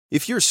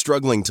If you're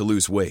struggling to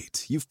lose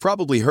weight, you've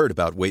probably heard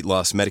about weight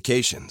loss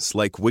medications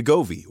like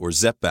Wegovy or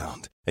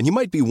Zepbound, and you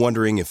might be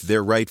wondering if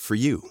they're right for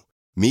you.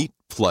 Meet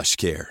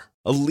PlushCare,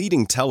 a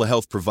leading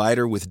telehealth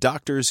provider with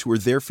doctors who are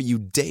there for you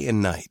day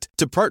and night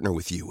to partner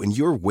with you in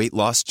your weight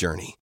loss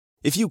journey.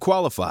 If you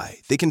qualify,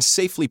 they can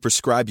safely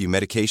prescribe you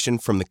medication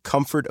from the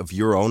comfort of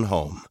your own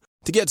home.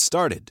 To get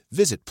started,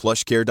 visit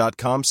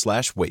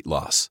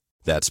plushcare.com/weightloss.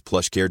 That's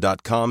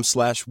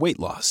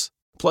plushcare.com/weightloss.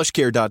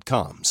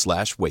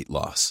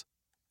 plushcare.com/weightloss.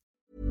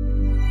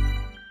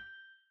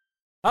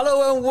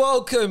 Hello and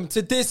welcome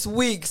to this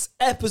week's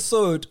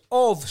episode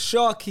of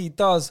Sharky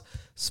Does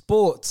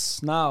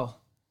Sports. Now,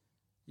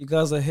 you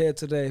guys are here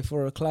today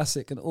for a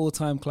classic, an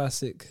all-time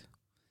classic.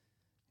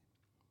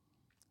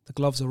 The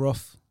gloves are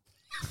off.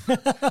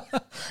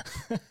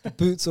 The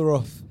boots are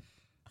off.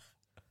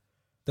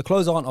 The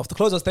clothes aren't off. The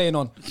clothes are staying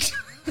on.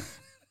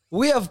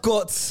 We have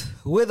got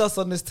with us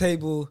on this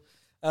table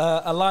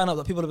a lineup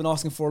that people have been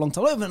asking for a long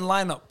time. Not even a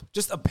lineup,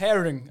 just a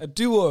pairing, a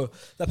duo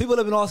that people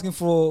have been asking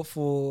for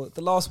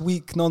the last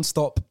week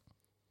non-stop.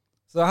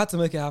 So I had to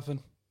make it happen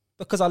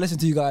because I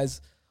listened to you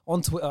guys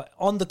on Twitter,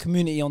 on the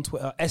community on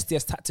Twitter,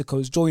 SDS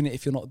Tacticos. Join it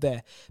if you're not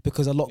there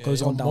because a lot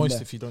goes on down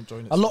there. If you don't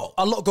join it. A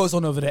lot goes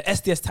on over there.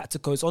 SDS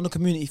Tacticos on the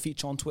community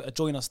feature on Twitter.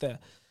 Join us there.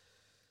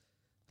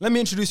 Let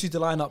me introduce you to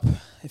the lineup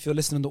if you're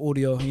listening to the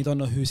audio and you don't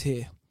know who's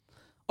here.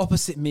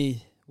 Opposite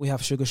me, we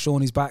have Sugar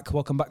Sean. He's back.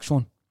 Welcome back,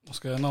 Sean. What's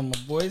going on, my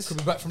boys? Could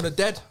be back from the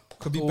dead.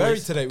 Could be Always.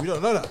 buried today. We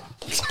don't know that.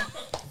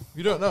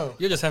 We don't know.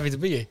 You're just happy to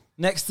be here.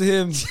 Next to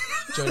him,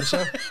 Join the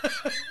show.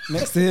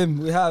 next to him,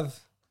 we have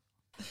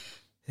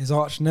his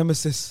arch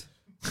nemesis.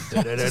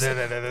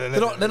 They're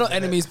not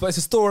enemies, but it's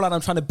a storyline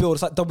I'm trying to build.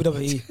 It's like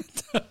WWE.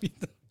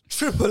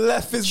 Triple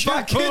F is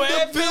back in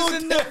the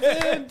building.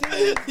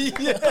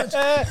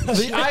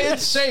 The Iron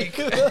Shake.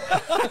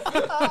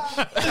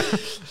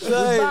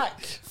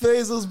 Back.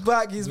 Faisal's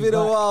back. He's been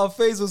a while.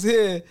 Faisal's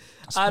here.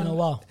 It's been a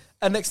while.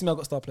 And next to me, I've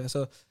got Star Player.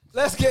 So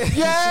let's get.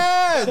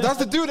 Yeah, that's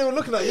the dude they were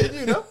looking at.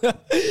 You know?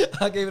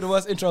 I gave it the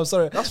worst intro. I'm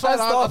sorry. That's fine.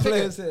 And Star I'll take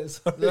Player's it. here.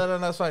 Sorry. No,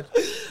 that's fine.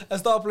 And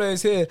Star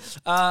Player's here.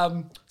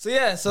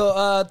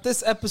 So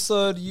this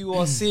episode you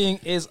are seeing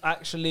is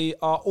actually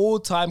our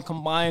all-time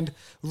combined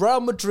Real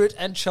Madrid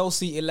and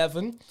Chelsea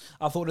 11.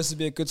 I thought this would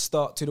be a good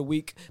start to the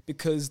week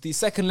because the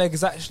second leg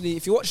is actually,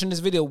 if you're watching this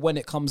video when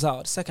it comes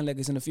out, the second leg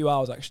is in a few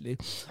hours actually.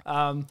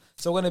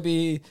 So we're going to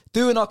be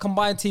doing our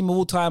combined team of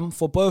all time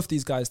for both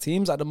these guys'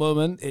 teams. At the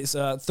moment, it's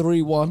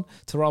 3-1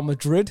 to Real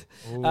Madrid.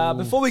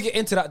 Before we get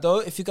into that though,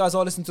 if you guys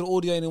are listening to the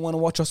audio and you want to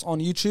watch us on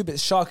YouTube,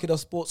 it's Sharky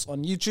Does Sports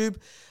on YouTube.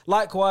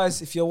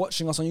 Likewise, if you're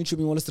watching us on YouTube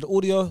and you want to listen to the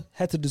audio,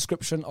 head to the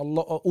description.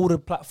 All the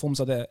platforms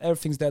are there.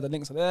 Everything's there. The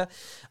links are there.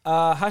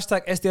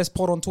 Hashtag SDS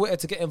Pod on Twitter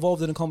to get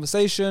involved in the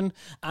conversation.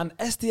 And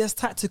SDS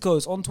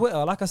Tacticos on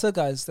Twitter. Like I said,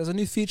 guys, there's a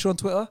new feature on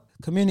Twitter,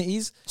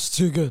 communities. It's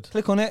too good.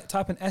 Click on it,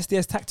 type in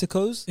SDS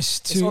Tacticos.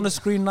 It's on the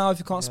screen now if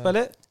you can't spell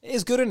it. It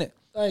is good, isn't it?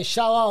 Hey,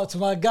 shout out to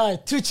my guy,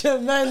 Tuche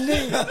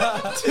Mendy.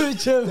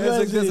 Tuche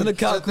There's an Mendy.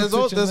 account. There's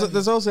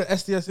also an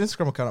SDS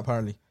Instagram account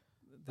apparently.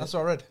 That's what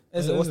I read.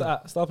 Is it? What's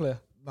that? Star Player.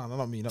 No,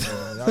 not me. Not me.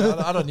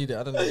 I don't need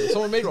it.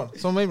 Someone made one.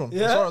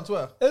 Yeah? I saw it on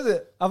Twitter. Is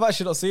it? I've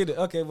actually not seen it.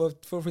 Okay, well,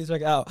 feel free to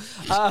check it out.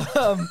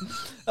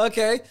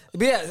 Okay.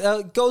 But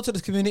yeah, go to the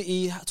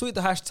community, tweet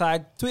the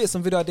hashtag, tweet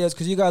some video ideas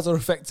because you guys are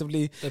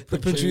effectively the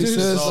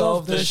producers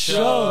of the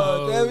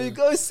show. There we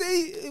go.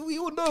 See, we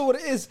all know what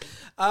it is.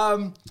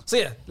 So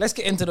yeah, let's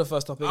get into the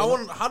first topic.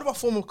 How do I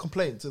form a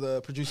complaint to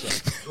the producer?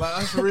 Like,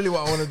 that's really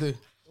what I want to do.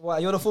 Why,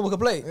 you want a formal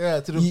complaint? Yeah,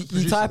 to the you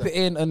producer type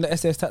then. it in the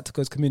SDS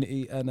Tacticos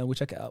community and we'll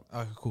check it out.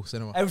 Okay, cool.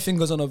 Send them on. Everything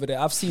goes on over there.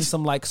 I've seen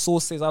some like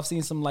sources. I've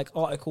seen some like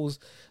articles,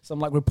 some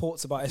like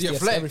reports about SDS.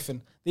 Athletic?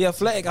 Everything. The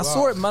Athletic. I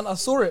saw it, man. I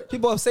saw it.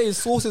 People are saying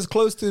sources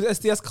close to the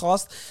SDS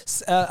cast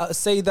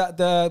say that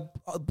there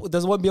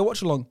won't be a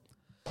watch along.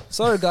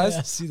 Sorry,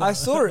 guys. Yeah, I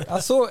saw it.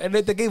 And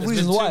they gave reasons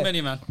There's been why. too many,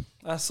 man.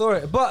 I saw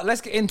it. But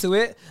let's get into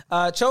it.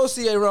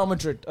 Chelsea and Real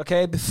Madrid.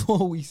 Okay,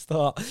 before we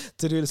start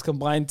to do this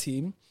combined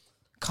team,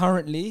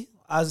 currently,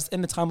 as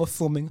in the time of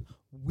filming,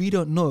 we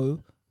don't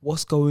know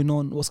what's going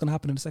on, what's going to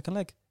happen in the second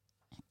leg.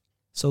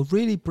 So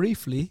really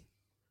briefly,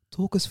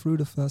 talk us through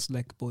the first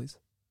leg, boys.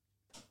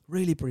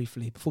 Really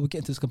briefly, before we get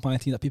into this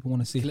combined team that people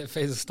want to see. Let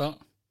Fazer start.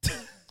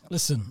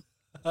 Listen,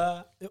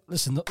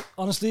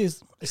 honestly,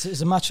 it's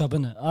a matchup,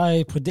 isn't it?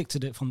 I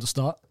predicted it from the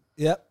start.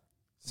 Yep.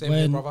 Same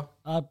here, brother.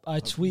 I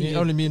tweeted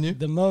only me and you.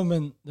 the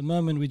moment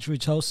we drew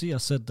Chelsea, I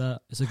said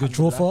that it's a good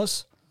draw for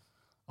us.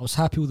 I was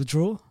happy with the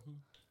draw.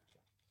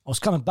 I was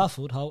kind of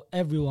baffled how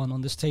everyone on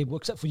this table,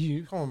 except for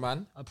you, Come on,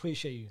 man. I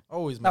appreciate you.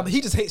 Always, No, man. but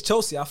he just hates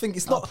Chelsea. I think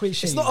it's I not.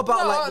 appreciate It's not you.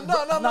 about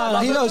No,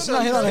 he knows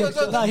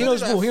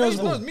ball. He knows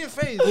ball. Me and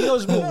Faze. He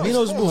knows ball. He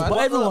knows ball. But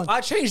everyone, I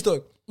changed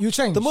though. you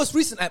changed. The most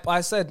recent app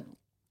I said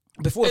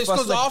before It's the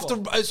first because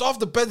leg. it's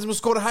after Benzema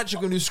scored a hat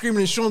trick and he was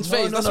screaming in Sean's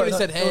face. That's what he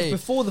said. It was Hey,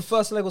 before the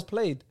first leg was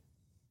played.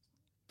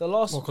 The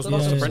last. Because the we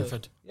last lost to episode.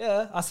 Brentford.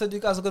 Yeah, I said you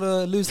guys are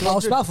gonna lose. to I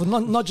was Madrid.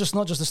 baffled. Not just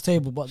this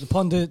table, but the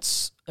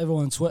pundits,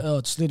 everyone on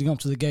Twitter, just leading up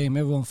to the game,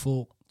 everyone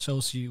thought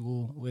Chelsea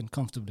will win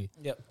comfortably.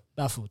 Yep.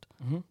 Baffled.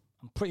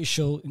 I'm pretty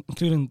sure,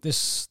 including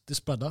this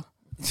brother,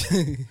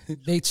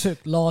 they took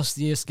last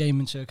year's game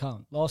into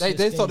account.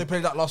 They thought they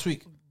played that last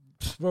week.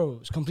 Bro,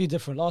 it's completely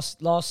different.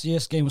 Last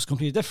year's game was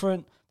completely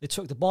different. They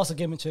took the Barca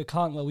game into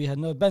account where we had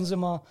no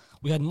Benzema,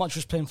 we had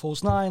Modric playing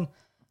false 9.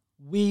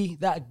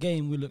 That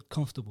game we looked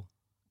comfortable.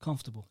 At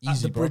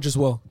the bridge as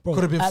well. Bro,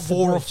 Could have been at the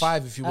 4 or bridge.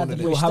 5 if you At wanted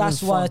the it. bridge. having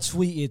That's why I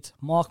fun. tweeted,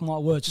 mark my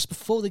words, just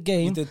before the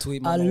game. did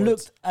tweet, I mark my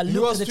looked Who at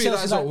else the tweeted that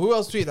Chelsea as well? Who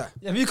else tweeted that?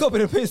 Yeah, you copied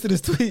and pasted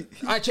this tweet.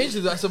 I changed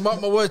it. I said, mark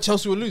my word,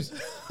 Chelsea will lose.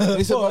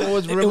 They said, mark my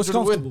words, It Real was Madrid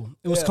will win. comfortable.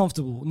 It was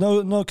comfortable.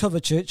 No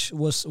Kovacic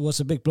was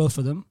a big blow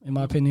for them, in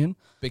my opinion.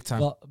 Big time.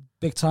 But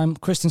big time.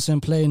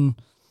 Christensen playing.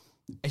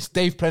 It's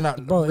Dave playing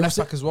at Bro, left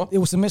back as well. It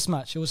was a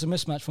mismatch. It was a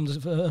mismatch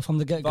from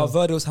the get go.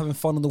 Valverde was having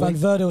fun on the wing.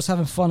 Valverde was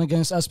having fun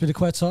against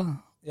Azpilicueta.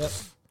 Yeah.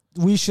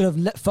 We should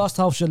have first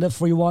half should have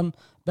left 3-1.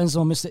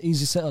 Benzema missed the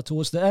easy setter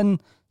towards the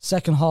end.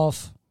 Second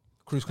half,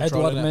 Cruise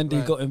control. Edouard innit? Mendy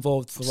Right. got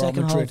involved for Real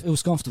second Madrid. half, it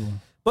was comfortable.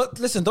 But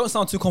listen, don't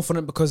sound too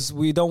confident because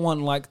we don't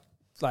want like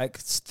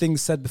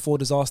things said before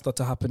disaster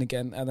to happen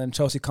again, and then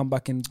Chelsea come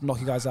back and knock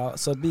you guys out.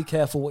 So be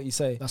careful what you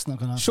say. That's not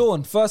gonna happen.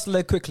 Sean, first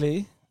leg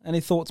quickly. Any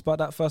thoughts about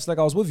that first leg?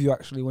 I was with you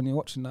actually when you were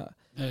watching that.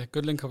 Yeah,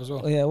 good link up as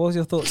well. Oh, yeah, what was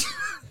your thoughts?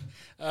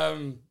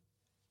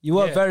 You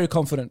were Yeah. very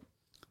confident.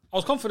 I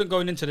was confident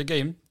going into the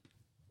game,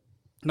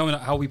 knowing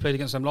how we played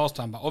against them last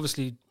time. But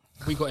obviously,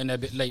 we got in there a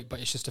bit late. But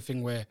it's just a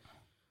thing where,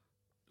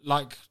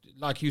 like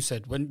you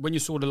said, when you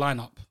saw the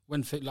lineup,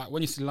 when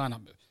you see the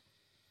lineup,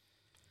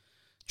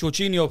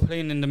 Jorginho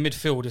playing in the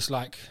midfield, it's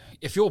like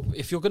if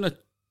you're gonna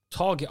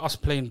target us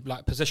playing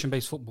like possession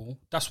based football,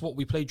 that's what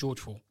we play George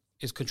for,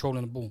 is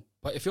controlling the ball.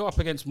 But if you're up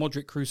against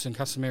Modric, Kroos, and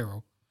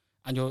Casemiro,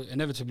 and you're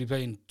inevitably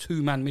playing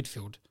 2-man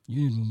midfield,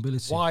 You need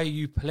mobility. why are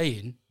you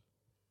playing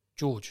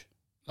George?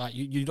 Like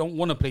you don't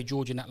want to play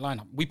George in that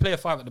lineup. We play a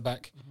 5 at the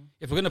back.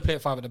 If we're going to play a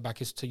 5 at the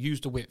back, is to use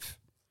the width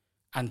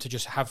and to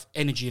just have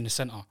energy in the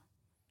centre.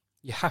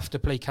 You have to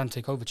play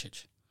Kante,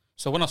 Kovacic.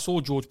 So when I saw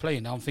George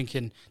playing, I'm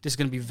thinking this is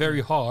going to be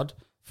very hard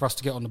for us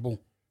to get on the ball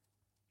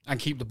and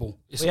keep the ball.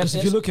 Because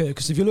if you look at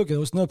it, there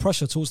was no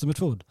pressure towards the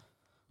midfield.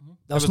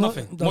 there was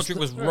nothing. Modric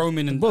was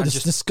roaming and, Bro, and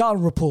the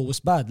scouting report was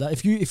bad. Like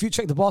if you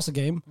check the Barca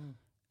game,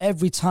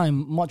 every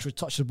time Modric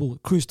touched the ball,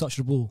 Kroos touched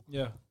the ball.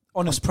 Yeah.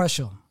 Honest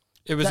pressure.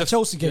 It was That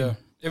Chelsea game. Yeah.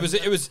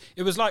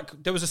 It was like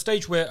there was a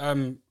stage where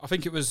I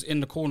think it was in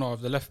the corner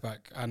of the left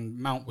back and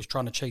Mount was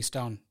trying to chase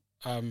down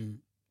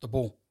the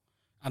ball,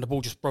 and the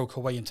ball just broke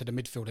away into the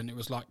midfield, and it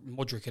was like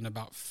Modric in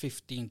about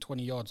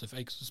 15-20 yards of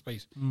extra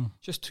space.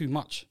 Just too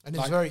much. And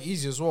Like, it's very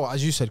easy as well,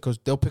 as you said, because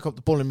they'll pick up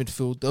the ball in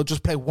midfield. They'll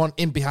just play one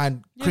in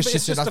behind yeah, but it's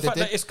Christensen just as the they fact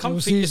that did. it's was comfy.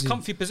 It's easy.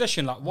 comfy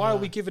possession. Like, why are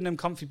we giving them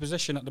comfy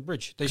possession at the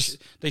bridge?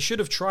 They should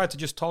have tried to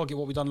just target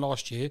what we done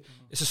last year.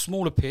 It's a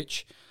smaller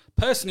pitch.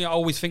 Personally, I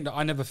always think that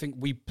I never think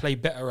we play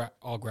better at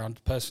our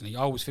ground. Personally, I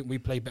always think we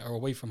play better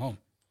away from home.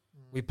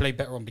 We play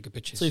better on bigger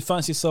pitches. So you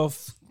fancy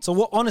yourself. So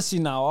what? Honestly,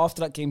 now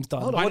after that game's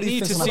done, Hold on, what I do you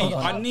need think to about see.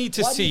 that? I need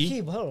to Why do you see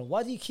keep, hold on,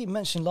 why do you keep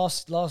mentioning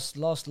last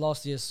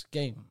year's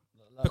game?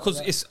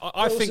 because it's.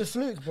 I It was think a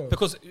fluke, bro.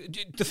 because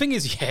the thing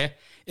is,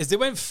 is they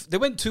went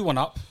 2-1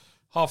 up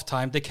half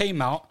time. They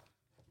came out,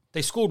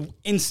 they scored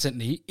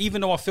instantly.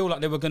 Even though I feel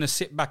like they were going to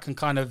sit back and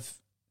kind of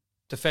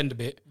defend a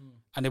bit,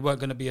 and they weren't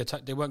going to be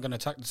attack. They weren't going to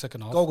attack the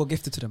second half. Goal got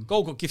gifted to them.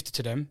 Goal got gifted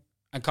to them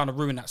and kind of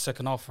ruined that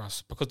second half for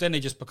us because then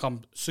they just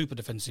become super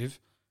defensive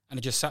and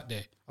they just sat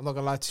there. I'm not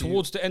going to lie to you.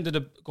 Towards the end of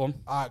the... Go on.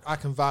 I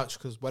can vouch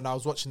because when I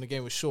was watching the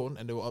game with Sean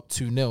and they were up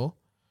 2-0,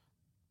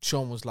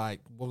 Sean was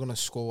like, we're going to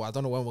score. I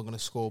don't know when we're going to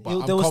score,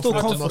 but They I'm were still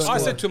confident we'll confident. I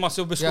score. said to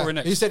myself, we're Yeah. scoring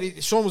next. He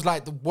said, Sean was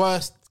like, the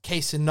worst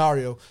case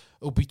scenario,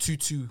 it'll be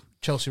 2-2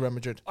 Chelsea Real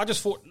Madrid. I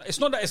just thought... It's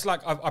not that it's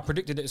like I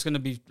predicted that it's going to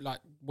be like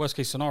worst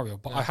case scenario,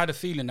 but I had a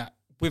feeling that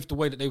with the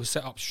way that they were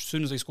set up, as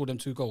soon as they scored them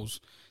 2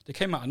 goals, they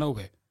came out of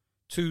nowhere.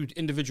 2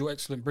 individual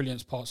excellent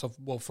brilliance parts of,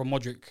 well, from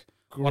Modric,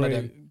 one of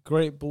them.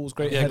 Great balls,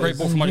 great Yeah, headers. great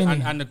ball from Modric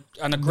Vinny.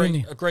 and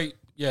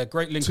a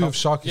great link Two up. of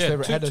Sharky's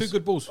favourite two headers.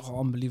 good balls. Oh,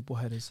 unbelievable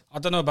headers. I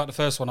don't know about the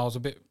first one. I was a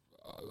bit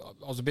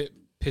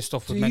pissed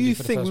off Do with Mendy you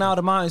for the think first now one.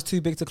 the mountain is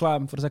too big to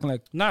climb for the second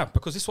leg? No,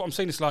 because this is what I'm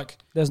saying. It's like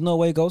There's no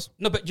way it goes.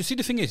 no, but you see,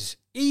 the thing is,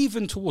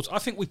 even towards, I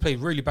think we played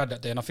really bad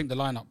that day, and I think the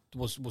lineup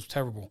was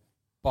terrible.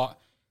 But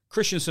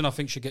Christensen, I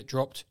think, should get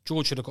dropped.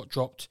 George should have got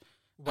dropped,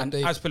 and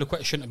Dave?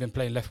 Azpilicueta shouldn't have been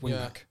playing left wing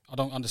Yeah. back. I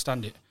don't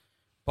understand it.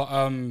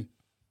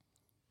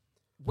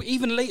 But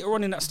even later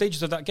on in that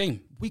stages of that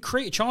game, we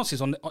created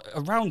chances on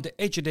around the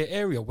edge of their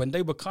area when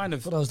they were kind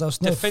of But there was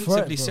no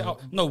defensively threat, set bro.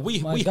 up. No, we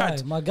My we guy,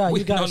 had my guy, we,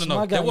 you guys, no.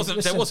 my guy, There wasn't.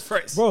 listen, there was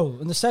threats. Bro,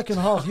 in the second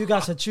half, you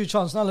guys had 2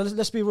 chances. Now,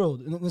 let's be real.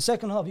 In the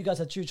second half, you guys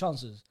had 2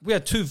 chances. We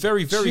had 2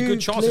 very very Two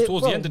good chances clear-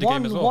 towards bro, the end of the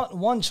one, game as well.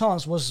 One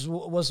chance was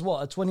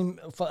what,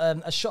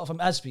 a shot from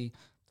Aspi.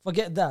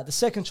 Forget that. The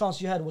second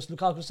chance you had was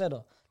Lukaku's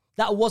header.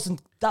 That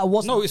wasn't.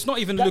 No, it's not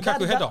even the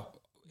Lukaku header.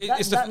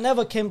 That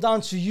never came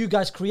down to you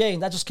guys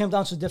creating. That just came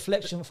down to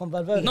deflection from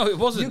Valverde. No, it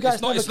wasn't. You guys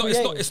It's not never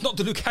created.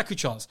 the Lukaku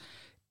chance.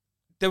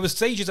 there were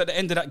stages at the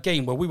end of that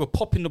game where we were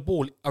popping the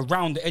ball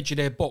around the edge of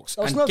their box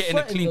That was and not getting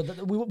a threatening.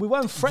 clean. We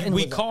weren't threatening.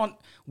 We with that. can't.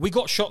 We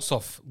got shots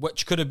off,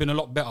 which could have been a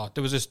lot better.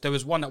 There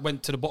was one that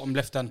went to the bottom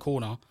left-hand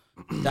corner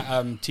that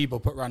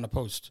Tebow put around the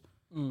post.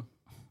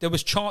 There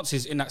was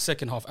chances in that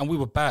second half, and we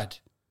were bad.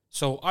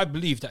 So I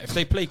believe that if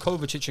they play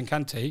Kovacic and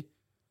Kante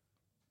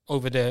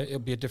over there, it'll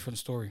be a different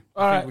story.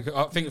 I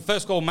think the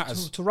first goal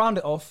matters. To round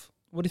it off,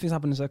 what do you think's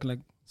happening in the second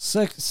leg?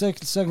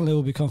 Second leg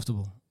will be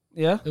comfortable.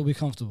 Yeah? It'll be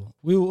comfortable.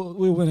 We'll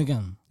win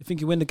again. You think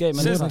you win the game?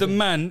 Says And the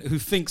man who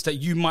thinks that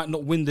you might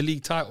not win the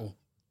league title.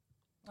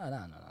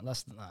 No.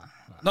 That's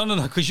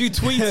No, because you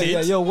tweeted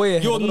Yeah, you're way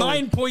ahead. you're I don't know.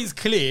 9 points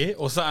clear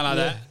or something like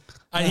that.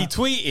 And he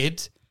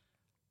tweeted,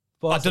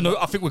 I don't know,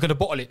 I think we're going to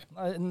bottle it.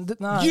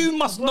 You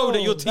must know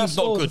that your team's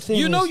not good.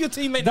 You know your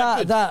team ain't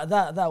that good.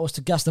 That was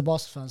to gas the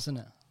Barca fans, isn't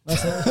it?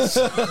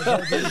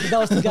 That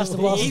was to gas the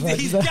Barca fans.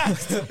 He's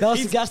gassed. That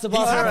was to gas the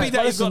Barca He's happy fans.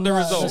 that he's got the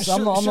results.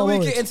 I'm not Shall we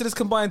worried. get into this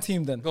combined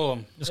team then? Go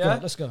on.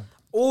 Let's go.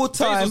 All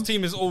time, Taser's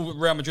team is all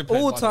Real Madrid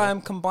players. all by the way.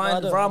 time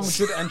combined No, I Real don't.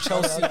 Madrid and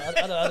Chelsea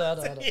and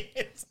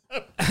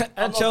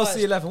not Chelsea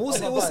biased. 11. We'll I'm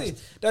see. not We'll biased.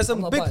 see. There's some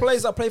I'm not big biased.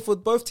 players that play for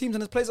both teams,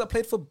 and there's players that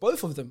played for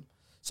both of them.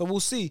 So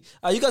we'll see.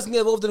 You guys can get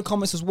involved in the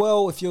comments as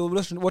well. If you're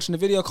watching the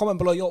video, comment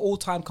below your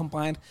all-time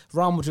combined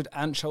Real Madrid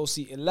and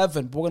Chelsea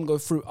 11. But we're gonna go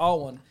through our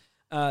one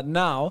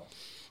now.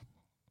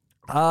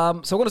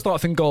 So we're gonna start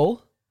off in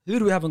goal. Who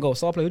do we have in goal?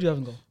 Star player. Who do you have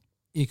in goal?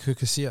 Iker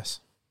Casillas.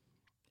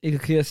 Iker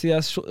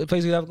Casillas.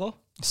 Players who you have in goal?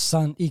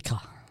 San Ica.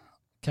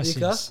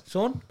 Iker.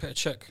 Sean. Petr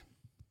Cech.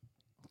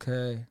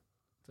 Okay.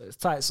 So it's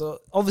tight. So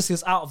obviously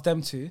it's out of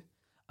them two.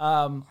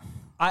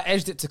 I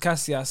edged it to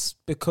Casillas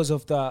because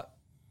of what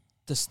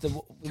he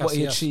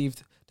Casillas.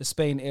 achieved, the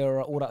Spain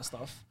era, all that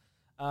stuff.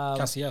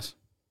 Casillas.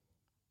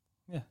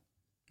 Yeah.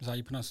 Is that how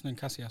you pronounce his name?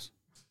 Casillas.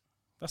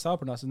 That's how I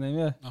pronounce his name,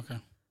 yeah. Okay.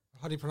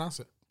 How do you pronounce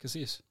it?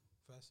 Casillas.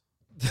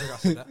 I think I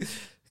said that.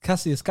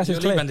 Casillas You're a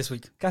league Clay. man this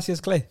week.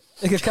 Casillas Clay.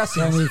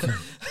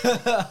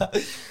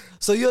 Casillas.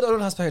 So you're the one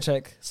who has Petr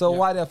Cech. So Yeah.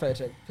 why do you have Petr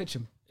Cech? Pitch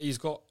him. He's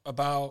got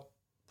about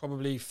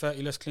probably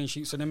 30 less clean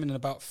sheets than him and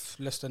about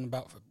less than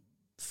about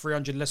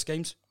 300 less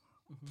games.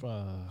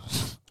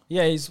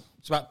 Yeah, he's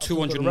It's about he's got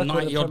a record in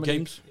 290 odd Premier League.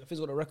 games. If he's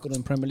got a record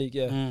in Premier League,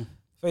 yeah. Mm.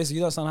 Faisal,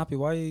 you don't sound happy.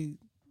 Why?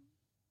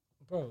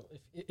 Bro,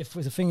 if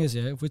the thing is,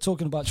 if we're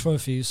talking about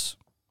trophies,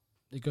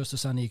 it goes to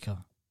San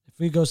Ica. If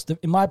we goes to,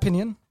 in my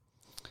opinion,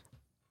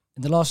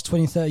 in the last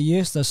 20, 30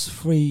 years, there's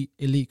 3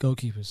 elite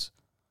goalkeepers.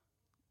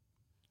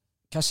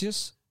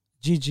 Casillas,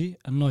 Gigi,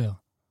 and Neuer.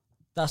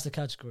 That's the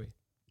category.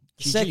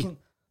 The GG? second,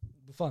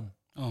 Buffon,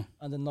 Oh.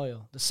 and then Neuer.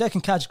 The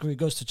second category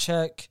goes to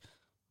Cech,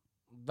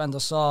 Van der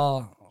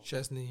Sar,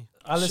 Chesney.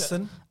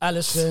 Alisson.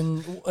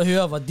 Allison,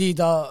 whoever,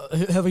 Dida,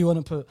 whoever you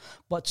want to put.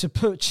 But to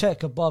put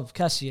Cech above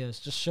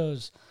Casillas just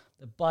shows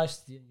the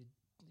bias.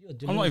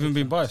 I'm not even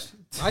being biased.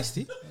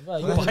 Ice-T?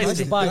 Right, Biased.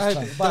 you're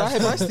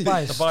biased. Did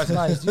I have biased?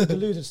 Biased. You're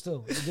deluded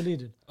still. You're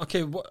deluded.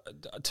 Okay,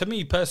 to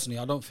me personally,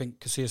 I don't think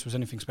Casillas was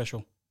anything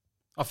special.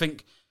 I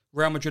think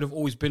Real Madrid have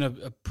always been a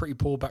pretty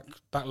poor back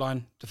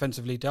line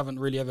defensively. They haven't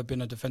really ever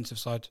been a defensive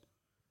side.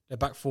 Their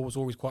back four was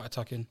always quite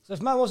attacking. So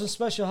if man wasn't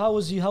special, how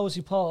was he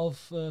part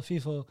of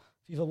FIFA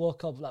World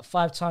Cup like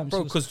 5 times?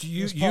 Bro, because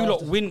you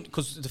lot win.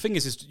 Because the thing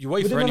is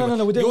UEFA didn't- anyway.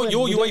 no, we didn't win.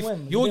 Your We didn't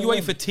win. your We didn't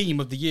UEFA win. team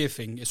of the year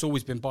thing. It's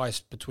always been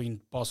biased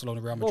between Barcelona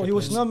and Real Madrid. Bro, he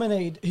was players.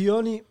 nominated. He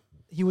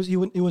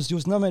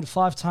was nominated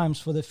 5 times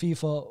for the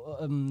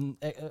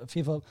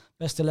FIFA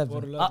Best 11.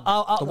 World 11.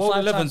 Out The of World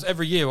 5 11s times.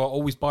 every year are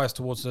always biased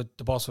towards the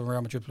Barcelona and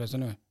Real Madrid players.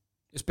 Anyway,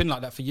 it's been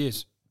like that for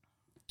years.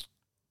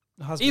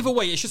 Either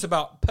way, it's just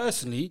about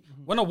personally.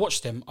 When I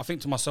watch them, I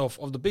think to myself,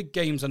 of the big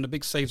games and the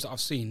big saves that I've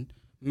seen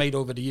made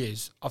over the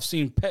years, I've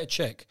seen Petr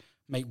Cech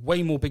make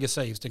way more bigger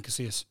saves than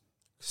Casillas.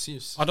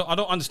 Casillas. I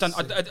don't understand.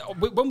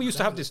 When we used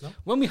to have this,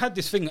 when we had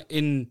this thing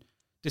in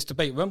this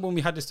debate, remember when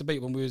we had this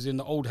debate when we was in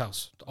the old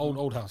house, the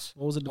old house?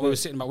 What was it? We were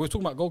sitting about. We were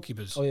talking about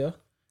goalkeepers, Oh yeah.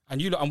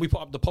 and we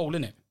put up the poll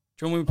in it.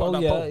 Do you remember when we put Oh up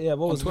that yeah, poll? yeah.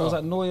 What on was Twitter?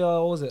 that?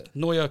 Neuer. What was it?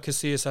 Neuer,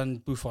 Casillas,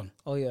 and Buffon.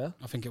 Oh yeah.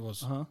 I think it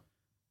was. Uh-huh.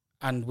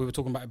 And we were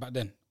talking about it back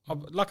then.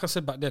 Like I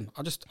said back then,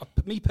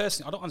 me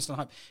personally, I don't understand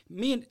how.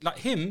 Me and like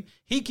him,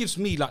 he gives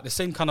me like the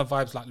same kind of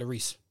vibes like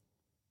Lloris.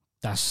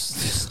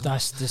 That's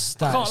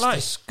can't lie.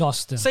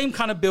 disgusting. Same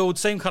kind of build,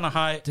 same kind of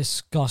height.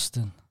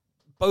 Disgusting.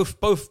 Both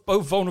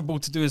vulnerable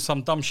to doing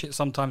some dumb shit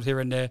sometimes here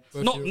and there.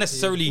 Not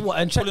necessarily What,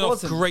 and Cech pulling off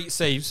wasn't? great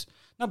saves.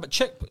 No, but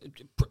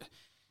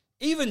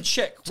even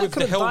Cech with the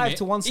couldn't dive helmet.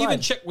 to one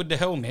Even side. Cech with the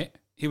helmet,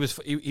 he was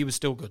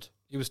still good.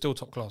 He was still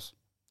top class.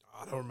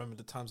 I don't remember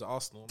the times at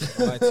Arsenal. I'm not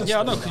gonna lie to you. Yeah,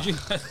 I know,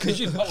 because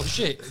you know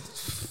shit.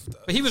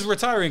 But he was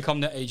retiring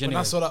come that age When anyway.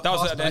 I saw That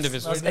was at the end of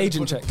his. That's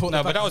agent check.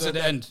 No, but that was at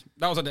the end.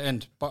 That was at the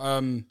end.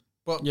 But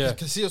But Yeah.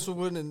 Casillas was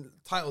winning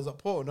titles at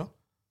Porto, no?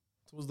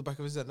 Towards the back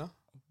of his head, no?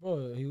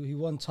 Bro, he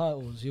won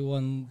titles. He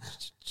won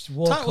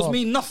World titles Cup.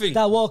 mean nothing.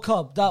 That World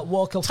Cup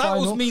Titles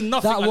final. mean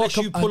nothing that World unless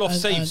you Cup pull off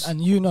and, saves.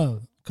 And you know.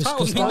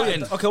 Titles mean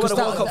nothing. Okay, what the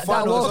World Cup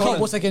final? That World was Cup on?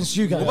 was against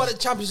you guys. What about the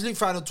Champions League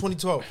final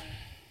 2012?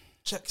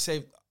 Czech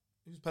saved.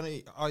 Who's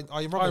penalty? Arjen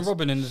Ryan Roberts.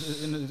 Robin in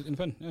the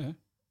pen. Yeah.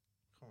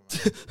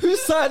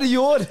 Whose side are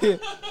you on here?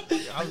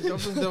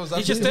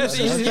 He's just there.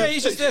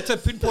 He's just there to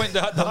pinpoint the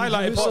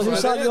highlighted parts. who's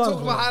side I'm you on,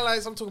 talking bro? about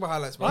highlights. I'm talking about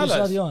highlights. Man. Whose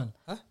side are you on?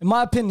 In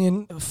my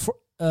opinion,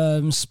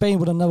 Spain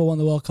would have never won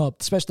the World Cup,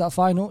 especially that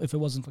final, if it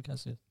wasn't for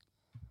Casillas.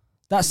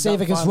 That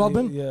save against finally,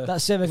 Robin. yeah.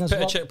 That save against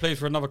Petr Robin. Cech played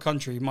for another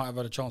country. He might have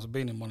had a chance of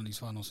being in one of these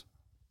finals.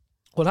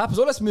 What happens?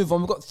 Well, let's move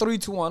on. We've got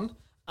 3-1.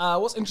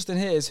 What's interesting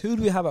here is who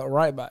do we have at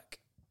right back?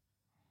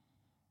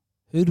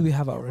 Who do we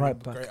have at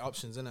right back? Great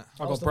options, isn't it?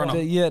 I got Brenner.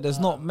 Yeah, there's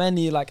not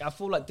many. Like, I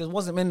feel like there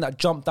wasn't many that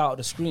jumped out of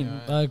the screen.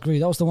 I agree.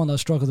 That was the one that I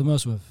struggled the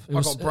most with. I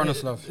got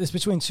Branislav. It's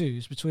between two.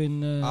 It's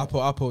between. I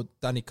put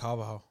Danny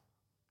Carvajal.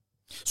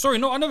 Sorry,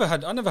 no, I never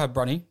had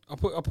Branny. I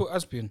put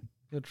Aspian.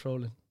 You're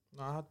trolling.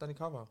 No, I had Danny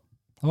Carvajal.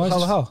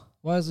 How?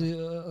 Why is he?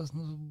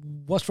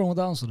 What's wrong with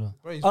that answer though?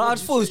 Bro, I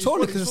just thought he was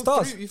trolling because it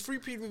starts. He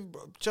three-peat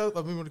with Chelsea.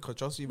 I mean, what do you call it,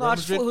 Chelsea? No, I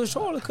just thought he was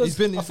trolling because He's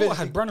been. I thought I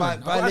had Brenner. By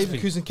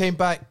Leverkusen came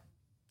back.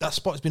 That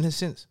spot's been his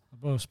since.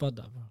 Bro, spud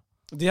that, bro.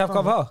 Do you have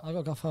Carvajal? I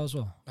got Carvajal as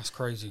well. That's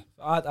crazy.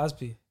 I had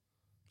Aspi.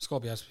 It's got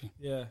to be Aspie.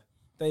 Yeah.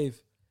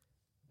 Dave.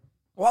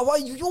 Why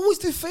you always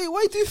do face?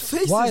 Why do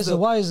faces? Why is it? though?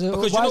 Why is it?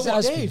 Because why you is know it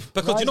what? Aspie?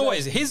 Because Why you know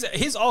is what is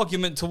his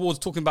argument towards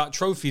talking about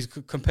trophies,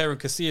 comparing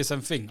Casillas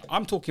and thing.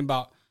 I'm talking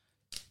about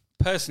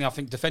personally. I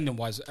think defending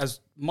wise, as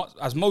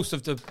most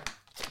of the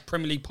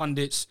Premier League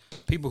pundits,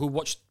 people who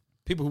watch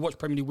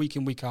Premier League week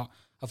in week out,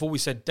 I've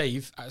always said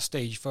Dave at a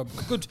stage for a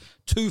good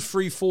 2,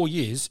 3, 4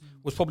 years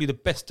was probably the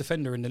best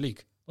defender in the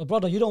league. Well,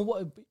 brother, you don't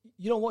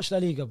watch La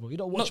Liga, bro. You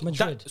don't watch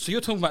Madrid. So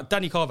you're talking about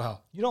Danny Carvajal,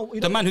 you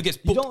the man who gets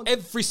you booked don't-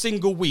 every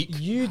single week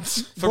You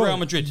for Real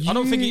Madrid. I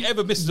don't think he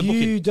ever misses a You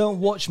booking. don't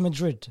watch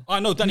Madrid.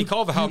 I know Danny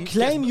Carvajal. You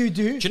claim you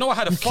do. Do you know I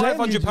had a You claim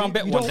you £500 do.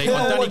 bet You one don't day care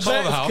on Danny what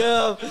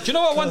Carvajal? Do you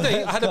know what? One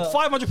day I had a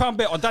 £500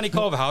 bet on Danny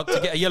Carvajal to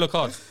get a yellow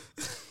card.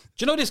 Do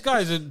you know this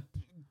guy is a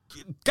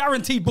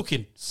guaranteed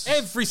booking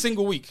every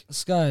single week?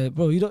 Sky,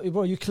 bro,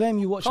 you claim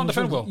you watch Can't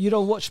Madrid. defend well. You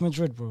don't watch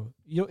Madrid, bro.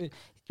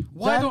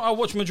 Why don't I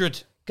watch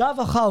Madrid?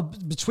 Carvajal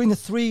between the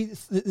three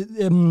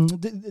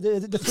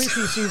the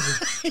 3P season.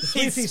 The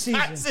 3P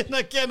season. in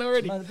again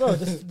already. Man, bro,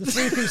 the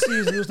 3P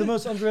season, he was the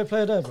most underrated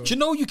player there, bro. Do you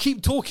know you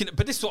keep talking,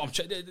 but this is what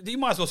you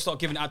might as well start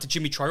giving it out to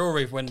Jimmy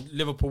Traore when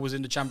Liverpool was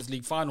in the Champions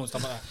League final and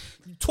stuff like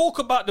that. Talk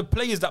about the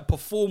players that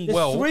perform The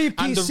well.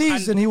 3P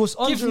season, he was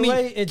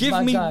underrated, Give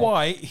my me guy.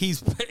 why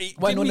he's. Give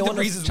me the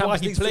reasons why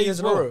he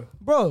plays well.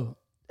 Bro,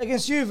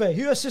 against Juve,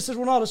 who assisted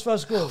Ronaldo's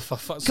first goal? For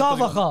fuck's sake.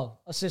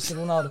 Carvajal assisted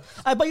Ronaldo.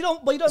 But you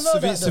don't know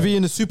that. though. Sevilla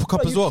in the Super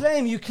Cup Bro, as well.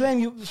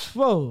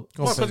 bro.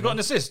 Because he got an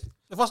assist.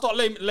 If I start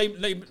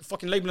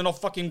fucking labeling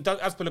off fucking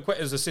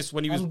Azpilicueta's assist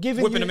when he was I'm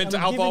giving whipping you, him into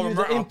I'm giving Alvaro you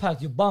the Morata.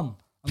 impact, you bum.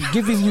 I'm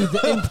giving you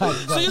the impact.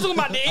 Bro. So you're talking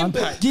about the I'm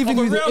impact giving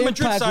of a you the Real Madrid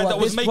impact side what that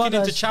was this making brother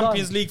into has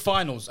Champions done. League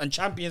finals and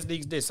Champions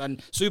Leagues this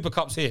and Super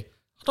Cups here.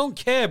 I don't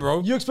care,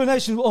 bro. Your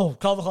explanation,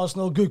 Carvajal's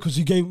no good because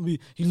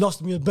he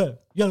lost me a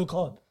bet. Yellow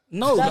card.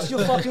 No, That's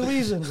your fucking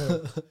reason,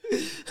 bro.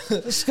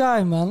 This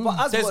guy, man.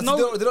 There's no.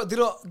 no- Do you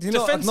not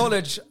defensive.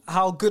 acknowledge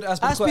how good Azpilicueta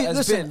Aspie, has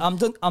listen,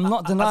 been? I'm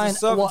not denying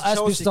what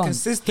Aspie's done.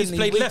 He's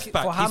played left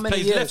back. For how He's many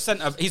played years? left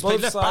centre. He's Both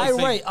played left sides.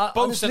 back. I rate. Both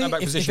Honestly, centre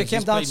back if positions. it came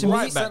He's down played to me,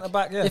 right back.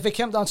 Centre-back, yeah. If it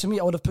came down to me,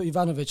 I would have put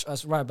Ivanovic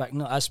as right back,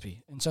 not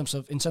Aspie. In terms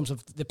of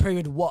the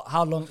period,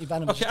 how long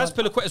Ivanovic. Okay,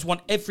 Azpilicueta's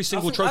won every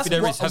single think trophy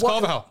that's there is. Has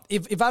Carvajal?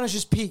 If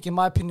Ivanovic's peak, in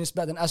my opinion, is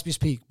better than Aspie's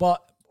peak,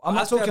 but I'm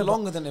not Aspie talking had about.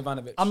 longer than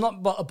Ivanovic. I'm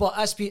not, but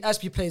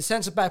Aspie played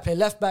centre back, played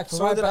left back, for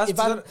So right did back.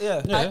 Aspie,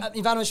 yeah.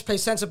 Ivanovic played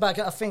centre back.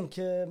 I think.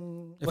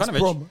 West Ivanovic?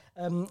 Brom.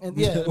 In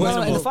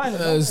the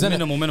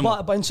final.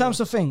 Minimal. But in terms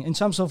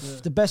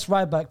of the best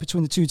right back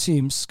between the two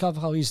teams,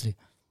 Carvajal easily.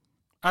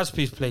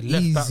 Aspie's played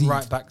left back, Easy.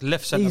 right back,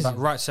 left centre back,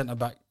 Easy. right centre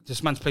back.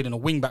 This man's played in a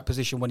wing back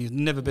position when he's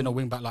never been a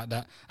wing back like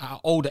that at an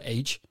older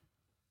age.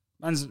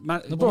 bro,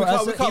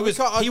 We can't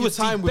argue the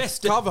time with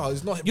best. Carvajal.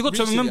 He's not You got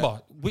to reached it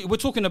remember, we're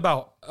talking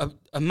about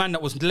a man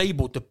that was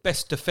labelled the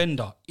best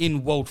defender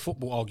in world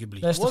football,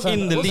 arguably Best in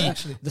defender. the Was league.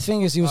 actually. The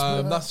thing is, he was.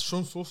 That's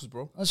Sean Sources,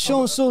 bro. That's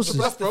Sean Sources.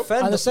 best, bro.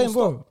 And the same,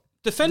 bro.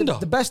 Defender,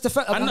 The best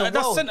defender. And that's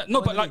world. centre.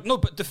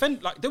 But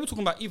defend. Like they were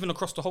talking about even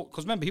across the whole.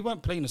 Because remember, he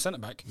weren't playing a centre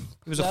back.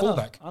 He was a Yeah, I know.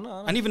 fullback. I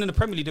know. And even in the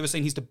Premier League, they were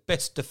saying he's the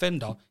best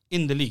defender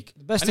in the league.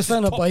 Best And this is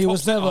defender, top, but he top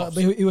was never. centre-halves.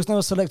 But he was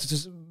never selected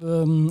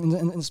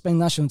in the Spain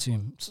national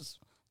team.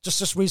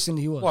 Just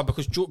recently, he was. Why?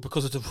 Because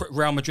of the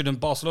Real Madrid and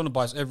Barcelona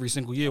bias every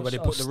single year where they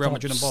put the Real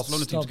Madrid and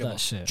Barcelona teams stop together. that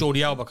shit.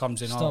 Jordi Alba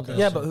comes in. Stop okay. that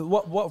Yeah, but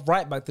what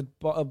right back did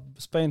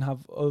Spain have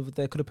over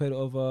there? Could have played it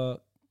over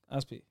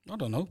Aspie. I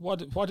don't know. Why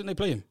didn't they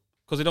play him?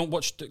 Because they don't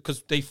watch.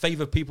 Because they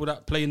favour people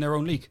that play in their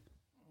own league.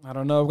 I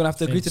don't know. We're gonna have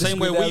to agree to Same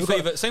disagree way there. we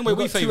favour. Same way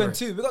we favour.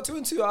 2-2. We got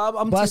 2-2.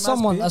 I'm But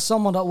team as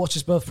someone that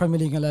watches both Premier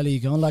League and La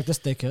Liga, unlike this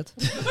dickhead,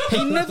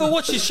 He never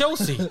watches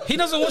Chelsea. He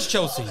doesn't watch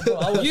Chelsea.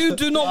 You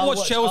do not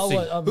watch Chelsea.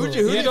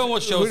 You don't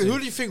watch Chelsea. Who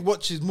do you think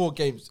watches more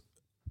games?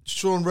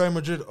 Sean Real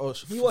Madrid or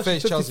He watches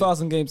face Chelsea?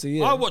 50,000 games a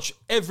year. I watch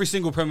every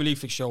single Premier League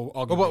fixture.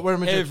 about Real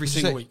Madrid? Every Would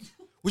you single say? week.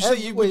 Would you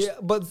say you? Wait,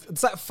 but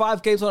it's like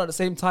 5 games on at the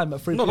same time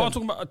at 3 No, but p.m. I'm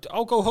talking about.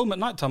 I'll go home at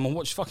night time and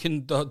watch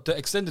fucking the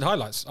extended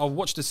highlights. I'll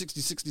watch the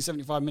 60,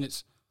 75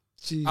 minutes.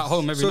 Jeez. at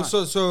home every night.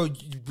 So,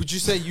 would you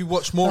say you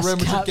watch more That's Real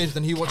Madrid cap. games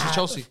than he watches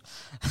Chelsea?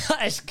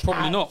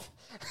 Probably not,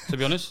 to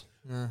be honest.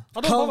 I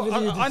Can't don't.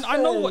 believe I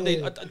know what they.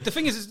 The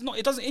thing is, it's not.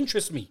 It doesn't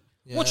interest me.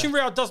 Yeah. Watching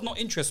Real does not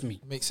interest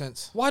me. Makes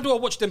sense. Why do I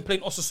watch them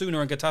playing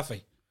Osasuna and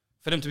Getafe?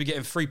 For them to be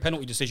getting free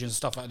penalty decisions and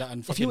stuff like that.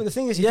 And If you, fucking, the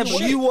thing is, Yeah, if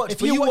but you you watched. if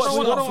But you you watch watched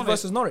one- Watford one-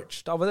 versus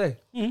Norwich the other day.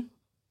 If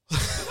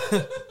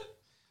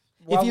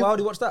Why you- would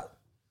you watch that?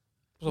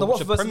 I No, watch Watford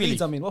the versus Premier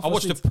Leeds, League. I mean, I Watford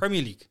watch the versus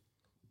Premier League.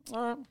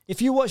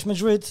 if you watch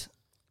Madrid,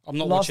 I'm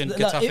not last- watching like,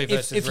 Getafe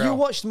versus if Real. you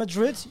watched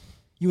Madrid,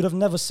 you would have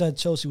never said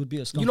Chelsea would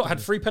beat us. You lot had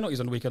 3 penalties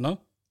on the weekend, no?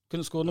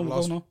 Couldn't score no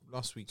goal, no?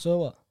 Last week. So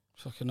what?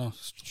 Fucking no.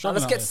 Now,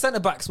 let's get centre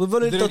backs. We've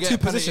only Didn't done get 2 a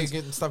penalty positions.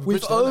 against Stamford We've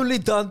Bridge, though, only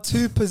done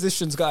 2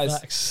 positions, guys.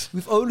 Facts.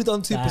 We've only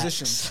done 2 Facts.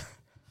 positions.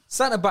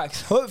 Centre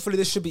backs. Hopefully,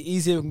 this should be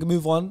easier. We can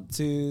move on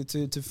to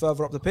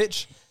further up the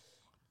pitch.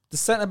 The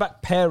centre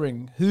back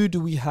pairing. Who do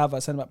we have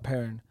at centre back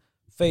pairing?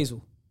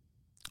 Faisal.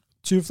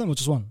 2 of them or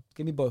just one?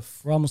 Give me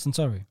both. Ramos and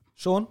Terry.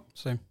 Sean.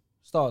 Same.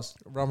 Stars.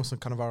 Ramos and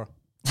Cannavaro.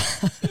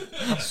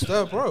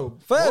 Stir, bro.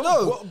 Fair,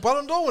 no. What,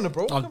 Ballon d'Or winner,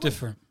 bro. I'm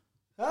different.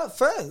 Fair. Of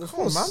Come on,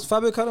 course. man.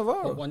 Fabio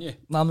Cannavaro. 1 year.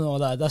 No, I'm not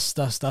like that's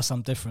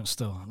something different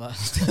still. Like,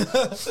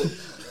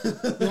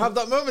 You have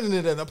that moment in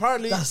it then.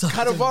 Apparently,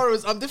 Cannavaro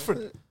is, I'm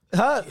different.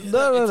 Huh?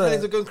 No.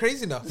 Italians are going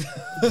crazy now.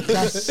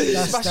 that's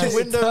Smashing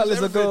windows. Italians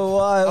are everything. going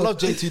wild. I love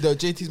JT though.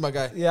 JT's my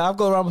guy. Yeah, I've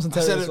got Ramos and I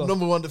Terry said as it, well.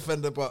 number 1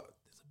 defender, but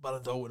it's a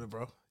Ballon d'Or winner,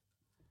 bro.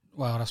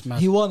 Wow, that's mad.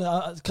 he won.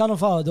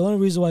 Cannavaro. The only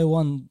reason why he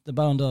won the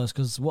Ballon d'Or is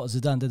because what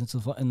Zidane did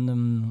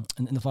in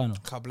the final.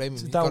 Can't blame him.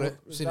 He That got would- it.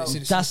 It's in that the-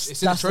 would- it's That's in the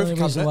the only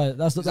trophy reason why. cabinet.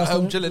 That's He's at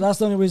home chilling.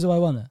 the only reason why I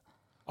won it.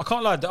 I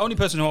can't lie. The only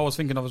person who I was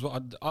thinking of is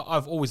what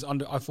I've always felt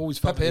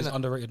Pepe, that he's innit?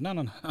 underrated.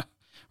 No.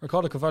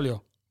 Ricardo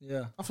Carvalho.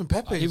 Yeah. I think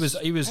Pepe. He was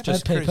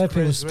just Pepe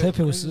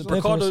was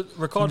Ricardo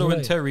and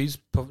underrated. Terry's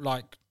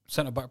like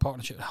centre back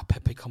partnership.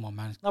 Pepe, come on,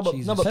 man. No, but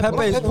Jesus. Pepe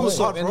is Pepe was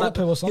also hard, in bro. that.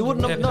 Pepe was He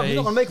wouldn't. underrated. No, he's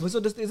not gonna make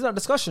it. It's that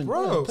discussion,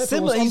 Bro. Pepe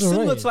Similar. was He's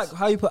similar underrated. to like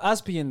how you put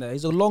Aspie in there.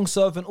 He's a long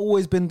servant,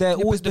 always been there,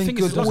 Yeah, always but the been thing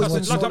good. is, always doesn't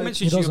been watch like I solid.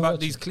 mentioned He to you doesn't about watch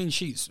these it. clean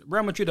sheets,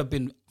 Real Madrid have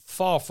been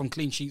far from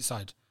clean sheet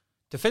side.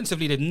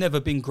 Defensively, they've never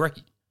been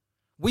great.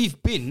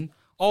 We've been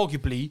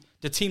arguably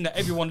the team that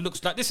everyone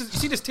looks like. You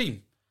see this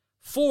team?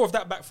 4 of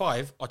that back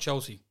 5 are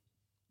Chelsea.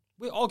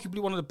 We're arguably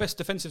one of the best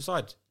defensive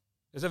sides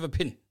there's ever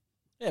been.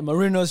 Yeah,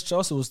 Mourinho's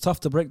Chelsea was tough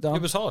to break down.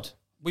 It was hard.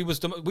 We were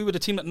the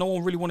team that no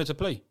one really wanted to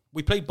play.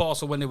 We played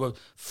Barca when they were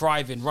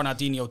thriving.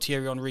 Ronaldinho,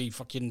 Thierry Henry,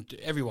 fucking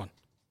everyone.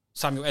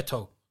 Samuel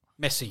Eto'o,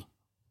 Messi.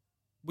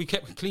 We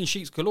kept clean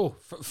sheets galore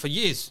for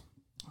years.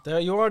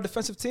 You are a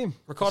defensive team.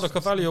 Ricardo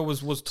Carvalho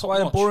was top why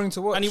they're notch. boring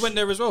to watch. And he went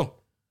there as well.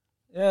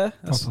 Yeah,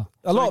 that's- Proper.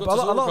 a lot you got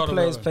to of Ricardo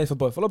players Carvalho. play for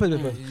both. A lot of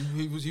players play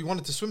for both. He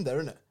wanted to swim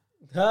there, innit?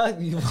 Huh?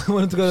 You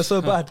wanted to go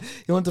so bad.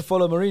 You wanted to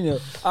follow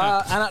Mourinho.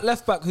 And at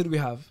left back, who do we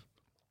have?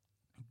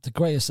 The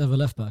greatest ever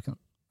left back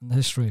in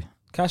history.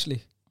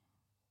 Cashley.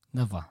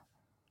 Never.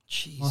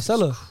 Jesus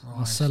Marcelo. Christ,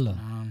 Marcelo.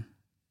 man.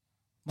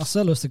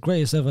 Marcelo is the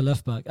greatest ever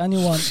left back.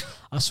 Anyone,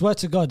 I swear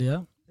to God,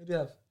 yeah. Who do you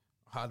have?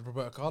 I had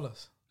Roberto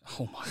Carlos.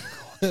 Oh my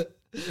God.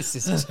 This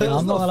is Yeah,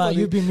 I'm not gonna lie,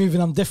 you've been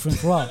moving, I'm different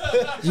for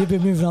that. You've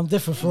been moving, I'm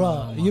different for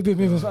that. You've been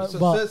moving, So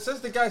but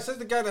says the guy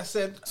that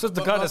said. Says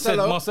the guy that said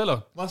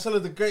Marcelo. Marcelo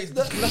the greatest.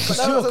 left back. That's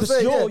what I'm because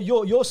saying,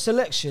 your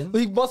selection,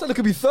 Marcelo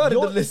could be third in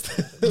the Your- list.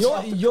 You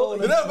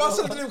know,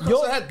 Marcelo didn't even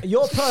cross the head.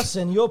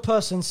 your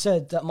person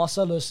said that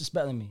Marcelo is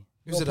better than me.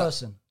 Who's Your it that?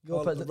 person,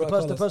 Oh, the Roberto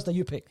person Carlos. that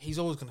you picked. He's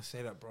always gonna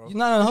say that, bro.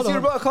 No, hold See on.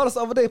 Roberto Carlos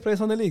the other day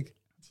playing on the league.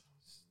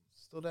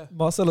 Still there.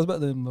 Marcelo's better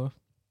than him, bro.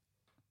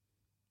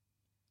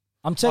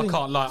 I'm I telling you,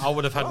 can't lie. I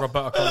would have had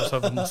Roberto Carlos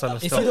over Marcelo.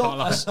 if Still, you can't don't,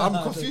 lie.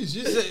 I'm confused.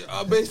 You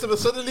said based on the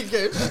Sunday League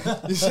game,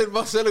 you said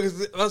Marcelo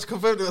that's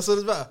confirmed that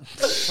Marcelo's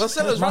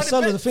better.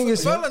 Marcelo, the thing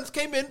is, Verland's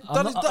came in, I'm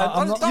done his not- done.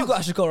 I'm not- You got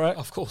Ashley Cole, right?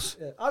 Of course.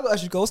 Yeah, I got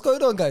Ashley Cole. What's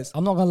going on, guys?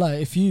 I'm not gonna lie.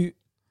 If you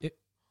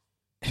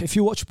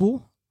watch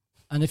ball,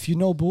 and if you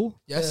know ball,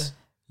 Yes.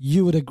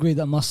 you would agree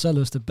that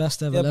Marcelo is the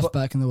best ever Yeah, left but-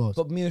 back in the world.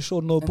 But me and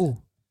Sean no ball.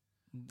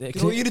 They You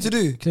know what you need to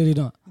do? clearly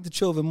not. You need to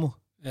chill with him more.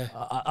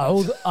 I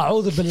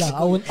would billah.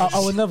 I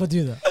would never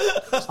do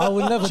that. I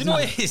would never Do do you know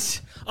that. what it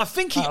is? I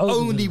think he I also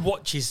only do.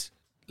 watches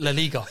La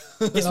Liga.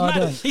 It's No, I mad.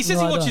 don't. He says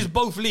No, he I watches don't.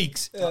 both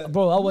leagues.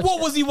 Bro,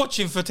 What was he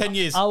watching for 10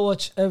 years? I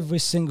watch every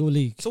single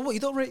league. So what? You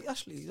don't rate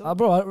Ashley?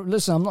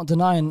 Listen, I'm not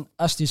denying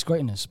Ashley's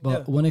greatness, but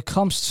Yeah. when it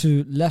comes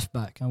to left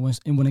back and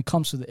when it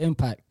comes to the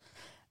impact,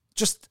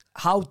 just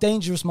how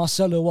dangerous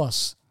Marcelo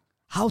was.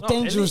 How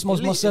dangerous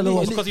elite, Marcelo elite,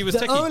 was. because he was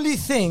the techie. only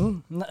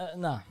thing,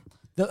 the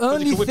he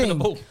only could whip in the thing,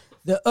 ball.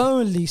 the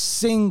only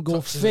single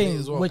Touches the knee thing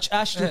as well. which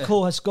Ashley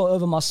Cole has got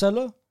over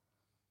Marcelo,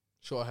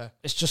 Short hair.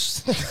 it's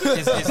just,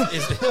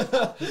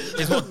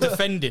 is what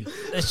defending.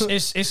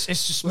 it's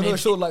just. We know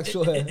Sean likes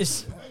short hair.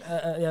 It's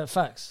Yeah,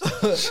 facts.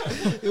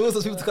 He wants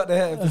those people to cut their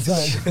hair.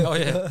 Oh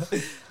yeah.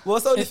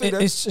 What's the only thing?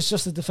 Then? It's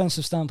just a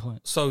defensive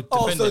standpoint. So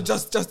Oh, defending. so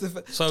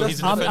just So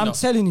he's a I'm defender.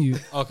 telling you,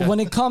 Okay. when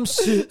it comes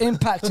to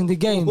impacting the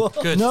game,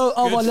 Good. no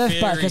other Good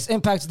left back theory. has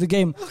impacted the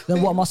game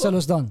than what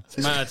Marcelo's done.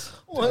 Mad.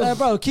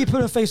 Bro, keep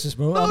putting faces,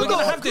 bro. We're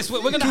gonna have this.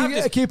 We're gonna have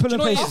this. Keep Do you putting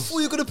know what it I faces. is? thought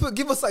you were gonna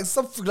give us like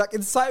something like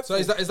insightful. So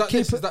is that Keep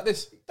this? it- Is that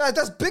this?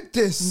 That's big.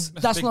 This.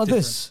 That's big not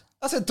difference. this.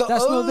 I said the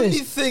That's not only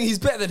this. thing he's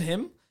better than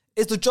him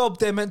is the job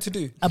they're meant to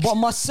do. But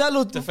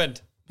Marcelo,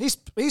 Defend. he's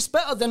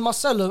better than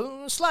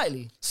Marcelo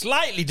slightly.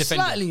 Slightly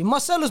defend. Slightly.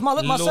 Marcelo's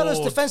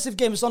Lord. defensive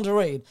game is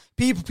underrated.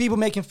 People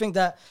make him think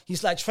that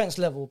he's like Trent's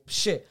level.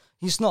 Shit,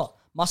 he's not.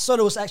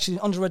 Marcelo was actually an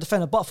underrated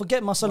defender. But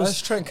forget Marcelo's.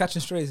 Where's Trent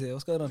catching strays here?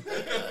 What's going on?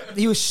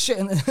 He was shit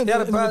in He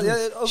had a bad. He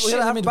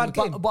had a bad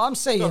game. But I'm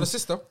saying, On the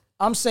system.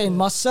 I'm saying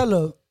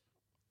Marcelo,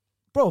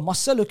 bro.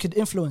 Marcelo could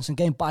influence a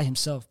game by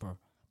himself, bro.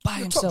 By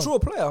Top himself. draw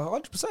player,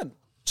 100%.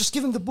 Just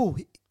give him the ball.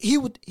 He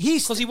would.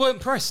 He's Because he weren't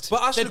pressed.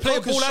 But Ashley they'd play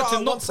a Cole can ball out shut to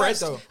out not one side, press,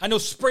 though. and he'll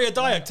spray a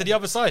diag to the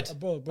other side.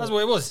 bro. That's what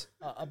it was.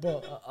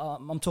 bro.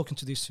 I'm talking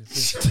to these two.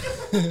 Please.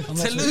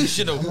 It's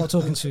delusional. I'm not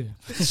talking to you.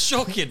 It's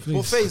shocking.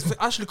 Well, FaZe,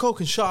 Ashley Cole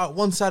can shut out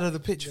one side of the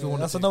pitch if he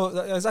wants That's to.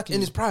 another. Exactly.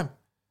 In his prime.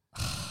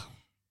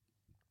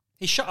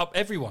 He shut up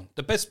everyone.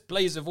 The best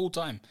players of all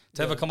time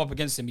to ever come up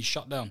against him, he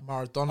shut down.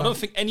 Maradona. I don't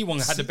think anyone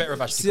had the better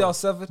of Ashley Cole.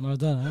 CR7.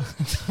 Maradona.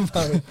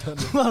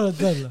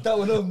 Maradona. That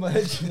went over my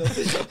head, you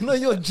know. No,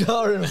 you're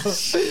jarring, bro.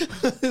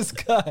 This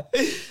guy.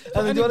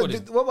 And then anybody.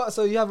 what about,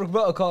 so you have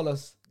Roberto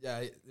Carlos.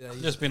 Yeah.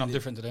 He's, Just being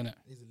different today, innit?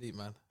 he's elite,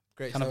 man.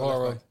 Great.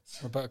 Cannavaro,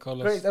 Roberto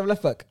Carlos. Great,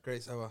 left back.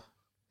 Great ever.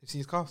 You've seen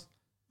his calves?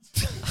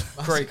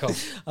 Great call.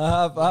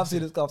 I have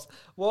seen his cups.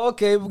 Well,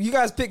 okay, you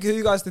guys pick who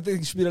you guys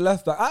think should be the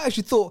left back. I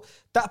actually thought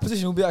that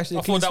position would be actually. I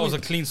A clean thought that was a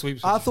sweep. clean sweep.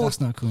 I thought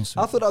That's not cool.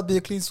 I thought that would be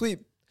a clean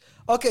sweep.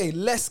 Okay,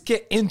 let's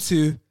get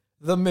into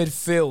the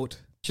midfield.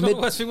 Do you know what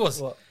the worst thing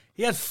was? What?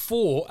 He had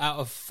 4 out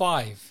of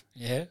 5,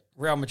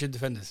 Real Madrid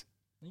defenders.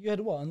 You had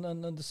what?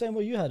 And the same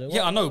way you had it.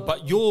 Yeah, I know,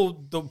 but you're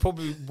the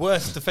probably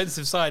worst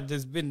defensive side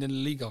there's been in the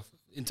league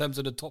in terms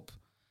of the top.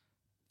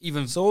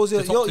 Even So what was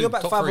the top your two,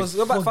 back top five three. was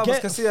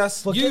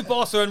Casillas. You,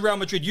 Barca, and Real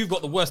Madrid. You've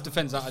got the worst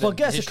defense out of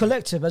Forget as a history.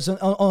 collective,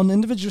 on an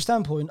individual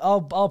standpoint, our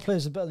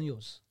players are better than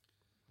yours.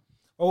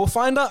 Well, we'll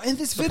find out in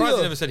this Surprised video.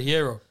 you never said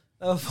hero.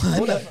 We'll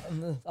find out.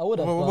 I would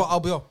have. Well, I'll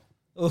be on.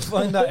 We'll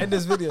find out in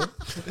this video.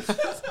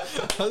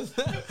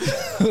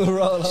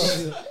 Roll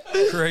on.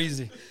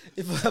 Crazy.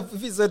 If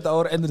he said that, I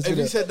would have ended this If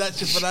video. you said that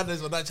shit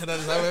Fernandez or that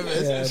Fernandez, however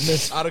it Yeah, is,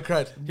 miss. I'd have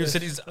cried. He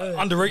said he's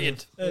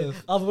underrated.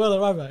 I'll be well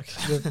right back.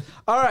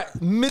 All right,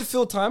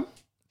 midfield time.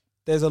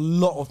 There's a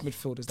lot of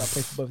midfielders that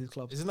play for both these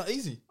clubs. Is it not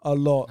easy? A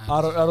lot.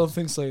 I don't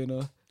think so. You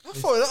know.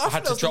 I I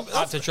had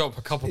to drop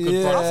a couple good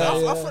Yeah, products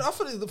out. yeah. I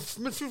thought the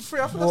midfield three.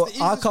 I thought Well, that's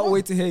the I easiest can't one.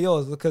 wait to hear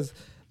yours because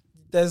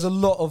there's a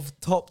lot of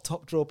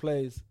top draw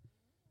players.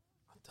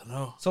 I don't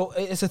know. So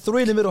it's a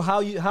 3 in the middle.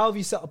 How have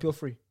you set up your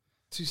 3?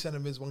 2 centre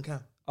mids, 1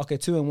 cam. Okay,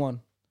 2 and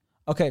 1.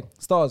 Okay,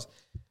 stars.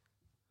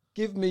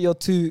 Give me your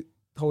 2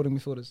 holding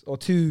midfielders or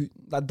 2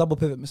 like double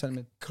pivot centre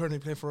mid. Currently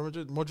playing for Real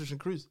Madrid, Modric and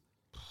Cruz.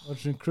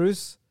 Modric and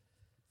Cruz.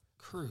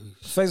 Cruz.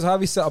 Faisal, how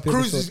have you set up your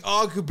Cruz midfield? has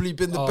arguably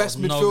been the Oh, best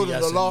no, midfielder he in the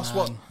hasn't, last,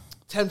 man.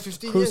 10,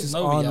 15 Cruz years? is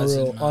No, he unreal,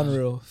 hasn't, man.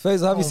 unreal. Faisal,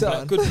 how have you Oh, set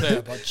man. up? Good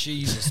player, but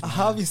Jesus, man.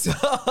 How have you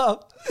set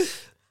up?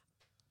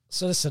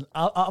 So listen,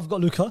 I've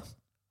got Luca,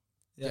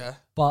 Yeah.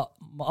 but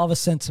my other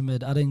centre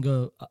mid, I didn't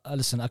go.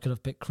 Listen, I could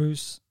have picked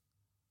Cruz.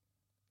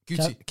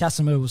 Gucci.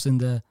 Casemiro was in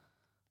there.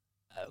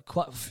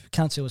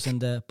 Kante was in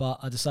there, but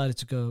I decided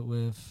to go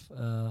with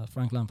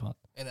Frank Lampard.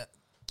 Innit?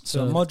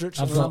 So Modric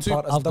I've and got,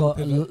 Lampard as I've double got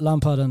pivot.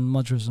 Lampard and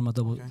Modric as my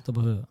double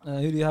pivot.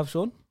 Who do you have,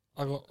 Sean?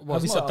 I got. Have Well,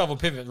 you it's set not up? a double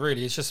pivot,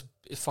 really. It's just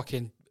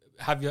fucking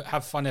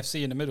have fun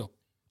FC in the middle.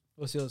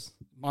 What's yours?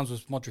 Mine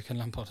was Modric and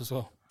Lampard as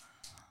well.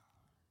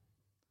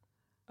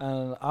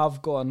 And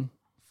I've gone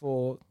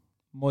for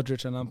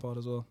Modric and Lampard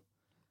as well.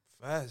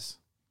 Faz.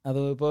 And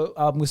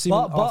I'm assuming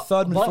our But-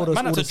 third but- midfielder is Man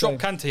all had the to drop same.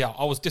 Kante out.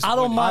 I was I disappointed.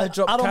 don't mind. I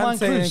dropped I don't mind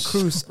Kante and Cruz.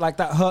 Cruz. Like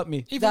that hurt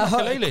me. Even That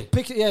Makelele. hurt.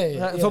 Pick it,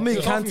 yeah. For me,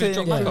 Yeah. Kante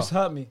and Yeah. Cruz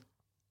hurt me.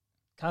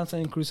 Kante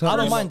and Cruz hurt I me.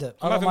 don't mind it.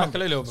 I I'm don't having mind.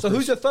 Makelele over So Cruz.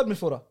 who's your third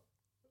midfielder?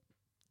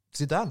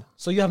 Zidane.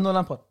 So you have no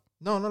Lampard.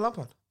 No, not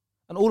Lampard.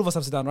 And all of us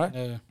have Zidane, right?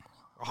 Yeah.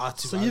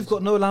 So you've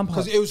got no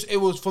Lampard. Because it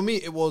was for me.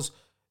 It was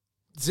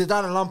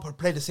Zidane and Lampard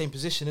play the same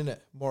position, innit?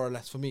 More or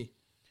less for me,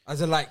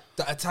 as in like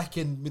the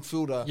attacking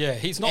midfielder. Yeah,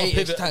 he's not a Eight-ish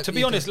pivot. type To be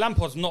either. honest,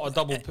 Lampard's not a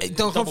double. It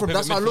don't come double from- pivot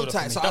that's what I looked midfielder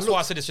at. for me. So I That's looked- why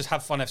I said it's just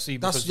have fun FC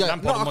That's because yeah.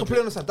 Lampard No, I and completely Modric.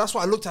 understand. That's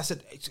what I looked at. I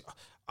said,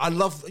 I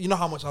love. You know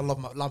how much I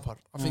love Lampard.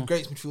 I think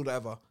greatest midfielder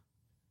ever.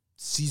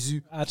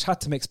 Zizou. I had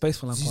to make space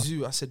for Lampard.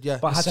 Zizou. I said yeah.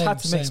 But I Same, had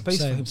to make same, space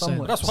for same, him same.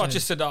 somewhere. That's why I Same.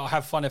 just said that I'll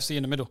have fun FC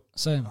in the middle.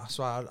 Same. That's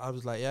why I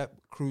was like, yeah,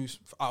 Cruz.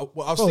 I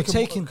was Bro,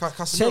 thinking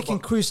taking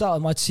Cruz out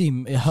of my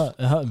team, it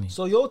hurt me.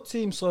 So your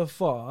team so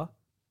far,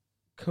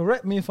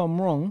 correct me if I'm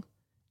wrong,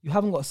 you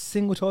haven't got a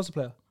single Chelsea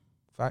player.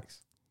 facts.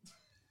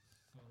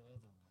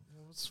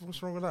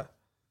 What's wrong with that?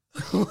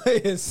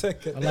 Wait a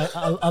second.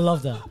 I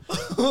love that.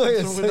 Wait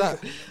a wrong with that?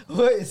 second.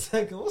 Wait a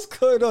second. What's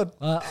going on?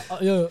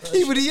 Yo,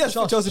 Even he has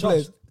for Chelsea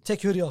players.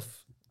 Take your hoodie off.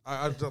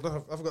 I've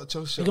got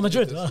Chelsea. You got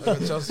Madrid, I got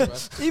Chelsea,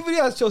 man. Even he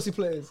has Chelsea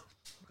players.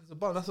 It's a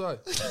bum, that's why.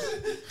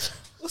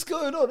 What's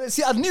going on?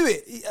 See, I knew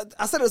it.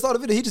 I said at the start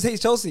of the video, he just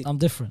hates Chelsea. I'm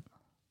different.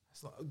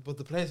 It's not, but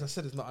the players I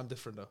said it's not. I'm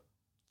different though.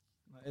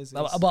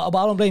 But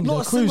I don't blame you.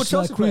 Not a single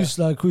Chelsea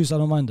Cruz, I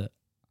don't mind it.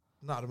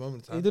 Not at the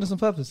moment. He did this on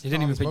purpose. He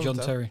didn't even it's pick John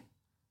moment, Terry.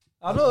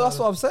 I know, that's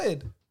what I'm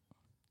saying.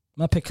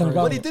 My pick Cannavaro.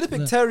 But he didn't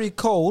pick Terry,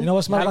 Cole, You know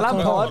what's my and back on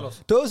Lampard.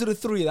 Cannavaro? Those are the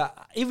three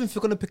that, even if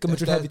you're going to pick a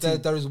Madrid heavy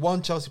team. There is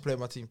one Chelsea player in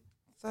my team.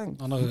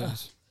 Thanks. I know who that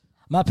is.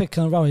 My pick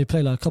Cannavaro, he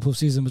played like a couple of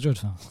seasons Madrid,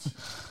 fam.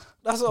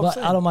 That's what I'm But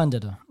saying. I don't mind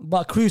it though.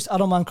 But Cruz, I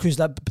don't mind Cruz.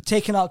 Like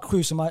taking out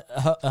Cruz might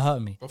hurt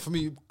me. But for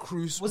me,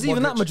 Cruz. Was he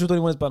even at Madrid when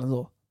he won his Ballon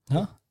d'Or?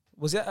 Huh?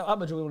 Was he at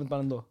Madrid when he won his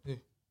Ballon d'Or? Yeah.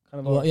 Kind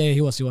of Well, yeah, he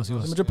was. a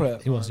Madrid player.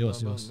 He was.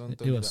 Don't He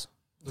do was.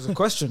 There's a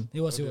question.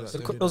 He was. Don't do that.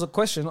 There was a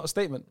question, not a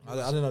statement. I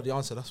didn't know the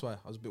answer. That's why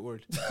I was a bit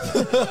worried.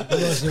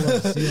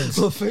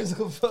 Well,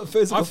 physical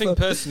I think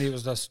personally it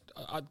was just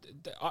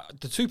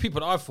the two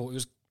people that I thought it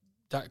was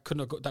that could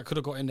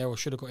have got in there or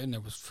should have got in there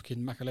was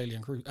freaking Makelele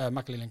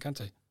and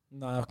Kante.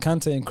 Nah,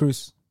 Kante and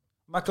Cruz.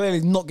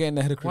 Makelele's not getting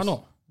ahead of Cruz. Why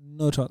not?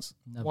 No chance.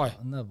 Never, Why?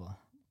 Never.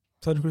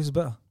 Tony Cruz is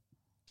better.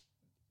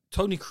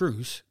 Tony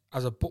Cruz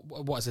as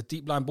a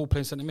deep line ball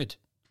playing centre mid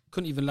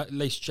couldn't even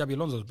lace Xabi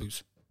Alonso's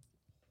boots.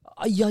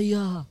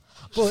 Yeah.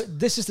 But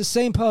this is the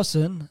same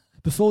person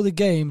before the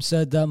game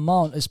said that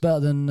Mount is better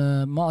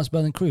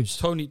than Cruz.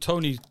 Tony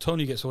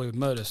gets away with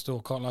murder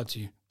still. Can't lie to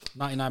you.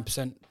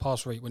 99%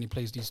 pass rate when he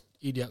plays these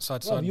idiot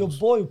side Your balls.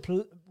 boy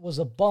was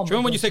a bum. Do you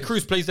remember when you say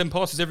Cruz plays them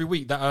passes every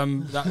week? That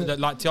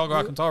like Thiago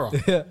Alcantara.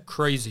 Yeah.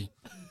 Crazy.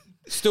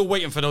 Still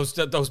waiting for those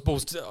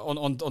balls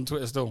on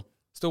Twitter.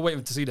 Still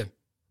waiting to see them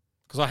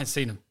because I hadn't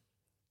seen them.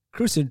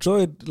 Cruz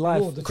enjoyed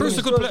life. Oh, the Cruz is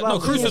a thing good is- player. No,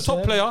 Cruz is a Yes, top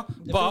yeah. player,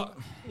 but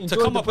to enjoyed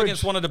come the up bridge.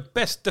 against one of the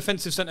best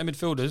defensive centre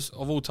midfielders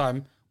of all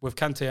time with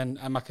Kante and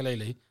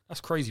Makelele,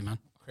 that's crazy, man.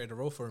 Create a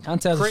role for him.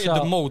 Kante has a Created the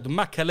shout. mold, the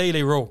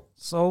Makelele role.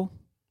 So,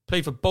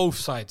 Played for both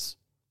sides.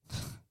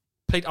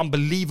 Played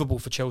unbelievable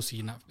for Chelsea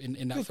in that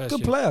good, first good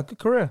year. player, good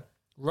career.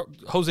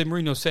 Jose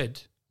Mourinho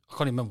said, I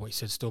can't even remember what he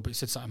said still, but he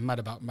said something mad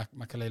about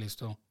Makelele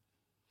still.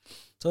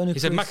 Tony He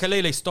said Cruz,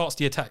 Makelele starts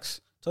the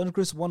attacks. Tony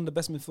Cruz, one of the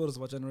best midfielders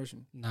of our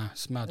generation. Nah,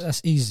 it's mad.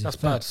 That's easy. That's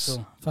bad Facts.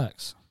 still.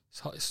 Facts.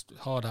 It's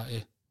hard out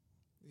here.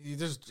 He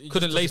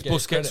Couldn't lace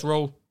Busquets'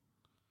 role.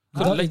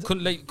 No,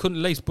 Couldn't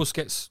lace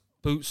Busquets'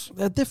 boots.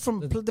 They're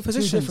different Two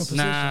positions. different positions.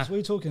 Nah. What are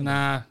you talking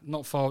about?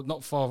 Nah,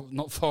 not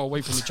far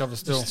away from each other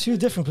still. It's two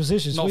different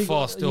positions. Not We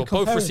far got- still. you Both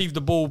comparing- received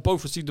the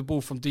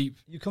ball from deep.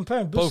 You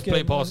comparing Both Busquets play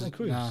and passes.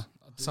 Cruz. Nah.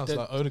 Sounds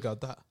like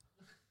Odegaard. That.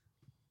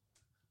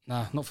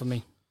 Nah, not for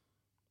me.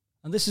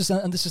 And this is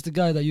the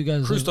guy that you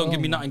guys. Cruz don't oh,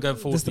 give me nothing going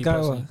forward. This the me guy.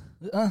 personally.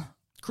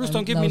 Cruz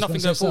don't give I me was nothing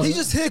gonna going say forward. He's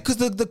just here because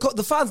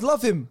the fans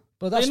love him.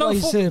 But that's They know why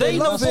he's fo- here. they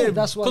bro. know That's football. why-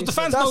 That's why. Because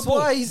the fans That's know why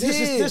ball. he's This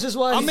here. is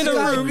why. I'm he's in a here.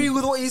 I room. agree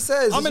with what he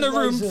says. I'm in a is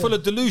why room he's full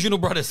of delusional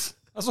brothers.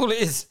 That's all it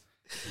is.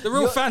 The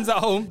real fans at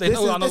home, they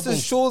know I know This ball.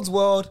 is Sean's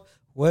world.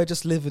 We're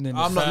just living in it.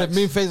 I'm not. Facts.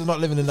 Me and FaZe are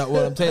not living in that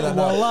world. I'm telling you that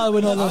now. Wallahi,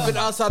 we're not I've been living.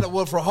 outside that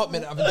world for a hot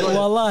minute. I've enjoyed it.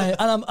 Wallahi,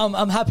 and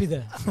I'm happy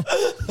there.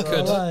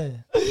 Good. Wallahi.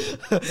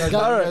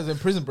 Guys in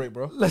prison break,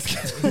 bro. Let's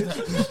get.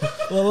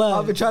 I've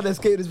Wallahi. been trying to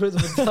escape this prison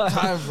for time.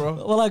 Time, bro.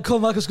 Well, I call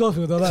Michael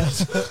Scofield. All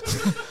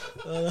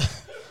right.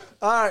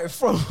 All right,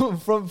 front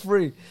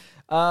three.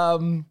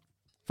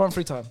 Front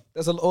three time.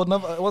 There's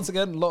once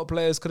again, a lot of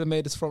players could have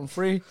made this front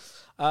three.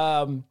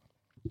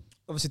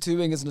 Obviously, two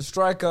wingers and a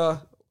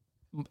striker.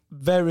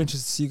 Very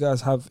interested to see you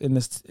guys have in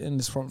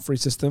this front three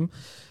system.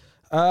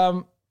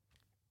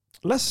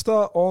 Let's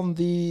start on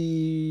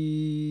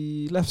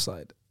the left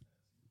side.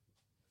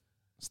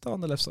 Start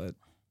on the left side.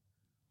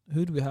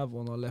 Who do we have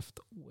on our left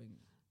wing?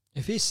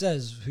 If he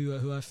says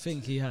who I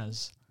think he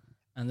has,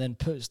 and then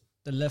puts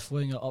the left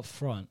winger up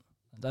front,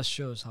 that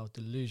shows how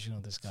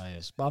delusional this guy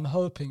is. But I'm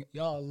hoping,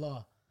 Ya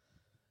Allah,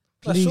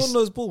 please. Sean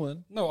knows ball,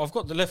 man. No, I've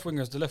got the left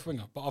winger as the left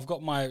winger, but I've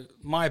got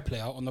my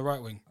player on the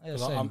right wing. Yeah,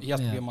 'Cause same. he has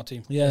to Yeah. be on my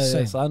team. Yeah,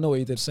 Same. so I know what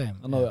you did. Same.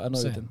 I know Yeah, what you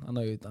same. did. I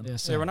know what you done. Yeah, Yeah,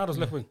 same. Ronaldo's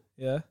left wing.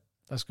 Yeah,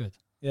 That's good.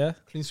 yeah.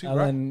 Clean sweep, And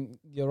right? then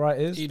your right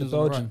is Eden's the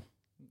on the Belgian.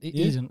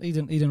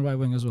 Eden right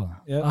wing as well.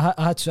 Yeah.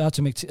 I had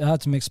to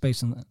make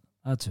space in that.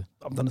 I had to.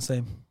 I've done the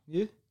same.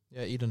 You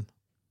Yeah, Eden.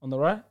 on the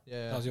right? That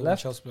Yeah. was your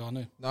Left? one Chelsea player, I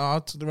know. No, I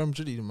to the Real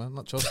Madrid Eden, man.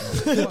 Not Chelsea.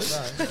 Man. Fuck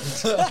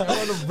that. I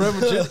want the Real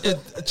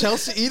Madrid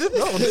Chelsea Eden?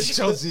 No, it's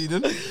Chelsea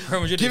Eden.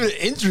 Real Madrid. Give it an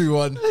injury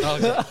one.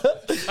 Okay.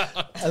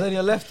 And then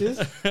your left is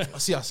I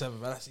see our 7,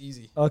 man. That's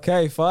easy.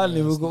 okay.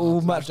 Finally, we'll go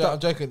all matched I'm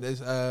up. joking.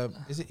 There's,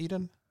 is it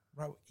Eden?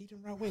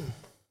 Eden right wing.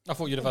 I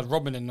thought you'd have had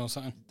Robin in or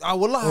something. Ah,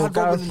 well, I had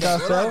Gareth- Robin in there.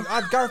 Gareth Well, Bale?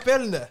 I had Gareth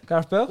Bale in there.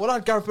 Gareth Bale. Well, I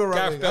had Gareth Bale right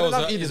Gareth wing. Bale I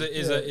love Eden.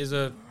 is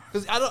a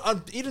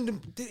Because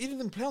Eden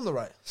didn't play on the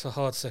right. it's a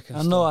hard second.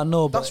 I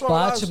know, but That's But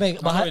why I had to make.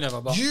 I But know I, he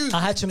never, but I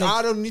had to make-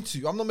 I don't need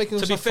to. I'm not making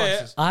to be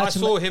fair, I I had to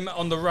saw him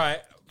on the right.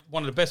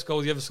 One of the best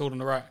goals he ever scored on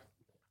the right.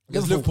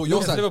 Against Liverpool,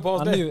 your side. Liverpool, I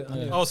was I there. knew it, I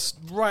knew it. I was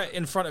right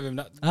in front of him.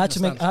 I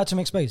had to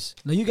make space.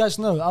 Now you guys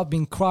know I've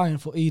been crying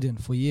for Eden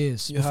for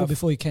years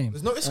before he came.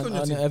 There's no Isco on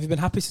your team. Have you been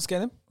happy since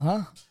getting him?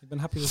 Huh? You've been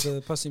happy with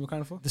the person you were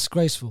crying for?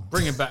 Disgraceful.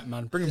 Bring him back,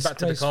 man. Bring him back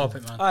to the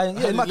Disgraceful. carpet, man.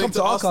 Yeah, it might come linked to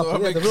to our Arsenal,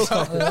 carpet. Yeah, I the mean, real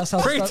carpet. That's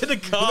how. Bring to the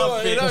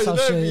carpet. That's how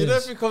shit You it know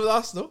is. if you come to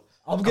Arsenal,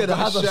 I'm getting a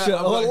Hazard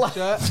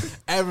shirt.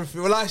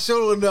 everything. Well, I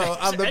sure will know.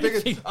 I'm the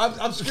Anything. biggest.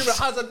 I'm screaming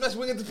Hazard best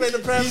winger to play in the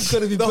Prem. He's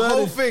gonna be the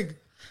whole burning. thing.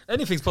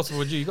 Anything's possible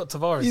with you. You got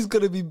Tavares. He's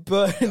gonna be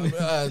burning.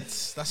 That's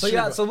So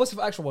yeah, so what's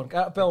the actual one?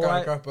 Gareth Bale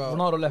right, Gareth Bale,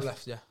 Ronaldo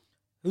left. Yeah.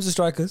 Who's the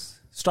strikers?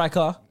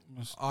 Striker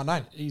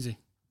R9. Easy.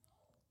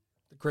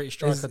 The greatest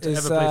striker is, to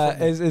is, ever play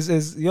football.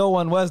 is your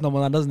one wears number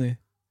 9, doesn't he?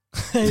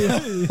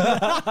 You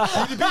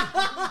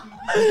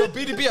got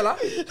BDB, lah.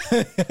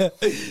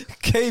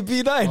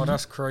 KB9. Oh,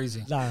 that's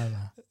crazy. Nah.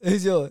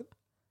 Who's your?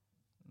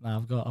 Nah,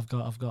 I've got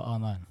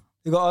R9.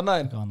 You got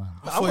R9. Got R9.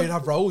 I thought you'd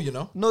have Raul, you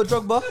know. No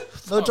Drogba. No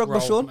Fuck Drogba,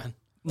 Raul, Sean. man.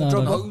 No,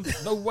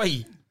 Drogba. No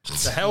way.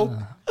 The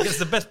hell? Against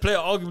the best player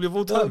arguably of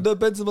all No, time. no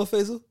Benzema,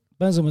 Faisal.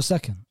 Benzema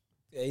second.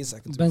 Yeah, he's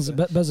second.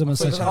 Benzema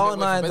So it's second.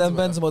 R9, then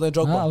Benzema, then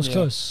Drogba. Nah, I was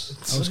close. I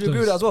was Would you agree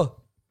with that as close.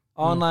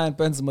 well? R9,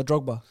 Benzema,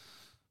 Drogba.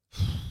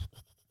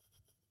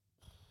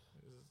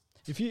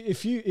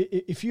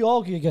 If you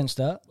argue against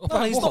that,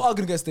 No, he's not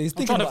arguing against it. He's I'm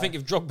thinking trying to about think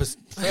it. if Drogba's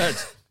third.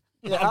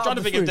 Yeah, I'm out trying to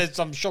of think the if three. there's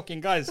some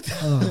shocking guys.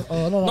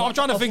 no, No, I'm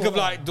trying to think of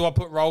like, do I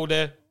put Raul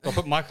there? Do I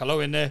put Michael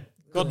Owen there?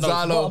 God knows.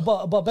 Gonzalo.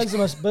 But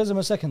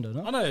Benzema second though,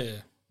 no? I know, yeah.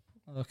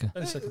 Okay.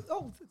 Wait a second.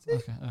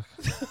 Okay.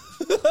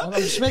 I'm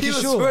just making He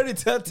was sure. ready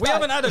to attack. We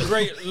haven't had a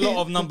great lot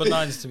of number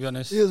 9s, to be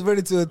honest. He was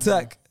ready to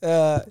attack.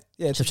 Yeah,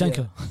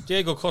 Shevchenko.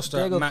 Diego Costa,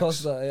 Diego Max.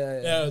 Costa,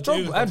 yeah. Yeah, Drogba,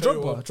 Diego and Costa,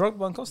 Drogba.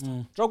 Drogba and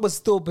Costa. Drogba's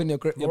still been your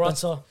best.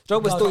 Morata.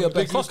 Drogba's still your Big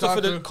best. Costa,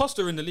 for the, Lukaku.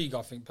 Costa in the league,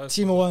 I think,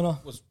 personally, Timo Werner.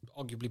 was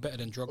arguably better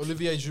than Drogba.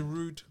 Olivier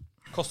Giroud.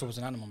 Costa was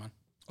an animal, man.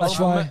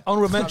 Batshuayi.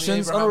 Honorable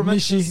mentions. Abraham. Honorable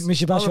mentions.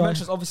 Michi Honorable Batshuayi.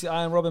 mentions. Obviously,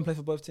 Ian Robin played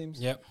for both teams.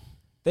 Yep.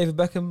 David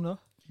Beckham, no.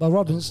 But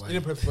Robbins. He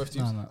didn't play for both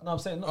teams. No. No, I'm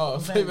saying. No, Oh,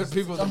 I'm saying favourite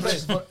people that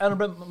played.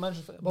 Honorable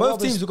mentions. Both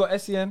Robbins- teams. We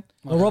got Sen.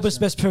 Well, Robert's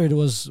best period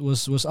was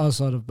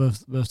outside of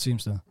both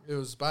teams though. It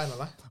was Bayern,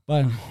 lah.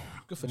 Bayern.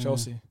 Good for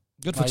Chelsea.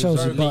 Good for He's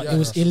Chelsea, very but elite, it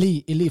was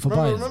yeah. elite for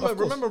Bayern.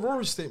 Remember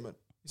Rory's statement.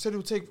 He said he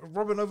would take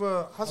Robin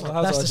over Hazard.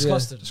 Hazard, That's yeah.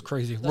 disgusting. It's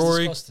crazy. That's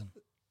Rory, disgusting.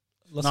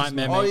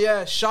 nightmare, Oh mate.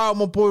 yeah, shout out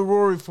my boy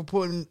Rory for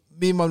putting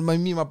me and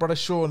my brother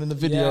Sean in the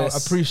video.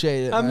 Yes.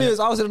 Appreciate it. And man. me,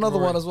 I was in another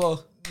Rory. one as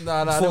well.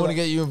 Nah, I Before don't want to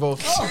that. get you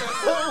involved.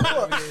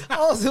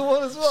 I was in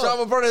one as well. Shout out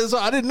my brother as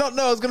well. I did not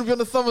know I was going to be on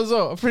the thumb as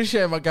well.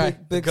 Appreciate it, my guy.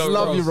 Big Love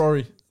stars. you,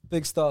 Rory.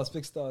 Big stars,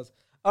 big stars.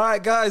 All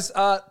right, guys.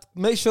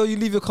 Make sure you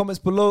leave your comments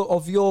below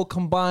of your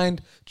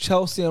combined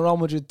Chelsea and Real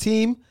Madrid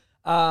team.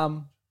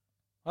 Huh?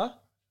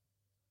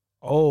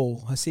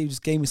 Oh, I see you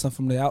just gave me something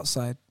from the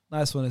outside.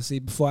 Nice one to see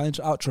before I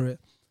outro it.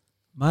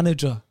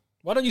 Manager.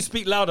 Why don't you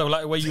speak louder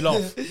like the way you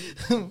laugh?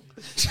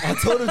 I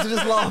told him to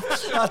just laugh.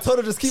 I told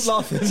him to just keep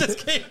laughing.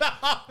 Just keep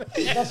laughing.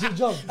 That's your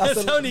job.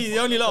 It's only the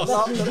only laugh.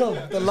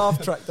 The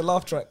laugh track. The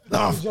laugh track.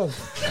 That's your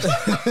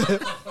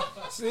job.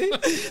 See?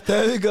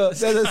 There we go.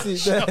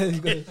 There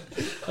you go.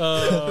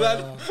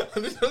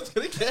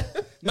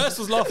 Merce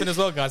was laughing as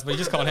well, guys, but you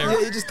just can't hear Yeah,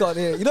 it. you just can't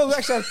hear it. You know, we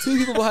actually have 2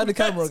 people behind the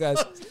camera, guys.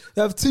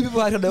 We have 2 people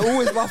behind the camera. They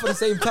always laugh at the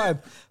same time,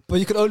 but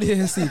you can only hear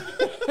Haseeb.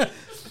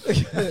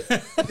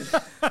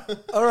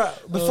 All right.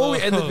 Before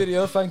we end the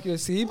video, thank you,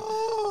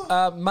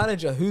 Haseeb.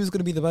 Manager. Who's going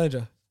to be the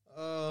manager?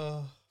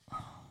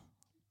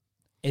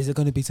 Is it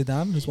going to be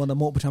Zidane, who's won the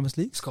multiple Champions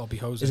League? It's got to be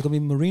Is Jose. it going to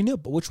be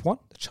Mourinho? But which one?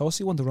 The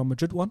Chelsea one, the Real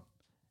Madrid one?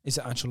 Is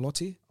it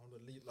Ancelotti?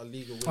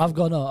 I've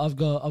got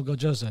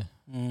Jose,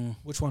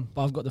 Which one?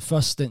 but I've got the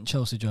first stint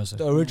Chelsea Jose.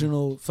 The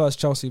original first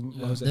Chelsea.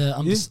 Jose. Yeah,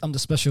 You? I'm the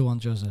special one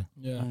Jose.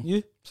 Yeah.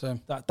 You?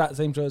 Same. That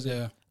same Jose.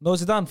 Yeah. No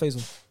Zidane,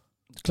 Faisal.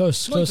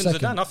 Close Not even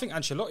second. Zidane. I think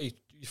Ancelotti.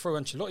 You throw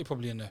Ancelotti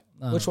probably in there.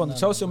 No, Which one? no, The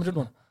Chelsea no, or Madrid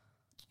one?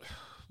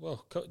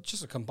 Well,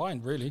 just a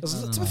combined, really.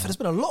 There's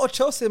been a lot of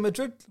Chelsea and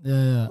Madrid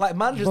Yeah. like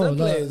managers Bro, and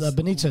players.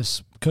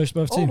 Benitez coached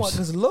both Oh teams. my,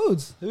 there's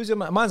loads. Who's your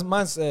man?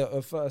 Mine's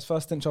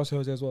first stint Chelsea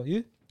Jose as well.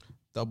 You?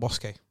 Del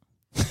Bosque.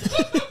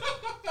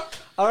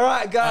 All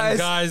right, And guys.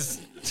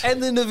 guys,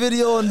 Ending the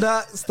video on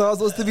that. Stars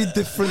wants to be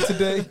different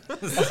today.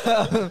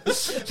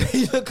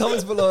 Leave your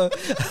comments below.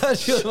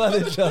 As your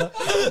manager.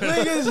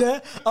 Niggas, yeah,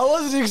 I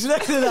wasn't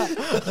expecting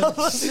that. I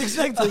wasn't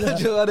expecting As that.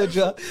 your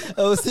manager. And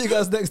we'll see you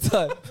guys next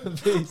time.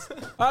 Peace.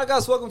 All right,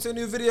 guys. Welcome to a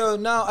new video.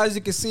 Now, as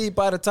you can see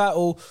by the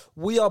title,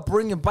 we are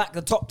bringing back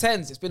the top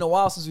 10s. It's been a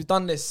while since we've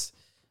done this,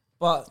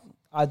 but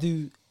I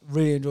do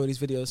really enjoy these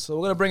videos. So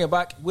we're going to bring it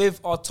back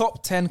with our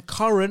top 10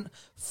 current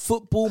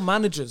football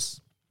managers.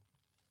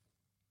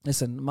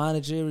 Listen,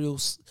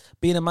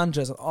 being a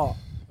manager is an art.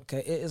 Okay,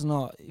 it is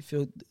not. If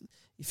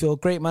you're a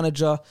great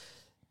manager,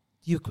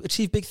 you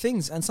achieve big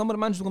things. And some of the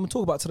managers we're going to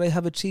talk about today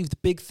have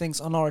achieved big things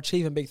and are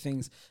achieving big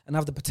things and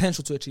have the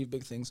potential to achieve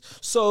big things.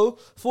 So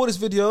for this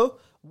video,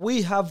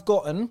 we have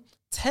gotten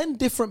 10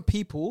 different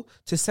people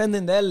to send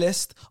in their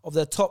list of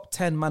their top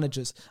 10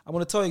 managers. I'm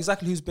going to tell you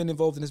exactly who's been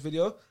involved in this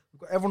video.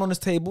 We've got everyone on this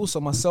table. So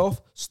myself,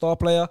 star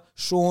player,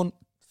 Sean,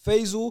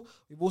 Faisal.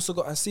 We've also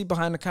got Hasib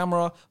behind the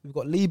camera. We've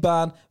got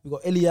Liban. We've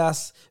got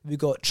Ilyas. We've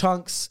got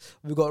Chunks.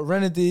 We've got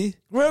Remedy.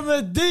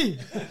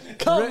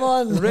 Come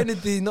on.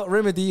 Remedy, not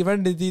Remedy.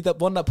 Remedy, that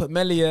one that put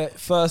Melia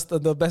first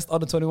and the best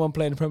under 21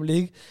 player in the Premier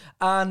League.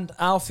 And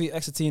Alfie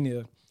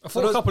Exetinio. I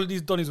thought a couple of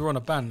these Donnies were on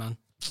a ban, man.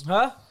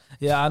 Huh?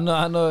 Yeah,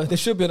 I know. They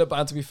should be on a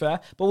ban, to be fair.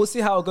 But we'll see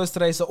how it goes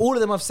today. So all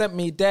of them have sent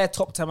me their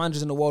top 10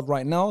 managers in the world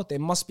right now. They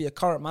must be a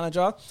current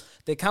manager.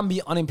 They can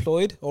be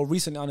unemployed or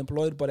recently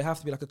unemployed, but they have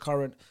to be like a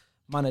current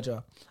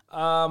manager.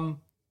 I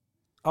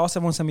asked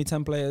everyone to send me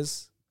 10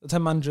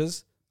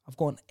 managers. I've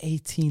gotten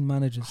 18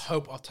 managers. I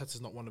hope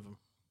Arteta's not one of them.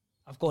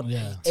 I've gotten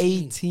Yeah.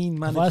 18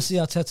 managers. If I see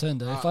Arteta in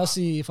there, if I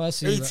see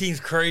 18's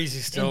crazy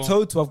still. In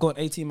total, I've got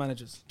 18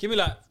 managers. Give me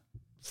like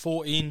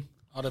 14.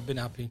 I'd have been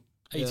happy.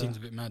 18's a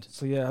bit mad.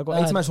 So yeah, I've got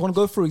 18 managers. We're going to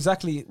go through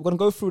we're going to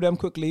go through them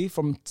quickly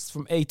from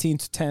 18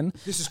 to 10.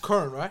 This is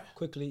current, right?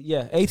 Quickly,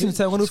 yeah. 18 to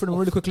 10, we're going to go through them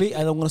really quickly,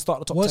 and I'm going to start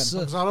the top 10.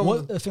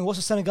 what's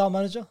the Senegal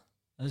manager?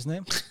 His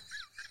name?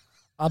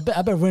 I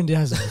bet Randy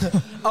has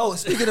it. Oh,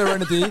 speaking of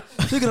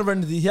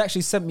Renedy, he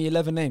actually sent me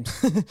 11 names.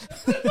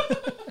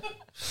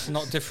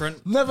 Not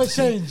different. Never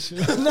change.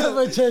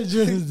 Never change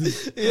Randy.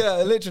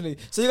 Yeah, literally.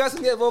 So you guys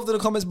can get involved in the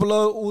comments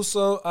below.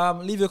 Also,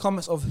 leave your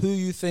comments of who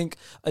you think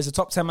is the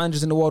top 10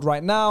 managers in the world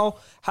right now.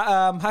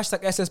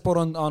 Hashtag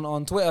SSPod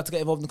on Twitter to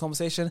get involved in the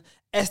conversation.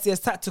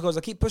 SDS Tacticals,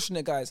 I keep pushing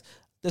it, guys.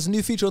 There's a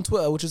new feature on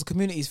Twitter, which is a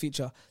communities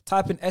feature.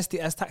 Type in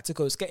SDS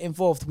Tacticals, get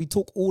involved. We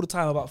talk all the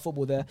time about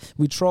football there.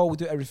 We troll, we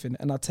do everything,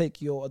 and I'll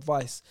take your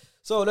advice.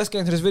 So let's get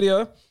into this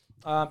video.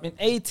 In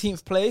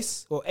 18th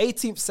place, or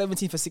 18th,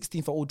 17th, or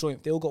 16th are all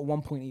joint. They all got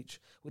 1 point each,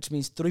 which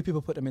means 3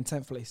 people put them in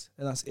 10th place,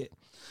 and that's it.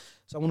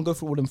 So I'm going to go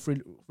through all of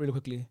them really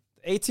quickly.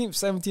 The 18th,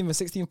 17th, and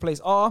 16th place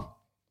are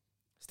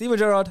Steven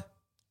Gerrard.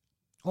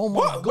 Oh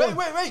my God.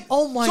 Wait.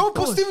 Oh my Someone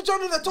God. put Steven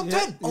Gerrard in the top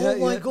 10. Oh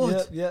my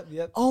God.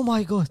 Yeah. Oh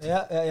my God.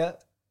 Yeah.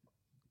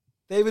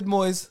 David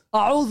Moyes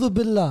A'udhu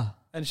billah.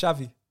 and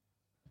Xavi.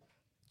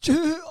 3,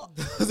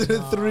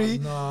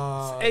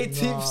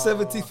 18th,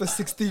 17th, or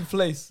 16th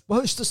place.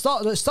 Well,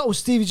 start with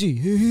Stevie G.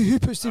 Who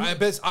put Stevie? I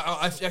bet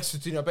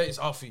it's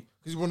Alfie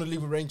because you want to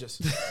leave with Rangers.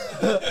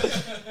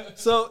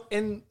 So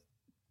in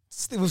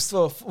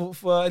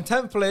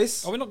 10th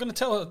place, Are we not going to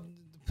tell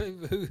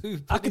who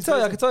I can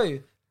tell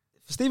you.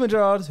 For Steven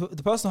Gerrard,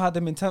 the person who had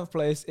them in 10th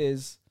place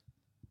is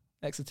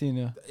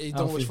Exetinio.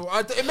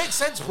 It makes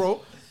sense,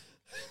 bro.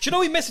 Do you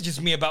know he messages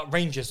me about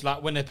Rangers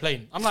like when they're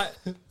playing? I'm like,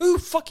 who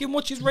fucking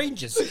watches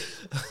Rangers?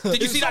 Did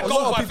you see that A goal?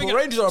 lot of I people, think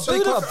Rangers are a who big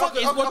the club. fuck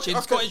is watching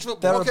Scottish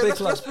football? They're a big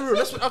Let's club. be real.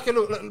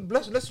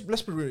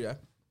 Let's be real. Yeah,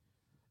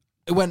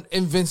 it went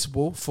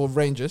invincible for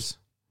Rangers.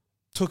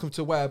 Took them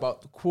to where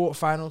about the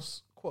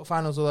quarterfinals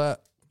of the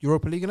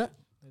Europa League, innit?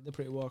 They did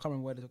pretty well. I can't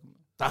remember where they took them.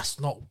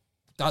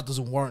 That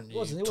doesn't warrant It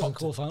wasn't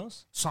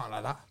quarterfinals. something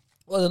like that.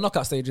 Well, the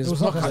knockout stages. It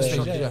was knockout Knockout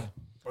stage, stage, yeah.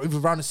 Or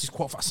even round of this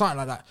quarterfinal, something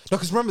like that. No,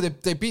 because remember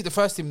they beat the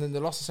first team, and then they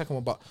lost the second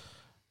one. But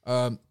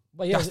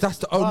But yeah, that's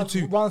the only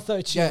two. Round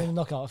 32 Yeah. in the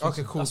knockout. I think.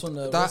 Okay, cool. That's when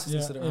the That- West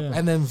incident happened.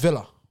 And then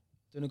Villa,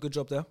 Doing a good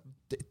job there.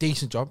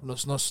 decent job.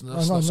 Let's not say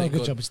not good.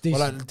 good job, it's Well,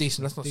 decent. like,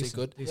 decent. Let's not say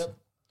good. Decent.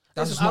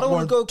 That's I don't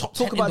want to go top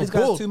talk 10 about in these the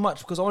guys world. too much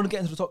because I want to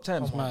get into the top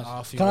 10. Can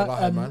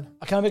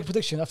I make a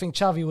prediction? I think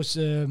Xavi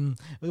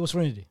was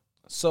Randy.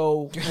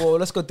 So, well,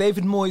 let's go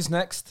David Moyes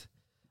next.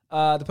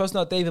 The person that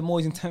had David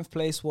Moyes in 10th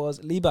place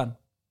was Liban.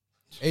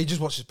 He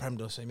just watches Prem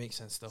though, so it makes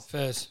sense still.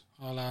 Fairs.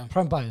 I'll,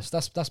 Prem bias.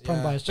 That's Prem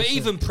Yeah. bias. but just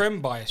even Prem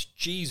bias,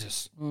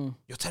 Jesus.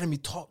 You're telling me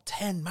top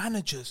 10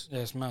 managers, Yeah,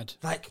 it's mad.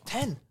 like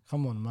 10.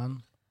 come on,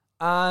 man.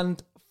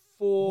 And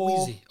for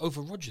Moisey over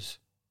Rodgers.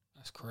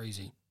 That's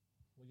crazy.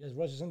 Yes,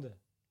 Rogers in there.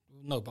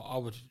 No, but I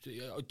would.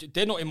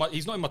 They're not in my.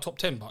 He's not in my top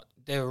 10, but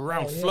they're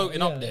around Oh, yeah, floating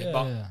yeah, up there. yeah,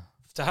 but yeah.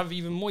 to have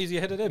even Moisey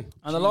ahead of them.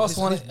 And the last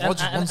one,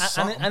 Rodgers won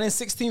something. and in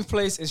 16th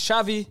place is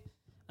Xavi.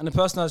 And the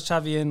person that was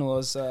Xavi in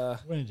was,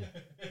 Randy.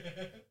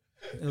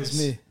 it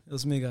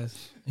was me,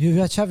 guys. You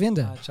had Xavi in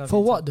there Xavi for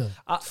in what though?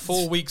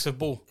 4 weeks of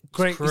ball. It's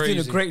Great, he's doing a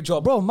crazy. great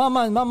job. Bro, my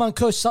man,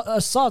 coach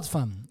Saad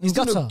fam. He's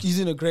He's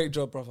doing a great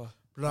job, brother.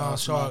 Nah,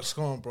 Sharks,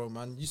 come on, bro,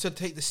 man. You said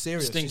take this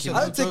serious. Stinky. You said I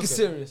I'm don't take it joking.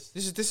 serious.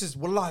 This is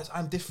Wallahi,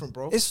 I'm different,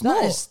 bro. It's That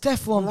not. is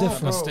definitely Nah,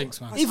 different. That bro. stinks,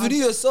 man. Even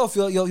you yourself,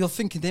 you're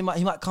thinking he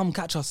might come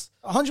catch us.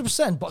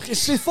 100%. But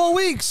it's been 4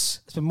 weeks.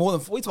 It's been more than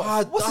 4 weeks.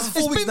 Ah, What's this it's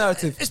 4 weeks been-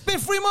 narrative? It's been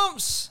 3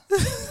 months.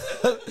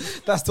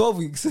 That's 12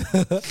 weeks.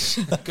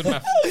 Good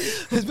math.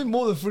 It's been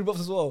more than 3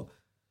 months as well.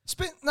 It's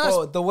been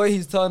Bro, the way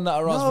he's turned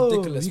that around No, is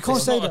ridiculous. you can't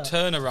It's say not that. a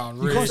turnaround,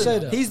 You really. can't say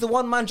that. He's the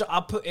one manager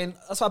I put in.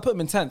 That's why I put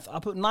him in 10th. I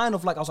put 9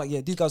 of I was like, yeah,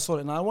 these guys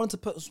solid. And I wanted to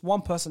put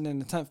one person in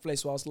the 10th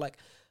place where I was like,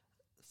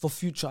 for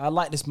future, I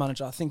like this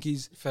manager. I think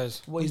he's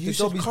Fairs. what he's you the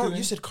job said he's cur- doing.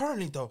 you said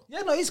currently though.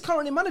 Yeah, no, he's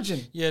currently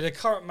managing. Yeah, the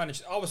current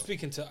manager. I was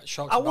speaking to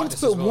Sharks. I about wanted to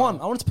this put as well. one. I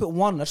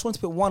just wanted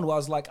to put one where I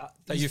was like,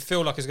 That you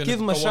feel like is going to give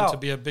him go a on shout to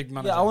be a big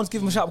manager. Yeah, I want to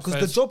give him a shout because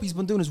Fairs. the job he's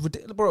been doing is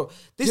ridiculous, bro.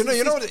 This You know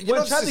is- what when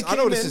this is. Chadley I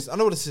know what came this in- is. I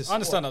know what this is. I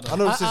understand that. I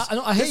know what this is.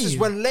 I hear This is you.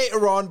 when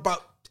later on,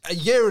 about a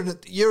year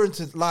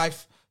into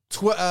life,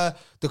 Twitter,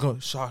 they're going,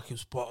 Sharky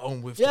was spot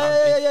on with Yeah.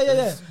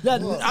 I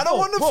don't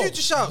want the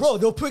future shouts. Bro,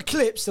 they'll put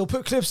clips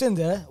in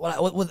there.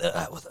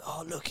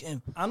 Oh, look at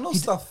him. I know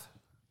stuff.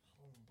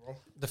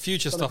 The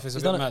future stuff is a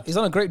He's bit done, mad. he's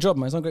done a great job,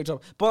 man. He's done a great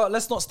job. But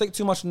let's not stick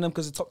too much on them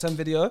because it's a top 10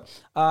 video.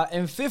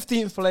 In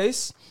 15th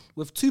place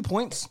with 2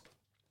 points.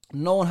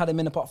 No one had him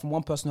in apart from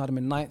one person who had him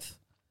in 9th.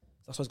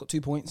 That's why he's got 2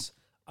 points.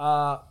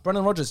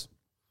 Brendan Rodgers.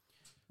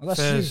 Oh, that's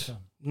Fairs. true.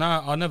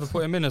 Nah, I never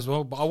put him in as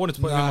well, but I wanted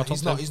to put him in my top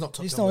he's 10. not. He's not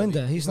top He's 10 not in already.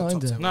 there. He's not in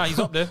top there. 10. Nah, he's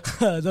up there.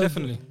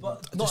 Definitely.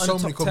 But There's not so in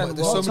the many top 10. good-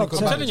 there's so Well, many top good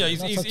 10. I'm telling you,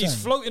 Not he's top 10.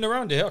 floating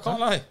around here. I can't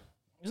lie.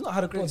 He's not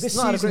had a great This he's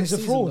not had a season great is a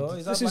season, though. fraud.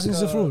 He's This had season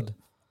is a fraud.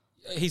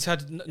 He's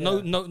had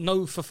no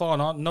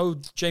Fofana, no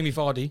Jamie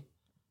Vardy.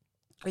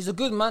 He's a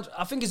good man.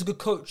 I think he's a good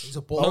coach. He's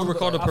a ball. No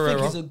Ricardo I Pereira.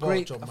 think he's a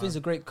great. Job, I think he's a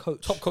great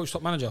coach. Top coach,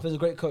 top manager. I think he's a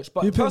great coach.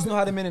 But You the put- person who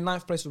had him in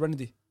 9th place was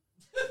Renedy.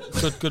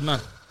 Good man.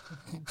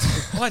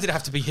 Why did it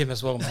have to be him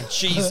as well, man?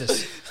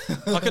 Jesus.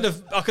 I could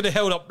have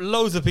held up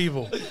loads of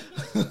people.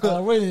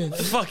 Really?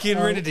 Fucking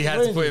Renedy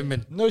had to put him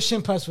in. No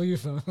shin pass for you,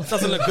 fam.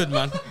 Doesn't look good,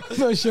 man.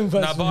 No shin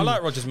pass. Nah, for but I you.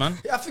 like Rodgers, man.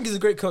 Yeah, I think he's a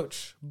great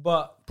coach.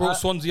 But Brought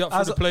Swansea up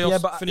through the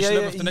playoffs, finished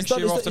 11th the next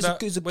year after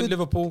that. Went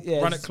Liverpool,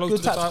 ran it close to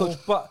the title.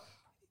 But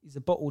he's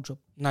a bottle job.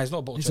 Nah, he's not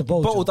a bottle He's job. a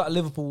bold Bottled job. that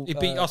Liverpool. He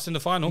beat us in the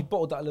He final,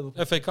 bottled that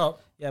Liverpool. FA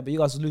Cup. Yeah, but you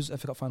guys lose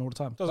FA Cup final all the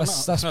time. Doesn't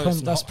That's matter. No,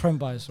 it's that's not. prem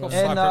bias, right?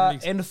 Five Premier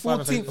Leagues, In the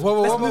five FA 14th. Cups.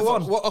 Let's move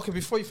on. Okay,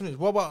 before you finish,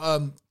 what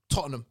about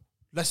Tottenham?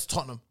 Leicester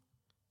Tottenham.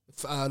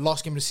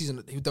 Last game of the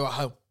season, they were at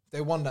home. They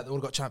won that. They would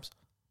have got champs.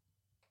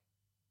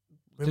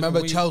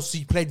 Remember, we-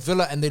 Chelsea played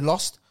Villa and they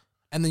lost,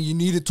 and then you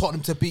needed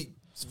Tottenham to beat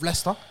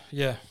Leicester.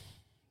 Yeah.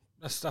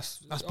 That's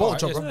ball alright,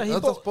 job, yes. bro. Yeah, he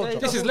That's bought- ball yeah, he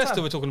job. This does is all the Leicester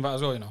time. we're talking about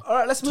as well, you know. All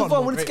right, let's move Tottenham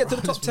on. We need to are get to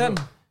the great, top let's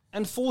 10.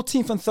 And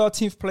 14th and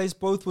 13th place,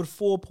 both with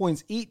 4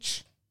 points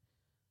each.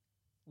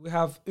 We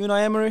have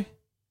Unai Emery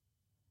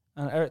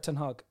and Eric Ten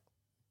Hag.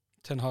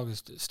 Ten Hag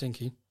is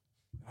stinky.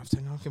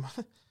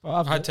 Bro,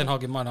 I had Ten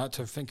Hag in mind. I had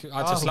to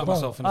slap bro,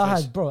 myself in the I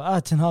face.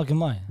 had Ten Hag in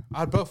mine. I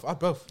had both. I had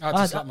to slap I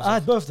had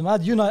myself. both of them. I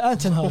had Unai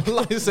and Ten Hag.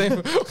 What lie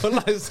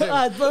saying?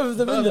 I had both of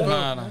them in there.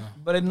 Nah.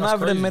 But neither of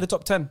them crazy. made the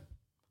top 10.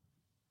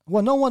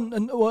 Well, no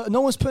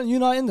one's putting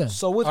Unai in there.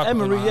 So with I put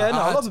Emery, Unai. yeah, no,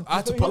 I love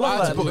had to I put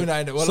love that.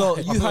 Unai in it. So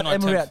Wallahi. you put had Unai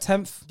Emery 10th. at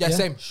 10th. Yeah,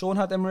 same. Sean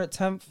had Emery at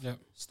 10th. Yeah.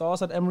 Stars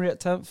had Emery at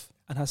 10th.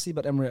 And Hasib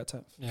had Emery at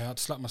 10th. Yeah, I had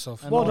to slap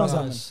myself. And Well no done,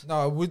 one guys.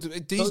 No,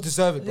 these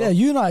deserve it, bro.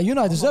 Yeah,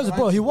 Unai deserves it,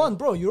 bro. He won,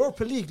 bro.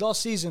 Europa League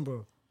last season,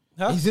 bro.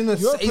 Huh? He's in the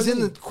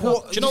League.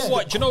 quarter. Do you know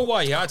what? Do you know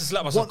why? Yeah, I had to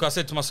slap myself because I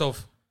said to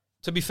myself,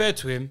 to be fair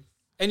to him,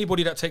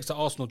 anybody that takes the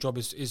Arsenal job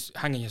is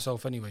hanging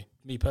yourself anyway.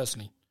 Me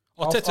personally,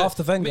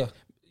 After Wenger.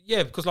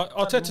 Yeah, because like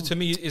Arteta to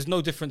me is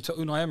no different to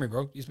Unai Emery,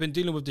 bro. He's been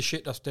dealing with the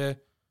shit that's there.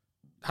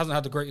 Hasn't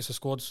had the greatest of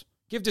squads.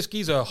 Give this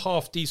geezer a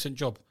half decent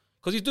job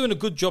because he's doing a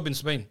good job in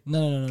Spain.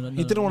 No.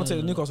 He didn't want to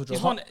take the Newcastle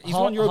job. He's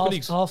won Europa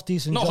Leagues. Half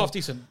decent Not job. half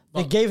decent.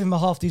 They but gave him a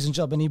half decent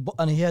job, and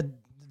he had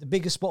the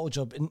biggest bottle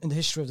job in the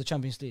history of the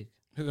Champions League.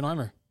 Who Unai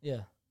Emery?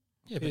 Yeah.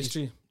 Yeah, but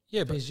PSG.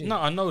 PSG. no,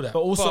 I know that. But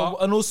also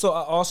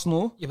at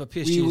Arsenal, yeah, but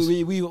PSG is,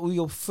 we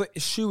were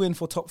shoe in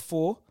for top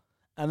 4,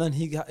 and then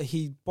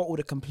he bottled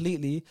it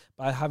completely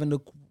by having the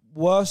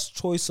worst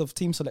choice of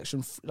team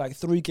selection, like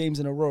 3 games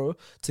in a row,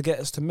 to get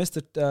us to miss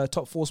the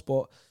top 4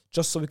 spot,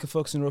 just so we could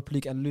focus in Europa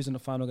League and lose in the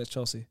final against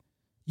Chelsea.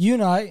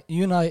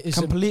 Unai is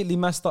Completely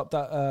messed up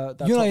that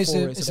top 4 race at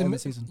the end of the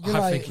season.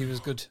 I think he was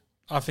good.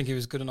 I think he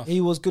was good enough. He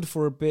was good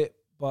for a bit,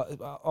 but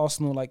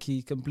Arsenal, like,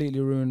 he completely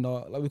ruined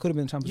our. Like, we could have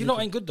been Champions You League.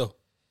 lot ain't good though.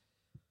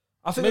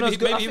 I think Maybe- Unai's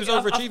good. maybe he was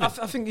overachieving.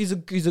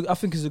 I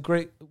think he's a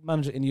great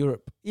manager in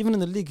Europe. Even in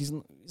the league, he's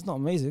not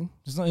amazing.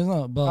 He's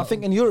not. But I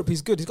think in Europe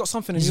he's good. He's got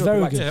something in He's Europe.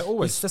 very like, good. Yeah,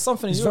 always. There's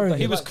something in He's Europe. very that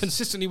He was likes.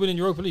 consistently winning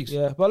Europa Leagues.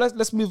 Yeah, but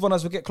let's move on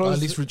as we get close.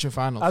 At least reaching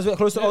finals. As we get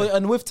close to,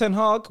 and with Ten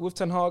Hag,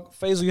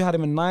 Faisal, you had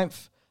him in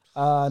 9th,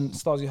 and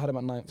Stars, you had him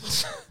at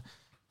 9th.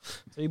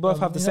 So you both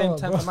have the You same know,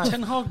 10th and 9th.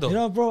 Ten Hag though. you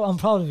know, bro, I'm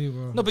proud of you,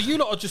 bro. No, but you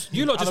lot just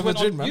went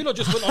Madrid, on. man. You lot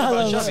just went on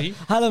about Xavi.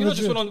 Hala You lot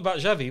just Madrid. went on about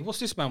Xavi. What's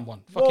this man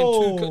won?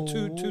 Bro.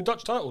 Fucking two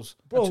Dutch titles,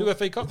 Bro. and 2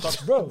 FA Cup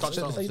Dutch Bro, Dutch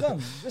what are you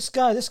titles.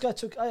 done? This guy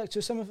took Ajax to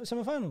a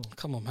semi-final.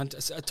 Come on, man.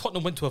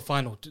 Tottenham went to a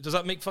final. Does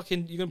that make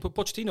fucking? You're gonna put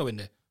Pochettino in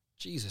there?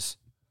 Jesus.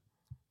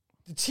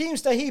 The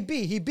teams that he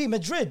beat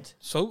Madrid.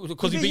 So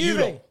because He he beat beat you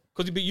Juve. lot.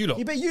 Because he beat you lot.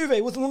 He beat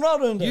Juve with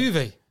Ronaldo in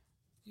there.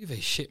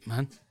 Juve shit,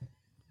 man.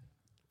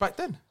 Back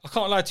then. I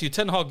can't lie to you.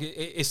 Ten Hag,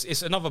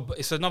 it's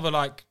another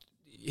like.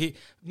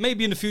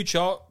 Maybe in the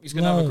future he's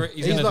gonna have a great.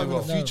 He's gonna not do in the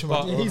well. future,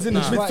 But- man. He's in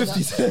his Nah.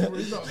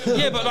 mid-50s.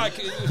 Yeah, but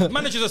like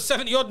managers are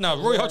 70 odd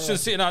now. Roy Hodgson's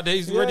sitting out there.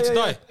 He's ready to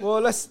die.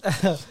 Well, let's.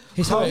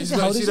 He's how old He's is he?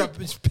 How got old to see is that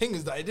he? bitch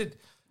pingers that I did.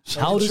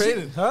 How old is he?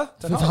 Training. Huh?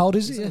 How old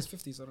is He's he? in Yeah. his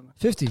 50s, I don't know.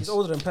 50s. He's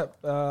older than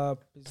Pep.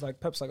 He's like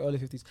Pep's like early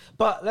 50s.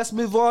 But let's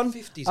move on.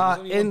 50s, he's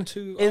only In won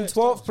 2 in Ajax 12th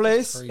titles.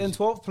 place, That's in crazy.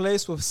 12th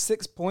place with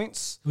 6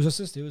 points. It was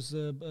assist. It was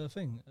a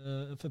thing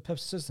for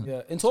Pep's assistant.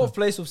 Yeah, in 12th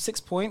place with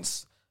 6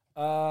 points.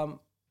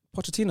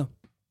 Pochettino.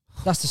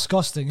 That's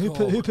disgusting. Who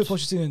put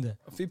Pochettino in there?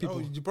 A few people. Oh,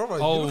 your brother.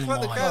 Oh you look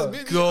like the my guy.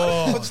 man.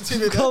 God.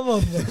 Pochettino, Come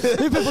on, man.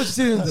 Who put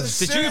Pochettino in there?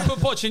 Did you put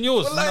Poch in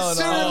yours? Well, like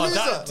serial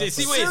loser.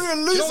 See, wait, Serial you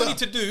know what loser. we need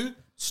to do?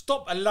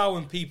 Stop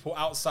allowing people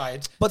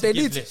outside. But to they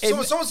give need. lists.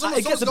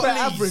 It gets a better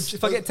average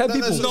if I get 10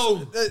 people.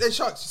 No. They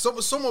sharks.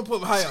 Someone put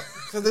them high up.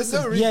 'Cause there's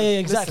no reason. Yeah,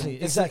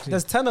 exactly, exactly.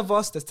 There's 10 of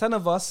us. There's 10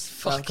 of us that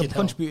Fucking have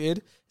hell.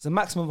 contributed. It's a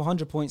maximum of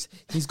 100 points.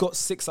 He's got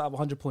 6 out of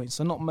 100 points.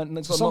 So not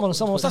meant. Someone must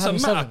have Doesn't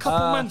him matter. A seventh.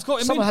 couple man's got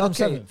him someone in. had him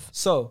Okay, seventh.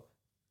 so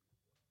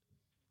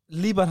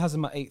Liban has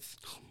him at 8th.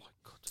 Oh my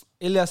god.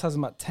 Ilyas has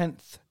him at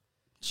 10th,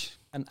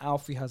 and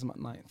Alfie has him at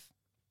 9th.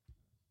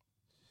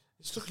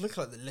 Just look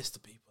like the list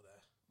of people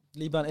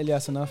there. Liban,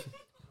 Ilyas, and Alfie.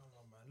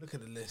 Man, look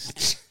at the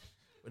list.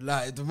 But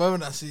like the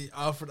moment I see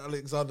Alfred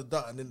Alexander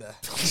Dutton in there,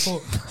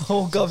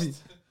 Oh, Govey.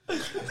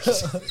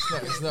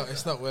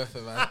 it's not worth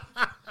it, man.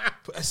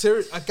 But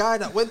a guy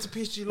that went to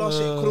PSG last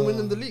year couldn't win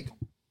them the league.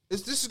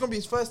 This is gonna be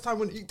his first time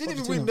winning. He didn't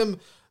even win them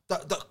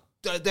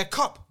their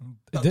cup,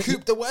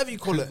 coupe, whatever you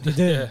call it. He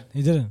didn't.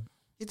 He didn't.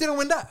 He didn't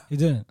win that. He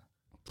didn't.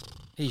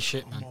 He's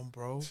shit, man. Come on,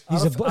 bro.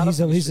 He's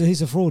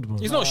a fraud, bro.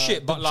 He's not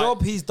shit, but The like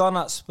job he's done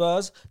at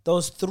Spurs,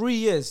 those 3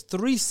 years,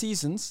 3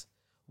 seasons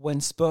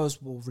when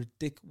Spurs were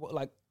ridiculous,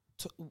 like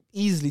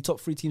easily top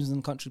 3 teams in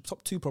the country,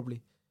 top 2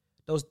 probably.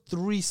 Those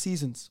 3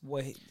 seasons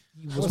where he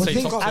was I'd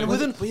say top and two.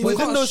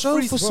 within those 3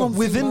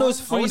 within those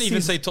I 3 wouldn't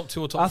even seasons, say top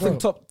 2 or top I 3. think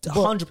top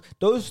 100.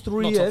 Those 3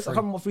 Not top years, I three. can't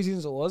remember what 3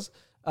 seasons it was.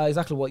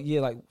 Exactly what year?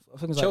 Like I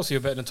think it was Chelsea are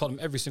better than Tottenham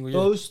every single year.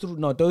 those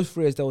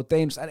 3 years they were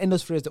dangerous, and in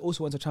those 3 years they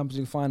also went to Champions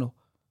League final.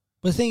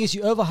 But the thing is,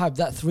 you overhyped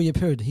that 3-year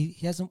period. He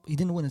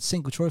didn't win a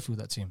single trophy with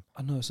that team.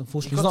 I know it's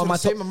unfortunate. He He's got not to my the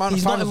same top. amount of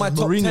He's not in finals my as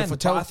top Mourinho 10. for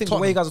But I think the way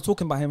Tottenham. you guys are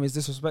talking about him is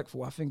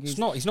disrespectful. I think he's It's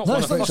not. He's not No,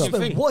 one it's of not the fucking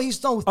just, thing. what he's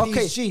done with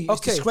PSG is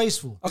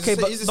disgraceful. Okay,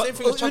 He's the same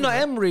thing as Unai Champions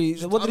League. Emery,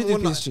 what did he do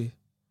Won with that. PSG?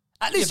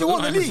 At least Yeah, he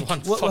but won the Unai Emery's league. won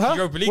What- fucking huh?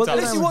 Europa League What- At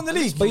least he titles. won the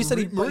league. But you said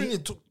he.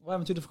 Mourinho took We're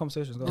having 2 different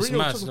conversations. Go on. It's Mourinho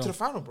mad took him to still. the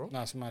final, bro.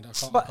 Nah, it's mad. I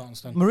can't But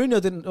understand.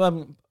 Mourinho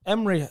didn't.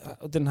 Emery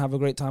didn't have a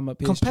great time at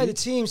PSG. Compare the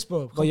teams,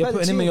 bro. But you're Compare the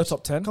putting him in your teams.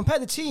 top 10. Compare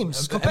the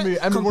teams.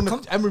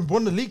 Emery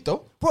won the league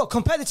though. Bro,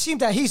 compare the team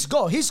that he's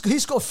got. He's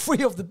got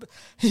 3 of the.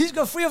 He's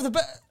got 3 of the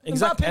best.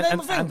 Exactly,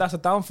 and that's a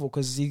downfall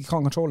because he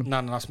can't control him.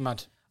 No, that's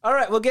mad. All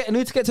right, we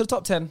need to get to the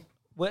top 10.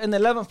 We're in the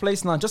 11th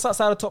place now, just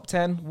outside the top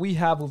 10. We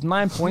have with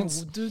 9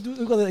 points.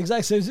 We've got the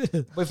exact same.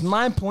 With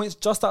 9 points,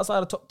 just outside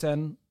the top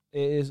 10,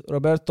 is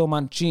Roberto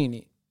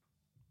Mancini.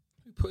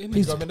 Put him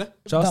You got him in there?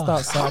 Just Nah.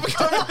 outside.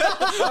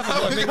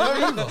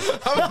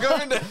 I'm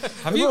going there.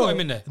 Have you got him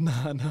in there? No.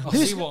 I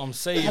see what I'm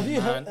saying,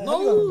 man.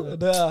 No.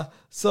 Yeah.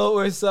 So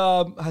it's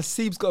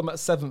Hasib's got him at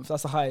 7th.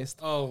 That's the highest.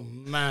 Oh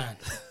man.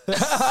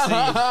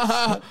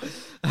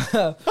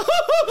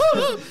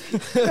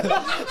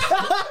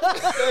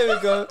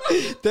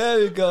 There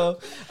we go.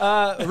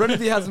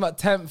 Renedy has him at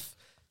 10th.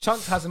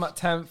 Chunks has him at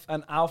 10th,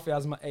 and Alfie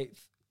has him at 8th.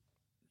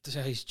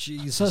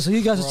 Jesus. So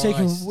you guys are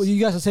taking. Christ. You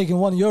guys are taking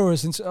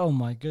 €1 into. Oh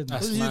my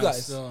goodness. That's you mad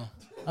guys? still.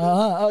 You.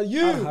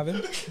 I don't have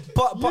him.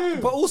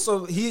 But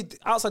also he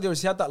outside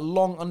Euros he had that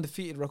long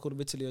undefeated record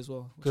of Italy as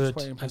well. Which was Good.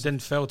 quite And impressive. then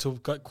failed to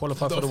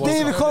qualify for the Didn't World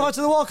even Cup. qualify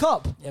to the World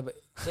Cup. Yeah, but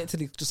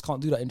Italy just can't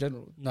do that in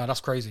general. No,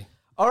 that's crazy.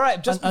 All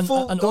right, just And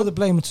before all the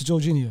blame to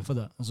Jorginho for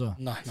that as well.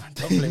 No,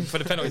 don't blame for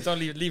the penalty. Don't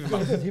leave him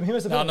out. He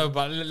missed the No, penalty. no,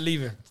 but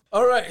leave him.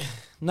 all right,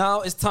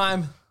 now it's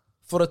time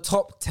for the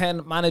top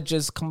 10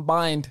 managers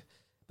combined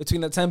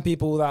between the 10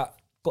 people that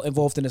got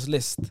involved in this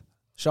list: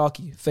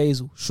 Sharky,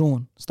 Faisal,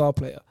 Sean, star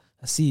player,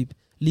 Hasib,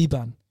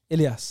 Liban,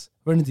 Ilyas,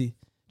 Renedy,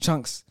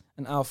 Chunks,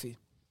 and Alfie.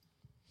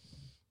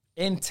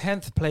 In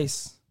 10th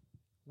place,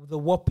 with a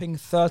whopping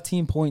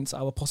 13 points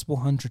out of a possible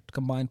 100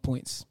 combined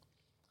points,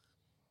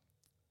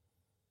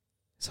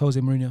 it's Jose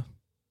Mourinho.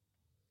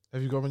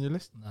 Have you got him on your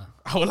list? Nah.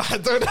 Oh, well, I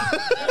don't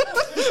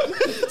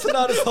know. So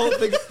now this whole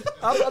thing,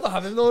 I don't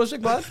have him. No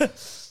shit, man.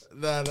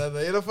 No.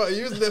 You know,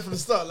 you was there from the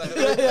start. Like,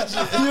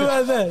 You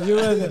were there. You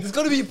were there. There's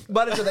got to be a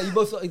manager that you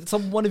both,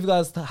 one of you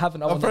guys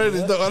haven't. apparently,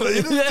 it's not.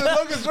 This is the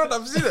longest run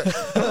I've seen it.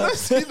 I've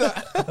seen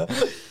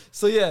that.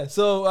 So yeah,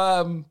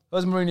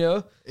 Jose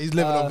Mourinho. He's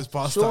living off his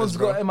past Sean's times,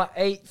 bro. got him at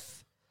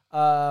 8th.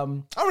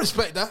 I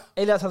respect that.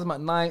 Elias has him at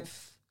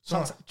 9th.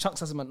 Alright. Chunks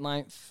has him at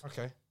 9th.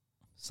 Okay.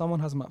 Someone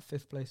has him at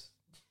 5th place.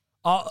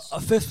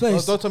 5th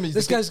place. Oh, don't tell me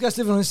This guy's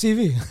living on his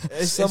CV.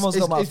 Someone's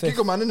got him at It's 5th.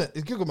 Giggle Man, isn't it?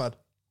 It's Giggle Man.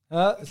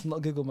 It's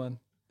not Giggle, man.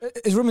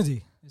 It's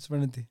Remedy. It's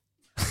Renedy.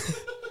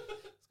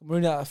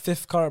 Mourinho at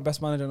 5th current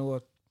best manager in the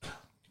world.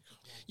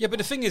 Yeah, but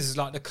the thing is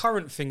like the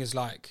current thing is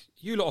like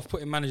you lot have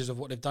put in managers of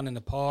what they've done in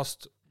the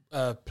past,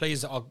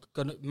 players that are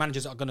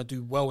managers that are gonna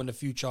do well in the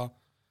future.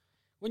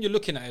 When you're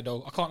looking at it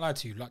though, I can't lie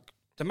to you. Like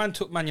the man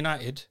took Man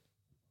United,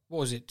 what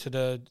was it, to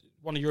the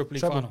one of Europa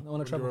League Treble. final. They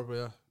won a treble.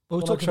 Yeah. But we're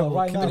Well, talking about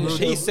right now. Treble.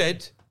 He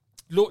said,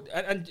 "Look,"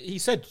 and he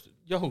said,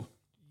 "Yo,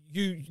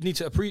 you need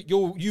to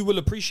you will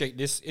appreciate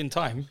this in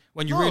time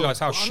when you realise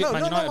how shit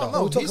Man United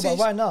are." We're talking about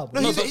right now.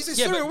 No, he's a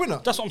Yeah, serial but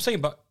winner. That's what I'm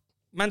saying. But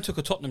man took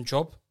a Tottenham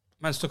job,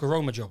 man's took a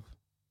Roma job.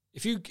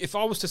 If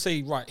I was to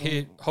say right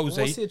here, What's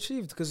he Jose,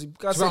 achieved? Because you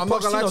guys So say I'm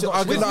not gonna lie to you. Pochettino's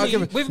I'll got give- I'll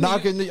give with it. me- No, I'll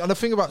give- and the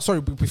thing about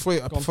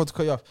before to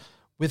cut you off,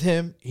 with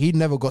him, he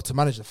never got to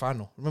manage the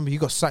final. Remember, he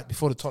got sacked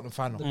before the Tottenham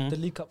final. the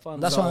League Cup final.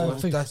 That's why I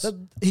think that's-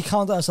 he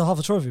counted that as a half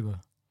a trophy, bro.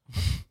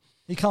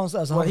 He counts that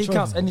as a Well, whole he trophy.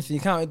 counts anything.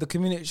 He counted the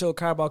Community Shield,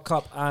 Carabao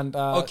Cup, and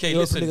Okay, Europa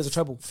listen. League as a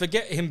treble.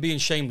 Forget him being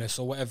shameless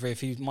or whatever.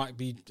 If he might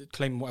be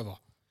claiming whatever,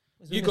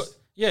 you got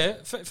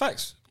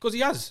facts because he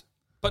has.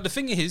 But the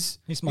thing is,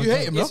 He's my You goat.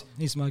 hate him, no?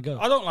 He's my goat.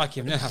 I don't like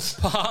him, yeah,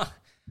 but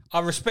I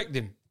respect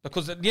him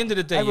because at the end of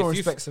the day, Everyone if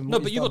you respects him, No,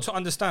 what but he's you got done. to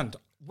understand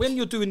when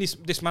you're doing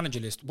this manager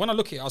list. When I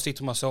look at it, I say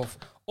to myself,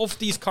 of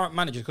these current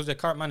managers, because they're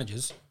current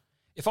managers,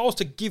 if I was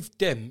to give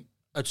them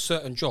a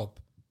certain job,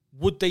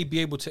 would they be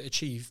able to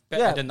achieve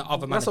better than the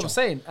other manager? That's what I'm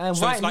saying. And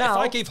So right it's like now, if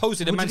I gave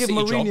Jose the would Man you give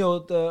City job,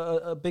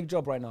 Mourinho a big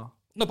job right now?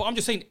 no, but I'm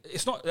just saying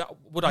it's not.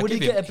 Would I Would he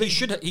give get him? a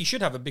big- He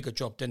should have a bigger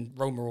job than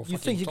Roma or You fucking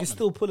think he can Tottenham.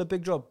 still pull a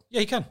big job? Yeah,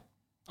 he can.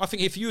 I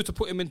think if you were to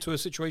put him into a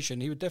situation,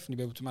 he would definitely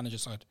be able to manage a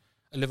side,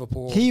 a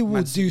Liverpool. He or Man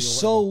would City do or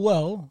so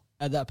whatever. well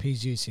at that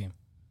PSG team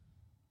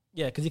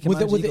Yeah, because he can with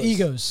the, manage with the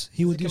egos.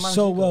 He would He do can manage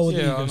so egos. well with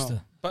the Yeah, I egos. know.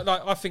 There. But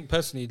like, I think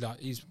personally, like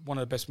he's one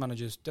of the best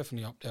managers,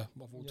 definitely up there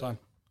of all time.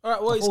 All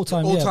right, well, All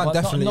time, all yeah, time, but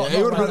definitely. Not, Yeah, he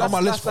not, would've right been on my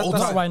now. list for all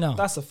Not time. right now.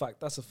 That's a fact.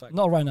 That's a fact.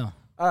 Not right now.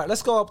 All right,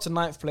 let's go up to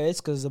ninth place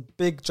because there's a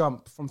big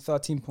jump from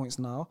 13 points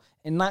now.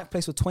 In ninth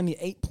place with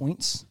 28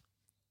 points,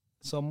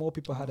 so more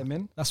people had him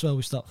in. That's where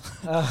we stop.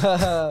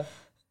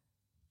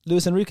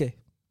 Luis Enrique.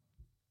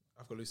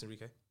 I've got Luis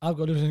Enrique. I've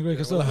got Luis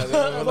Enrique as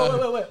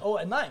well. Wait. Oh,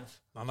 at ninth.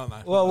 No, not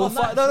nine. Well, we'll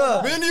fight.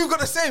 No. Me and you got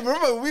the same.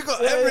 Remember, we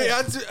got every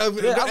answer.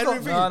 We Yeah, got I've got-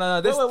 everything.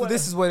 No. Wait.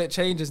 This is when it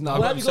changes now.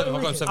 Where have you got I've got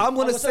Enrique? seven. I'm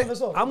gonna I've got say. seven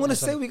as well. I'm gonna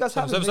say we guys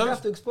have him. Seven, We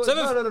have to explain.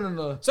 seven.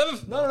 No.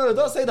 Seventh. No,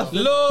 don't say that.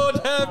 Lord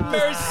have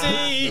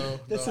mercy.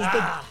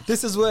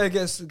 This is where it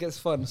gets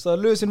fun. So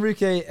Luis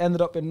Enrique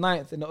ended up in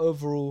ninth in the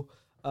overall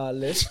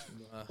list.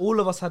 All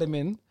of us had him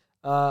in,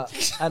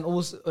 and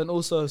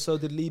also so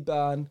did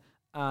Liban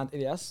and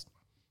Ilias.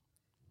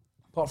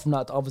 Apart from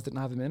that, the others didn't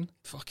have him in.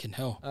 Fucking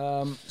hell.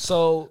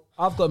 So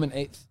I've got him in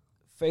eighth.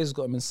 Faye's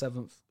got him in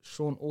seventh.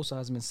 Sean also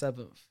has him in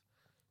seventh.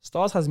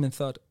 Stars has him in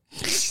third.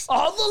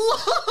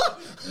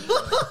 Oh,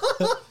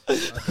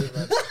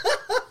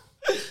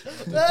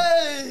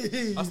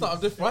 hey! That's not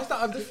I'm different. Why is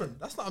that I'm different?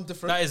 That's not I'm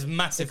different. That is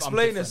massive.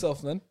 Explain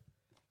yourself, man.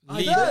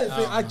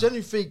 I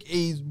genuinely think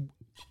he's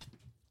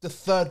the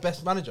third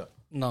best manager.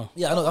 No.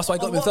 Yeah, I know. That's why I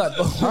got him in third.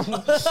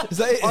 Is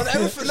that it? On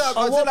everything, no,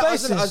 On what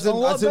basis? On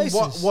what as in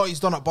basis? what he's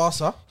done at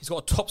Barca. He's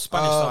got a top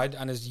Spanish side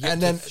and has yet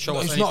And then to show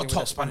us he's anything not a with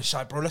top that Spanish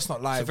side, bro. Let's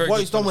not lie. It's a very What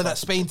good he's done with that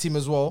Spanish Spain team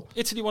as well.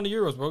 Italy won the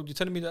Euros, bro. You're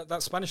telling me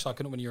that Spanish side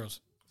couldn't win Euros?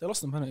 They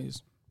lost them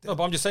penalties. No,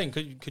 but I'm just saying.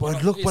 Could you But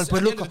not- look, it's- but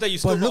at the end of the day, you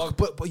still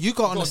gotta- but you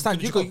gotta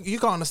understand. you got- You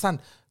gotta understand.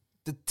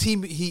 The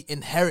team he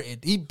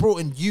inherited, he brought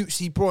in youths,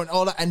 he brought in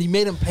all that, and he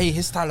made him play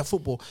his style of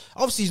football.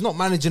 Obviously, he's not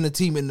managing a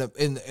team in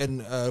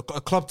a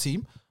club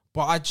team,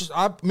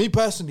 but me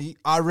personally,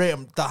 I rate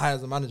him that high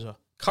as a manager.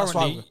 That's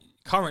why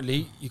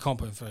Currently, you can't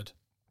put him third.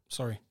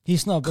 Sorry.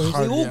 He's not, bro.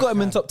 They all got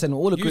him in top 10. We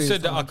all agree. You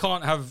said that with I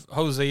can't have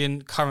Jose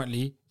in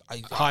currently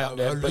high up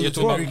there, but Luis you're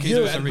talking about Enrique, Luis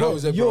Luis Enrique.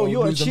 Enrique. Your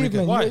Luis Enrique.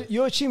 achievement, Why?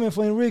 your achievement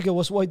for Enrique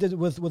was what he did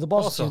with the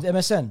Barca team, the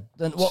MSN.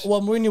 Then what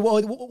Mourinho?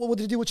 What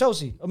did he do with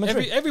Chelsea? Or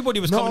Madrid? Everybody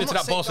was No, coming I'm into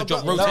not that Barca saying-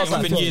 job, no, rotating that's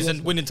within not years true.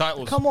 and winning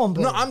titles. Come on,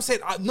 bro. No, I'm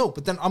saying no,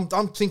 but then I'm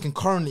thinking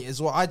currently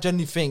as well. I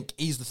genuinely think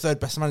he's the third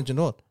best manager in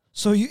the world.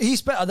 So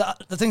he's better.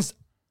 The things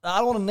I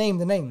don't want to name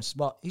the names,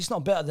 but he's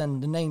not better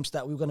than the names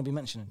that we're going to be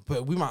mentioning.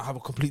 But we might have a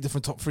complete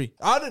different top three.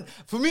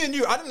 For me and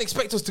you, I didn't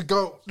expect us to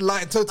go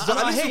like toe to toe.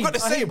 At least we've got the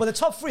same. But the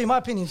top three, in my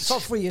opinion, the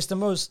top three is the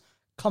most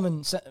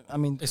common. I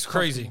mean, It's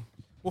crazy.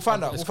 We'll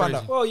find out. It's We'll find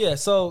crazy. out. Well, yeah.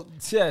 So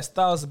yeah,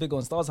 Stars a big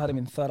one. Stars had him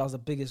in third. That was the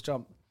biggest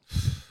jump.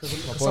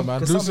 Boy,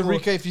 man. Luis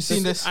Enrique, if you've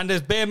seen this, And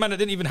there's bare man that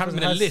didn't even have him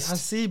in a list.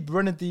 Hasib,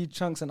 Renedy,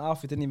 Chunks, and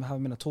Alfie didn't even have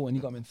him in at all, and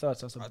he got him in third.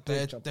 So that's a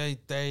big jump.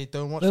 they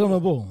don't watch. they don't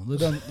know ball. They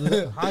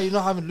don't. How you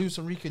not having Luis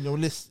Enrique in your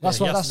list? That's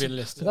he why. has to That's be a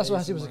list. that's why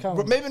Hasib was a But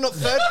camera. maybe not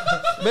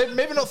third.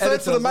 maybe not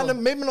third for the Editor as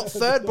man. Maybe not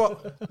third,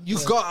 but you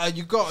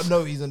got to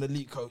know he's an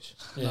elite coach.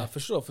 Yeah, for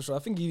sure. I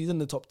think he's in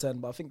the top 10,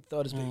 but I think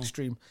third is a bit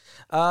extreme.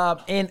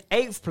 In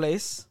eighth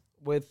place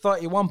with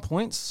 31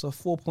 points, so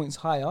 4 points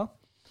higher.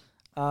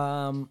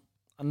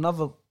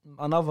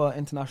 Another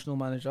international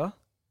manager,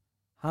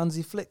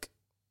 Hansi Flick.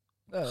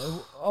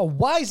 Oh,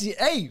 why is he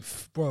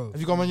eighth, bro?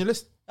 Have you got him on your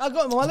list? I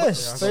got him on my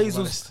list. Yeah, I got him on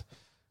my list.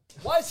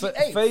 Why is he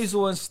eighth?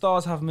 Faisal and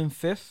Stars have him in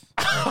fifth.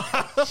 Shake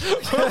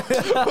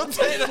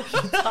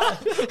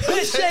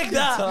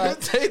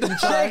that.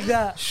 Shake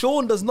that.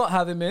 Sean does not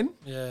have him in.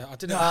 Yeah, I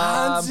didn't.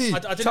 Hansi. I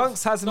didn't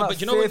Chunks has him no, at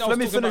but you know what fifth. I was Let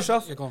me talking finish about?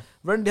 off. Yeah, go on.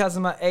 Rendy has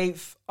him at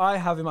eighth. I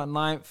have him at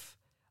ninth.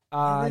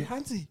 And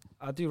Hansi.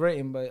 I do rate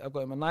him, but I've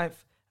got him at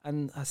ninth.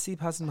 And Hasib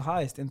has him the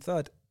highest in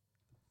third.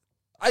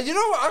 You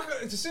know what?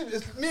 It's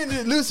me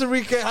and Luis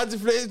Enrique, Hansi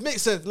Flick. It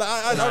makes sense. Like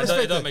I No,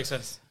 respect it don't it. make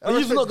sense. But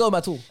you did not go him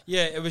at all.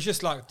 Yeah, it was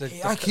just like the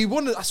Like he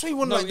won. I swear he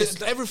won No, like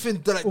it's- everything.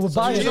 Like, Well,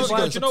 Bayern- years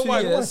ago. do you know for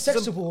why? 2 He won years.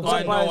 sex support.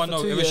 I know.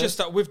 for 2 It was years. just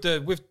that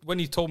when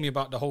he told me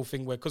about the whole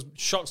thing, where because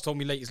Sharks told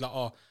me late, he's like,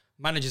 oh,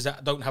 managers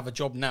that don't have a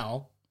job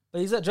now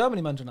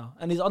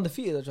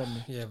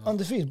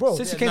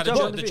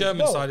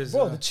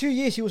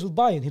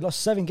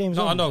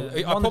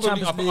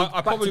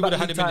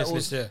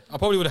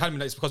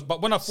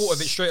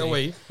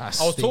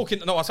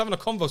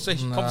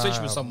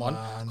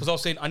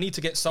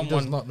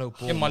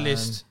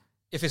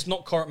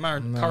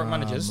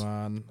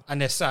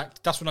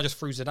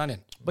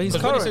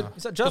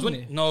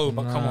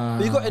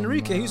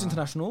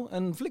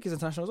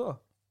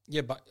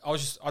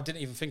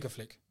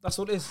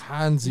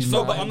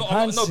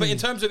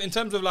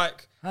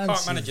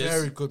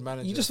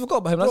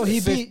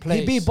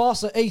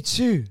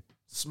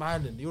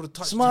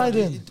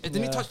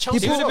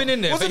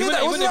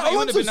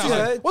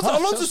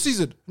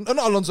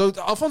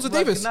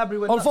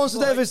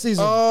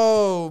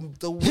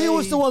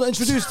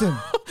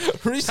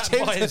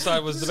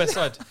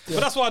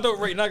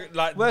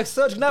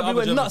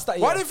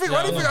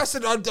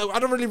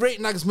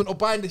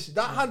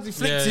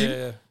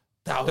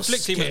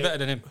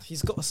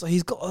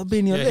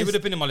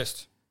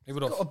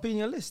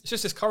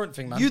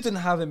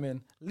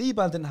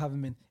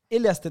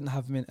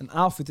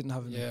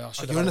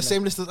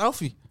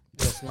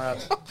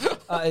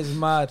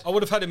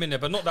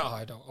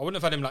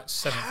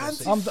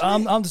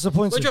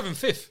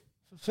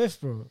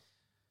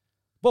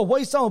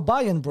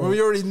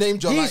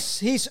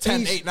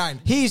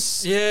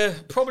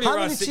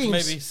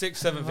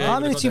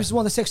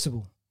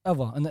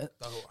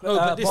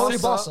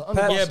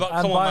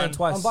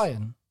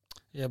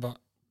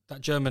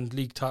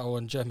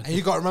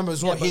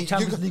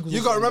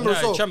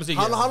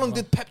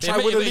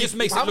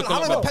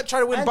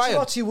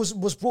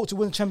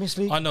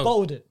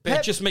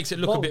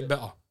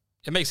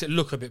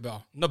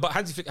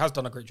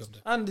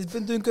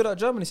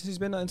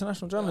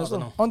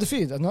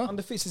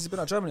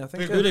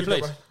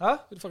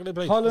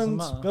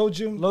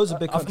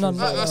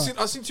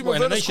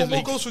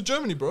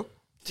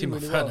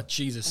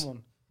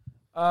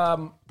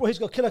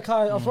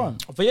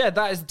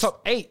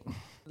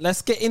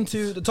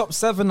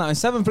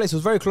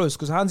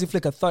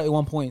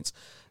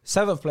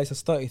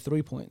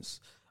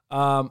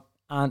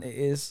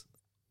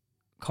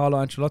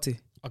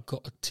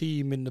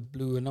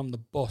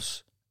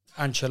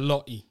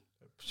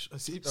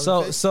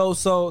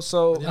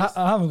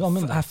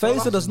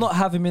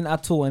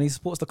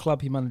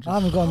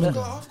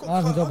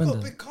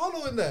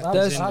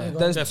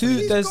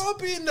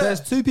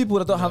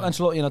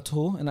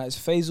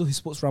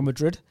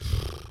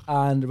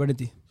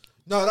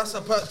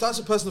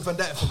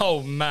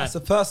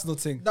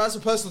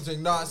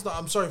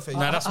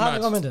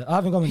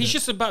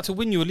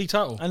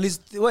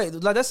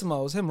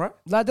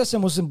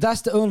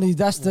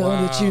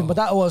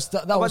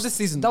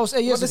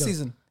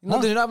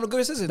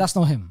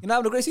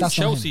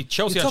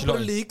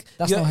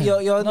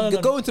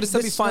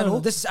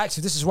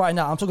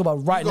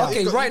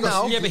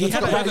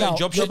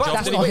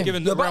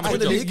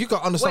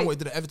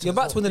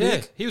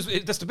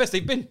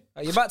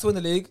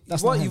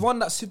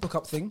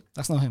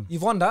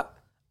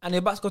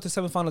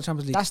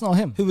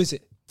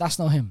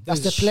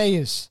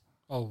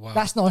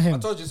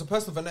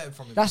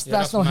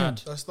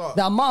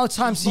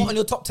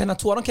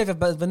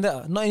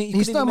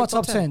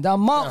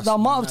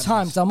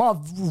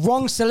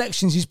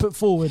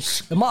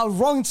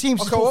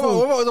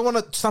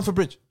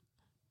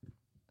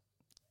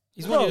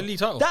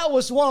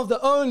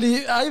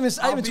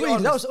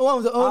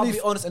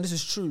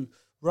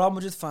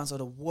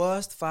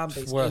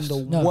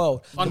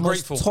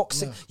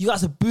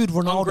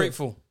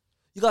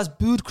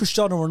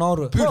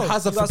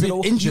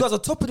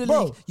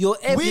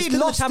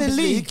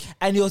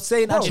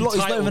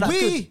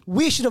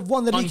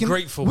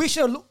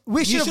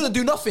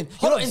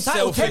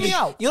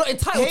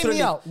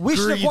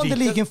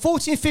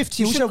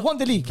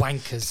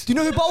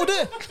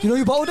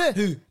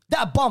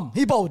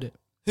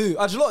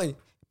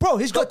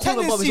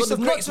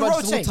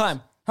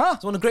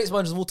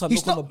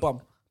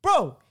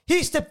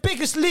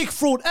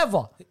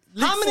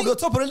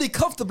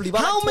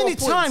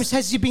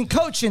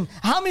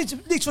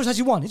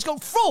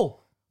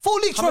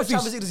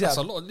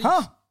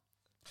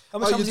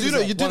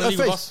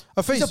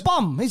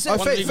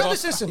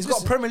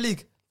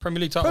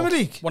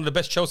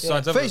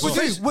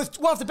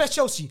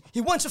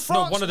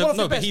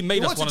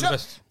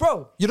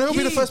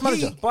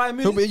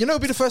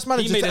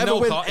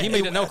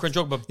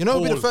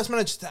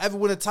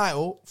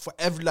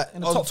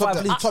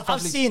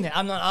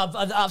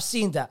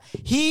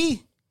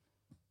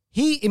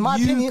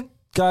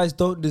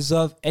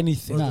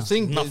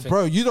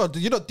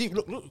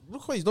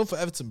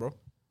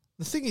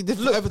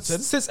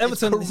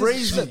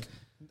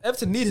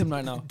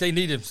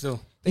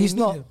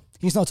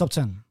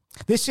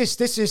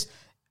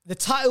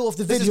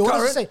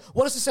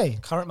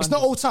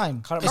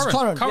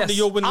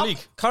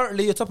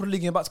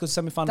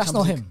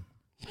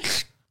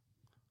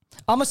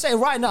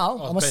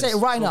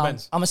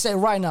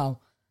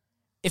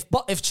If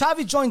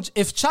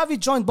Xavi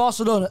joined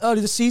Barcelona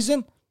early this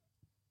season,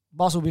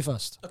 Barca will be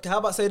first. Okay, how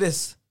about say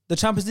this? The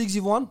Champions Leagues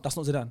you've won, that's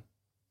not Zidane.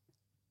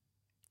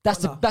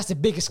 That's What now? the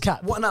biggest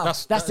cap. What now?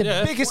 That's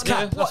the biggest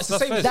cap. What? It's the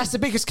same- fair. That's the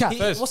biggest cap.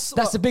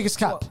 That's the biggest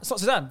cap. What? It's not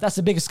Zidane. That's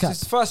the biggest cap. It's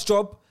his first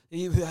job.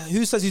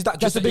 Who says he's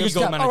that That's the good? biggest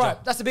ego cap. manager. All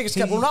right, that's the biggest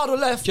cap. Ronaldo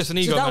left. Just an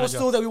ego Zidane was manager.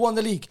 still there. We won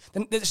the league.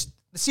 Then the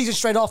season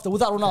straight after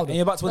without Ronaldo. And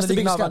you're about to win That's the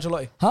league now, biggest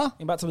Ancelotti. cap. Huh?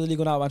 You're about to win the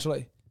league now,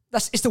 Ancelotti.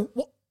 It's the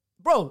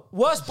bro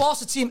worst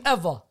Barca team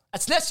ever.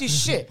 Athleti's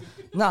shit.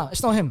 Nah,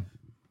 it's not him.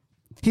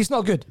 He's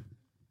not good.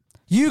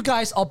 You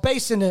guys are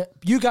basing it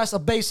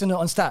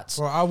on stats.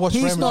 Bro, I watched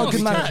He's Real not a Madrid good week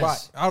in, manager.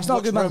 right. I He's not a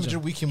watched good Real manager.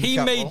 Madrid week in, He week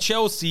out, made bro.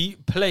 Chelsea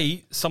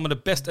play some of the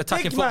best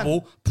attacking Big man.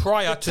 football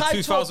prior to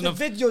Title 2000. of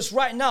the videos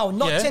right now,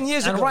 not Yeah. 10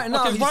 years And ago. right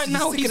now, Okay, right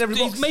now ticking every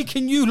he's box.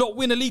 making you lot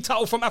win a league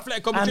title from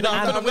Atletico Madrid. And-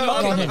 I'm gonna and- win I've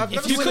that never- game. I've If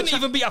never you win couldn't a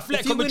even beat If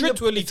Atletico you win Madrid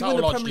to a league if you win title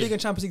the last Premier League year,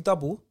 and Champions League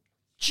double,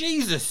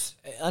 Jesus.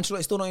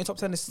 Ancelotti's still not in your top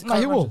 10. No,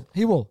 he will.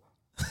 He will.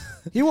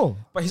 He will.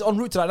 But he's en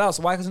route to that now,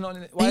 so why is he not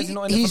in it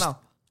He's- for now?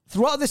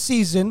 Throughout the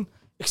season,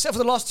 except for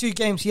the last 2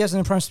 games, he hasn't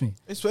impressed me.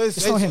 It's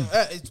not him.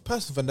 It's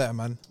personal vendetta,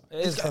 man.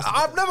 is personal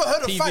I've never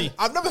heard a TV. fan.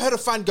 I've never heard a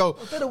fan go.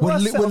 the We're,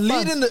 worst le- set we're of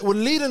leading. We're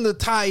leading the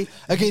tie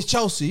against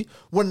Chelsea.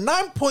 We're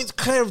 9 points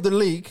clear of the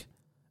league,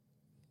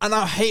 and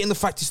I'm hating the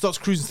fact he starts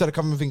cruising instead of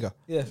Camavinga.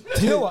 Yeah.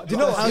 Do you know what?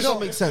 How does that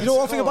make sense? You know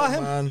one thing Come about on,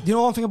 him? man. Do you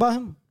know one thing about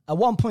him? At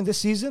one point this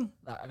season,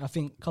 I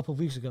think a couple of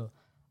weeks ago,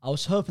 I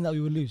was hoping that we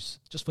would lose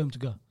just for him to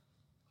go.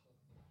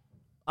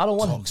 I don't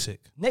want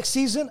Toxic. him. Next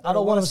season, I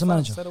don't want him as a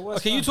manager.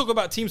 Okay, you talk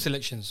about team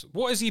selections.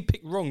 What has he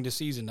picked wrong this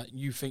season that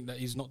you think that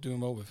he's not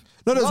doing well with?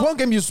 No, there's one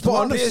game you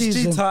spot on. the PSG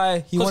season. tie,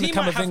 he Because wanted he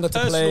might have Camavinga to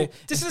personal. play.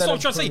 This is instead what I'm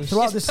of trying to say. Cruz.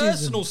 Throughout It's the season.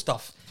 personal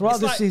stuff. Throughout It's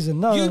the like season,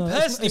 no, you no, no,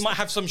 personally it's- might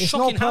have some it's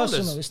shocking not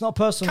personal. howlers. It's not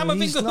personal.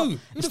 He's Camavinga not- who?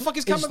 Who the fuck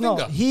is it's not.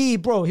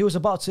 Camavinga? He was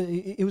about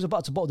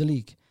to bottle the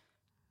league.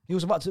 He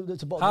was about to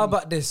bottle. How the league.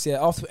 about this?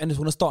 Yeah, after we end this,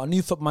 we're gonna start a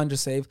new foot manager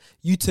save.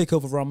 You take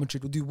over Real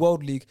Madrid. We'll do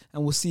World League,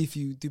 and we'll see if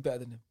you do better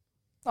than him.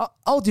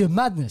 I'll do a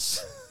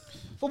madness.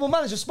 Football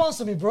manager,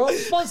 sponsor me, bro.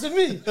 Sponsor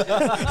me.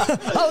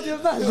 I'll do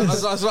a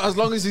madness. As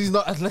long as he's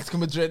not Atletico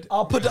Madrid.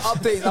 I'll put the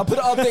updates. I'll put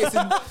the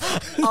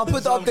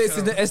updates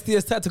in the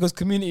SDS Tacticals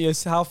community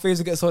as how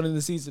Fraser gets on in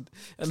the season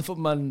and the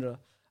football manager.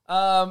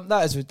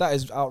 That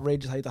is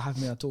outrageous how you don't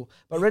have me at all.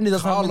 But Rennie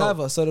doesn't have me Carlo.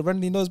 neither. So the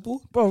Rennie knows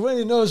ball. Bro,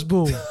 really knows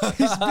ball.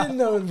 He's been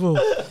knowing ball.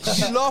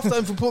 You laughed at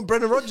him for putting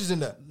Brendan Rodgers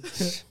in there.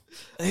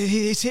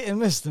 He's hit and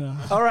miss now.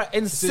 All right,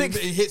 in So sixth,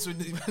 he hits when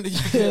you get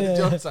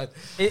the other side.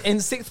 in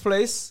sixth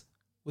place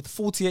with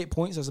 48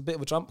 points. There's a bit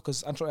of a jump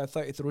because Ancelotti had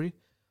 33.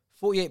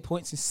 48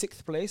 points in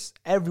sixth place.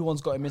 Everyone's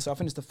got him in. So I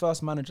think it's the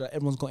first manager that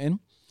everyone's got in.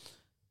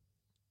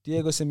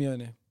 Diego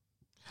Simeone.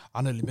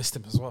 I nearly missed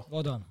him as well.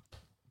 Well done.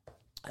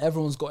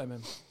 Everyone's got him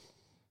in.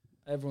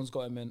 Everyone's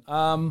got him in.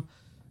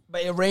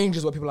 But it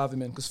ranges where people have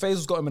him in because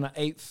Faisal's got him in at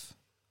 8th.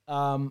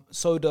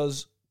 So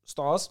does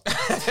Stars. So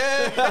 10,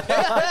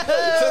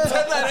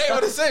 9, 8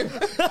 are the same.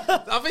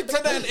 I think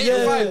 10, 9, 8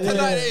 and 5. 10,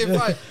 9, 8 and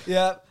 5.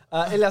 Yeah.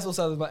 Ilyas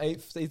also has him at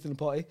 8th in the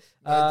party.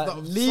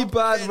 not-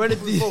 Liban, some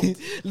Renedy,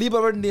 involved.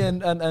 Liban, Renedy,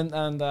 and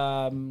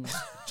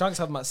Chunks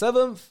have him at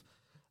 7th.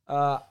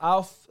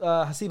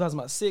 Hasib has him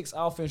at 6th.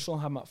 Alfie and Sean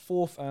have him at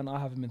 4th, and I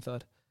have him in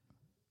 3rd.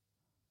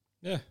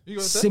 Yeah. You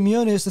got that?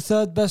 Simeone is the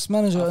third best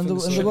manager in the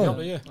think so. in the Should be up world.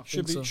 there, yeah. I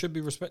Should think be so. should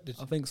be respected.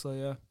 I think so,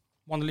 yeah.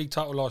 Won the league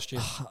title last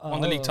year.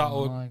 Won the league Oh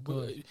title my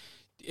God.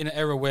 in an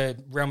era where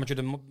Real Madrid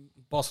and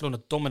Barcelona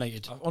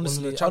dominated.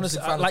 Honestly, Champions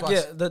League final like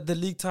twice. the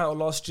league title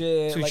last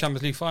year. 2 like,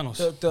 Champions League finals.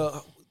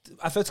 the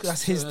Atletico,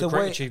 that's his a the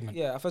great way. achievement.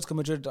 Yeah, Atletico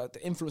Madrid,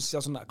 the influence he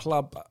has on that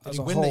club as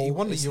a He whole.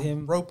 won the is him.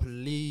 Europa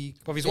League.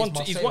 But he's against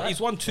won. He's Marseille, won. right? He's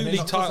won 2 And then league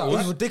knocked us out, titles.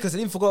 He's ridiculous. I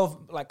didn't forget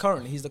of, like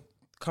currently he's the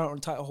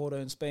current title holder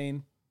in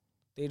Spain.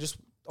 They just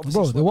obviously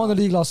Bro, just they went won the out.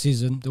 league last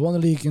season. They won the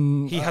league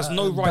in. He has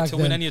no right back to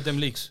win then. any of them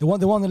leagues. They won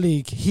the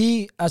league.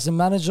 He, as a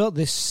manager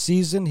this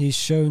season, he's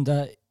shown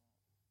that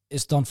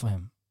it's done for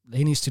him.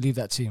 He needs to leave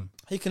that team.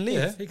 He can leave.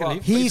 Yeah, he can but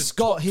leave. He's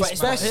got his But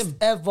it's not best him.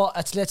 ever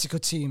Atletico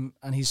team,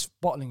 and he's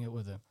bottling it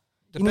with him.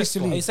 The He needs best to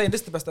one. Are you leave. saying this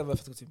is the best ever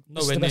Atletico team?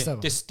 This is Nowhere the best near.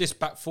 ever. This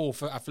back four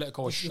for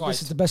Atletico was shite.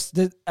 This is the best.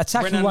 The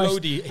attacking Renan wise,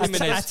 Lodi,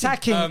 Jimenez,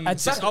 attacking,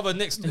 this other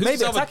next. Who's Maybe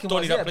the other attacking Donny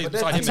wise, that yeah, plays but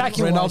beside him?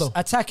 attacking Ronaldo. wise,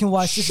 attacking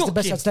wise, this is the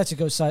best Shocking.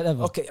 Atletico side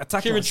ever. Okay,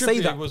 attacking. Kieran Say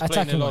Trippier that. was playing there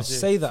Attacking last wise. year.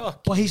 Say that.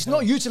 Fuck. But he's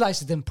not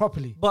utilising them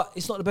properly. But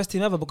it's not the best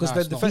team ever because Nah,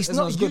 their it's not. defense He's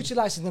isn't not as good.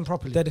 utilising them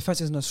properly. Their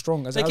defense isn't as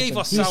strong as They it has gave been.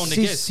 us Saul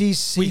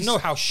Niguez. We know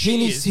how shit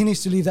he is. He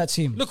needs to leave that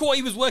team. Look at what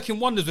he was working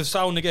wonders with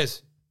Saul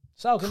Niguez.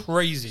 Crazy.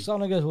 Crazy.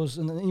 Salniguez was,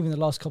 even the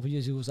last couple of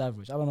years, he was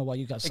average. I don't know why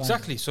you guys signed him.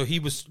 Exactly. So he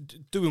was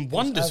doing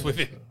wonders with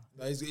him.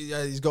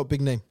 He's got a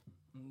big name.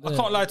 I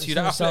can't lie to you.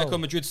 That it's not Atletico Saul.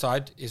 Madrid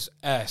side is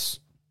ass.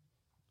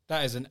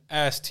 That is an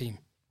ass team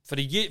for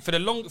the year, for the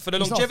not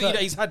longevity fair.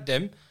 that he's had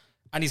them,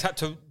 and he's had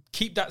to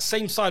keep that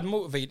same side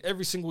motivated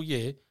every single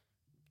year.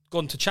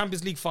 Gone to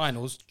Champions League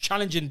finals,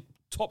 challenging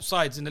top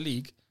sides in the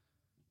league.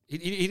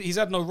 He's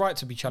had no right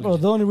to be Bro,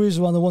 challenged. the only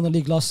reason why they won the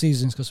league last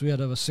season is because we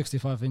had over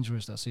 65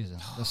 injuries that season.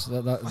 I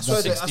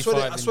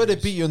swear they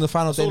beat you on the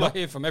final That's day. all I No?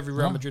 hear from every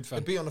Real Madrid They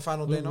fan. beat you on the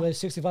final We day. No? had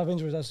 65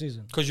 injuries that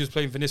season. Because you was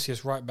playing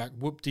Vinicius right back.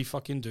 Whoop de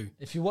fucking do.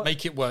 If you watch,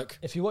 Make it work.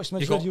 if you watch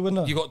Madrid, you would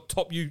know. You got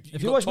top.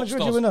 If you watch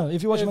Madrid, you would know.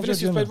 If you watch Madrid,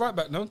 Vinicius you would played know. right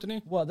back, no? Didn't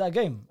he? What, that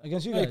game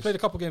against you Yeah, he guys? played a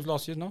couple games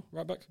last year, no?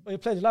 Right back. He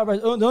played the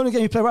only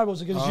game he played right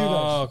was against you Oh,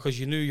 guys. because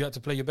you knew you had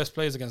to play your best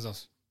players against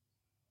us.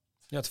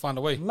 You had to find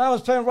a way. Man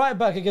was playing right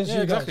back against Yeah,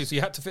 you exactly. guys. So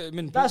you had to fit him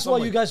in. That's some why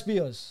way. you guys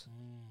beat us.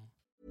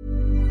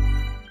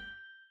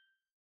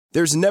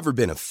 There's never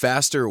been a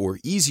faster or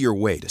easier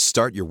way to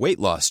start your weight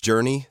loss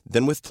journey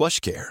than with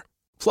PlushCare.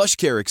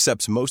 PlushCare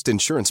accepts most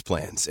insurance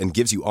plans and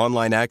gives you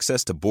online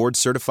access to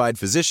board-certified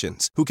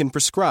physicians who can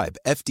prescribe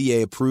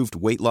FDA-approved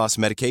weight loss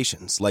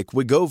medications like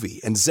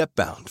Wegovy and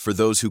Zepbound for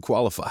those who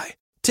qualify.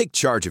 Take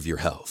charge of your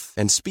health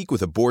and speak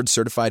with a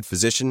board-certified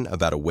physician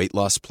about a weight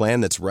loss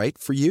plan that's right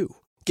for you.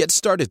 Get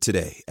started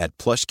today at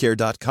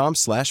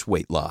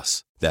plushcare.com/weight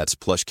loss. That's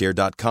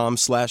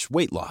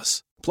plushcare.com/weight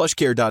loss.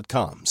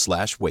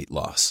 plushcare.com/weight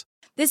loss.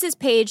 This is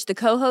Paige, the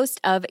co-host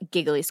of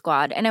Giggly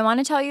Squad, and I want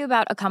to tell you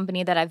about a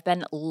company that I've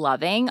been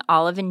loving,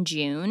 Olive &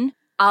 June.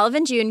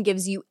 Olive & June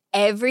gives you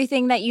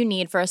everything that you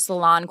need for a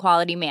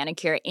salon-quality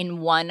manicure in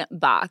one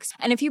box.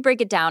 And if you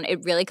break it down,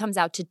 it really comes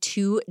out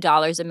to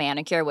 $2 a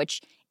manicure,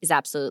 which is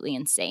absolutely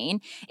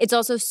insane. It's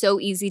also so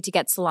easy to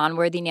get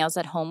salon-worthy nails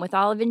at home with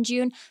Olive &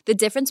 June. The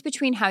difference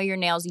between how your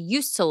nails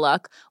used to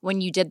look when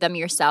you did them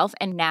yourself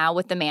and now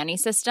with the Mani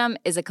system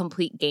is a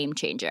complete game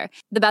changer.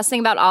 The best thing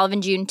about Olive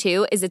 & June,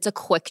 too, is it's a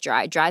quick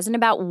dry. Dries in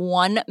about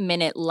 1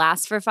 minute,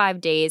 lasts for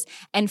 5 days,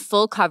 and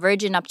full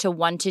coverage in up to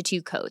 1 to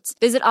 2 coats.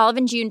 Visit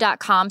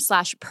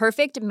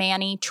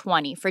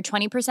oliveandjune.com/perfectmani20 for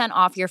 20%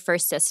 off your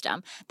first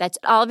system. That's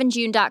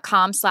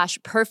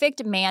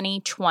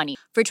oliveandjune.com/perfectmani20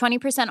 for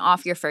 20%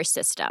 off your first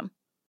system.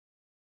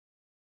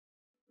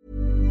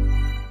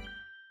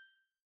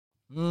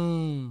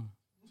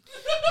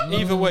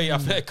 Either way,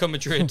 Atletico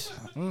Madrid.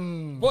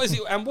 What is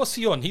he? And what's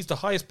he on? He's the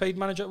highest paid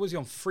manager. Was he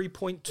on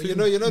 3.2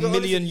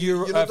 million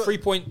euro?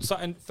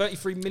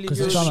 33 million 'Cause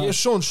they're euros. trying a to- year?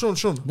 Sean.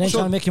 They ain't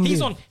trying to make him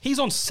leave. He's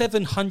on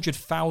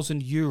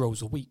 700,000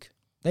 euros a week.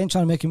 They ain't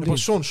trying to make him But leave.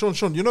 Sean,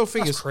 you know,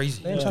 thing That's is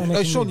crazy. They ain't trying to make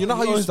Hey, him Sean, leave. you know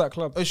how you owns that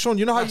club? Hey, Sean,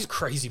 you know how That's you.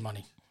 crazy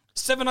money.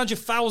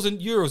 700,000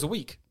 euros a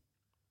week.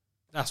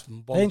 That's They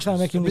ain't trying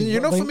to make him leave. You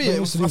know, for me, They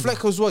used to leave.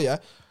 Atletico as well. Yeah,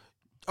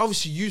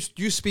 obviously,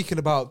 you speaking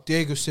about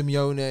Diego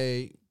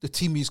Simeone, the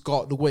team he's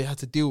got, the way he had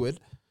to deal with.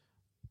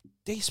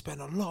 They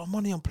spend a lot of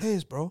money on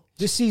players, bro.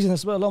 This season, they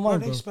spent a lot of Bro,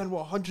 money, they bro. spend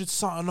what 100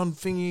 something on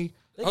thingy.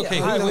 Okay,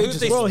 high who wages. have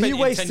they Bro, spent he in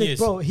 10 wasted. years?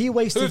 Bro, he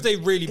wasted. Who have they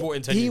really bought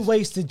in 10 He years?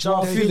 wasted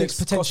Joao Joao Felix Felix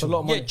cost a potential. lot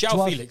of money. Yeah, Joao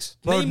Joao- Felix.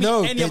 Bro, Name me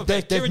no, any other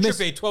player. they've Kieran missed-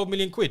 Trippier, 12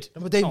 million quid.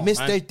 But they Oh, missed.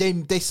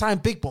 man. They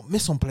signed big, but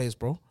miss on players,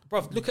 bro.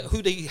 Bro, look at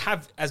who they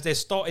have as their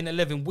starting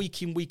 11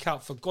 week in, week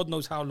out for God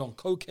knows how long.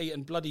 Koke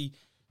and bloody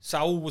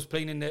Saul was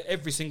playing in there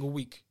every single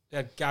week. They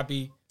had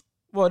Gabby.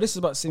 Well, this is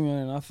about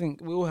Simeone, and I think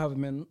we all have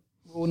him in.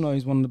 We all know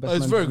he's one of the best.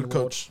 He's a managers very in good the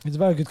world. coach. He's a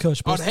very good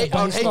coach, but I'd hate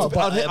but he's not-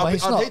 but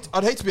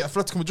I'd hate to be an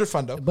Atletico Madrid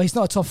fan though. But he's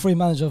not a top 3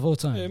 manager of all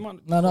time. Yeah,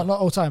 man. No, not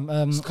all time.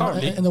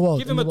 Currently, in the world.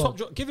 give him in a the top world.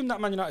 job. Give him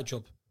that Man United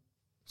job.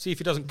 See if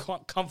he doesn't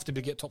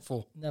comfortably get top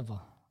 4. Never.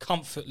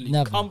 Comfortably.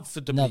 Never.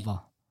 Comfortably.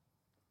 Never.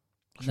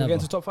 Should we get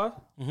into top 5?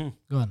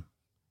 Go on.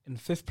 In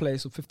 5th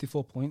place with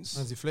 54 points,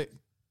 Hansi Flick.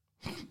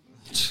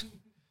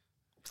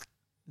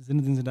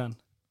 Zinedine Zidane.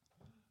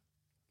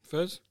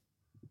 First?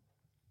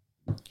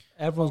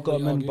 Everyone's got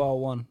really him in argue. bar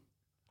 1.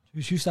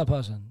 Who's that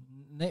person?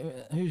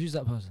 Who's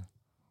that person?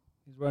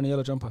 He's wearing a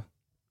yellow jumper.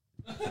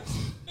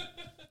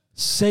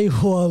 Say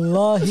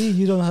wallahi,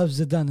 you don't have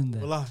Zidane in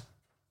there. Well,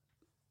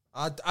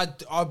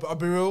 I'll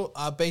be real.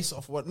 Based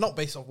off what, not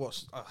based off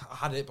what I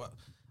had it, but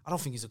I don't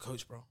think he's a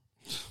coach, bro.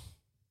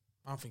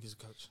 I don't think he's a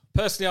coach.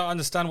 Personally, I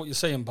understand what you're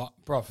saying, but,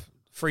 bruv,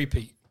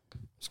 free-peat.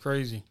 It's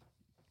crazy.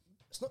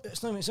 It's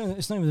not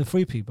even the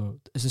 3P, bro.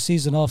 It's the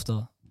season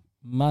after.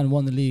 Man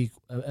won the league,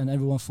 and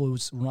everyone thought it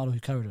was Ronaldo who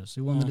carried us.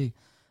 He won the league,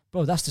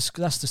 bro.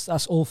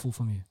 That's awful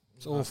from you.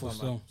 It's awful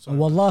still. And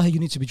wallahi, you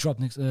need to be dropped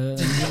next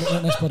next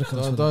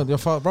podcast. Don't, your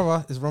father,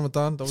 brother, it's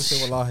Ramadan. Don't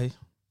say wallahi.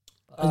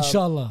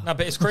 Inshallah. No,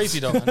 but it's crazy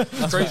though, man.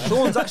 It's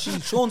crazy.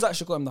 Sean's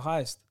actually got him the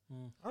highest.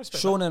 I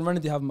respect Sean and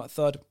Renedy have him at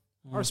 3rd. that.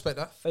 I respect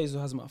that.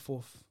 Faisal has him at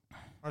 4th.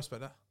 I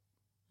respect that.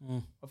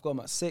 I've got him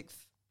at 6th.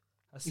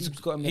 Hasib's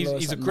got him the He's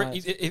lowest a at great.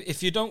 9th.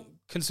 If you don't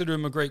consider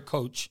him a great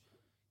coach,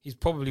 he's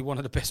probably one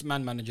of the best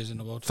man managers in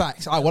the world.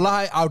 Facts.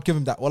 Wallahi, I would give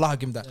him that. Wallahi, I'd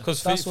give him that.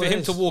 Because That's for what it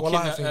him to is. walk Well,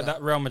 I in think at that.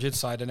 that Real Madrid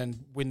side and then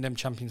win them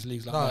Champions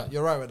Leagues like No, that,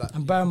 you're right with that.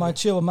 And bear in mind,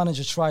 Chilwell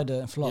manager tried it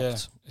and flopped. yeah,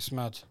 it's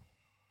mad.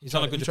 He's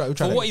done a good job.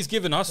 tried For it. what he's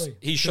given us,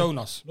 he's shown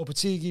us.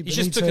 Lopetegui, He's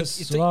just took a- Benitez,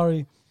 he's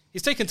Solari.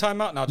 He's taken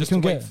time out now just to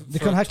couldn't wait get it. They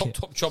for couldn't a hack it.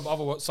 top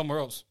job somewhere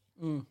else.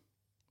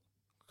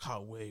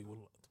 Can't wait. When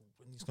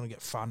he's gonna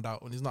get found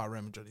out. When he's not at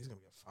Real Madrid, he's gonna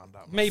get found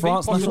out. Man. Maybe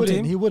France He national possibly. wouldn't.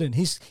 team? He wouldn't.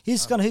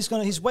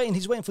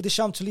 He's waiting for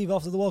Deschamps to leave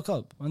after the World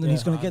Cup, and then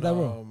he's gonna get that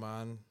role. Oh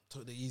man,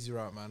 took the easy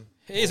route, man.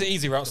 It is an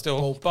easy route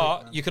still,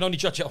 but you can only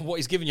judge it on what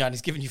he's giving you, and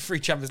he's giving you 3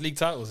 Champions League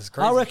titles. It's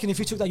crazy. I reckon if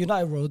you took that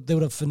United road, they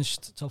would have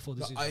finished top 4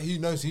 this season. He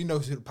knows he'd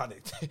have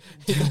panicked.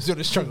 He knows he'd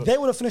have struggled. They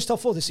would have finished top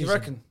 4 this You season.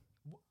 reckon?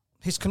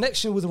 His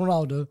connection with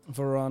Ronaldo,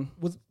 Varane.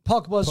 with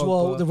Pogba as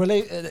well,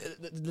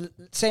 the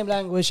same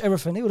language,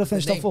 everything, he would have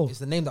finished top 4. It's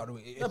the name that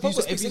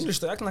Pogba speaks English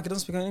though, acting like he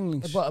doesn't speak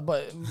English.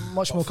 But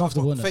much more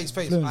comfortable. Face.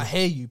 I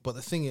hear you, but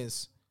the thing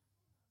is,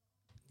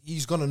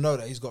 he's gonna know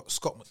that he's got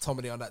Scott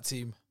McTominay on that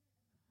team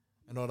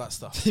and all that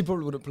stuff. He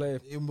probably wouldn't play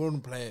it. He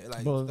wouldn't play it.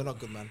 Like Bro. they're not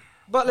good, man.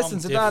 But listen,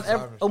 different.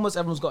 Zidane, almost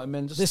everyone's got him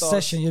in. Just This starts.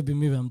 session, you've been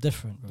moving. I'm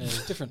different. Bro. Yeah,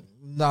 it's different.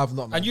 No, I've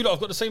not, man. And you lot have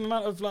got the same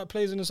amount of like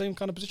players in the same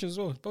kind of positions as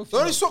well. Both. The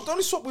only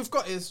swap we've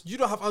got is you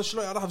don't have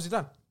Ancelotti, I don't have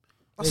Zidane.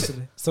 That's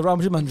Basically. So Real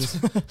Madrid managers.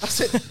 That's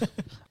it.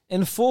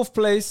 In 4th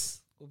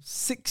place with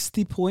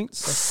 60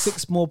 points, that's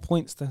 6 more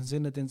points than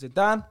Zinedine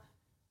Zidane.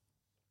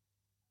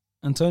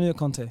 Antonio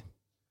Conte.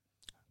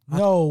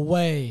 No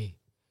way.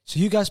 So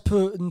you guys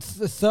put in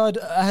third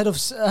ahead of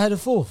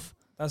 4th.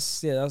 That's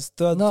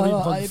third, No, 3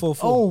 no, points, 4.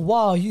 oh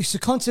wow, you so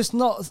Conte's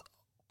not.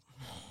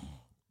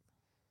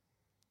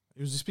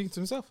 He was just speaking to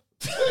himself.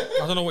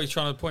 I don't know what he's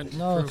trying to point.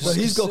 No, prove. So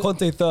he's got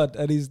Conte third,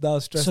 and he's now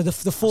stressed. So the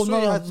 4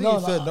 I think no,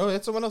 he's third. No,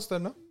 it's someone else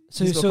third, no?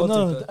 So He's got so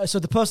Conte no, so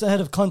the person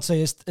ahead of Conte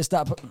is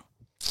that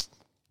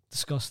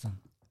disgusting.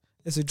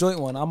 It's a joint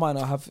one. I might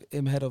not have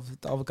him ahead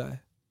of the other guy.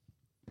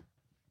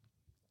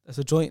 It's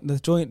a joint.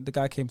 The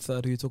guy came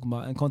third, who you're talking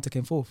about, and Conte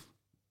came 4th.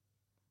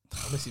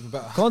 That's even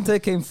better. Conte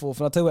came 4th,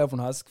 and I'll tell you what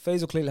everyone has.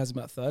 Faisal clearly has him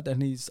at 3rd,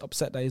 and he's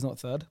upset that he's not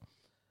 3rd.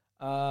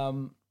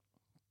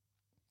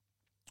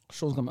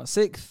 Shaw's got him at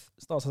 6th.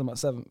 Starks has him at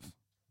 7th.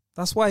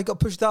 That's why he got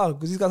pushed down,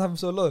 because these guys have him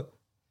so low.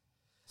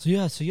 So you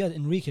had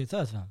Enrique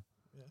 3rd, fam.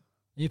 Yeah.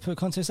 You put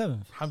Conte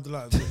 7th.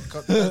 Alhamdulillah.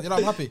 You know,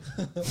 I'm happy.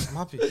 I'm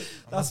happy.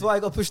 That's why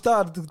he got pushed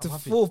down to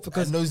 4th,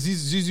 because And no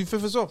Zizou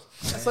 5th as well.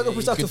 that's why he got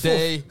pushed down to Good 4th.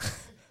 day.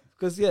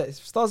 Because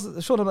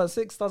Shawn had him at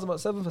 6th, Stars him at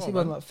 7th, Hasiba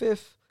had him at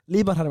 5th,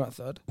 Liban had him at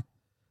 3rd.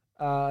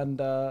 And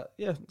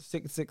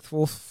 6th,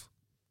 4th.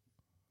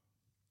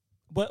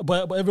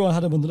 But everyone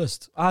had him on the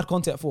list. I had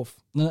Conte at 4th.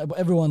 No, but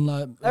everyone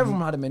like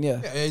Everyone had him in,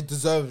 yeah. Yeah,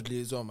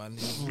 deservedly as well, man.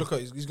 Look,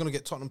 he's going to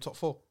get Tottenham top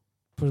 4.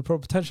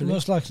 Potentially.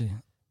 most likely.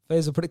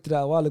 Faisal predicted that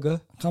a while ago.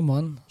 Come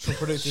on, Sean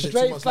predicted it 2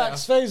 straight months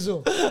facts,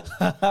 Faisal.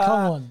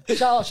 Come on,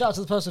 shout out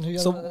to the person who.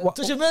 So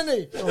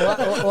Tuchemeni.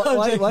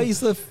 Why are you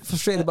so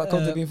frustrated about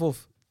Conte being 4th?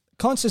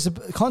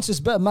 Conte's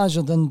better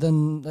manager than.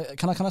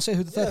 Can I say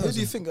who the third? Who person? do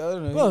you think? I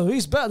don't know. Bro,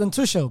 he's better than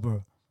Tuchel,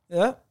 bro.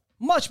 Yeah?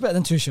 Much better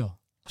than Tuchel.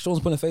 Sean's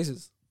putting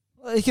faces.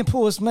 He can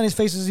pull as many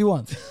faces as he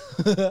wants.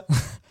 What are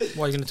you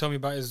going to tell me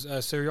about his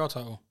Serie A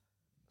title?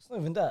 It's not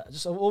even that.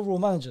 Just an overall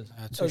manager.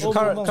 Tuchel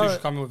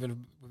current- coming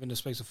within the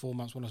space of 4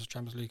 months, won us the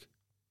Champions League.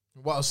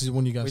 What else has he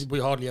won, you guys? We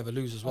hardly ever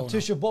lose as well. now.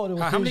 Tuchel bought it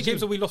with How many PSG.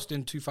 games have we lost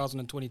in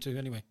 2022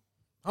 anyway?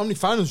 How many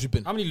finals you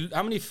been? How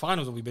many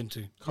finals have we been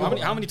to? How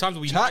many times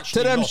have we Chat to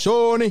actually them, lost?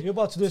 Shawnee. You're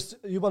about to do this.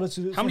 You're about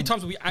to do. How many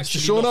times have we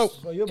actually Shauno.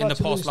 lost Bro, you're in the about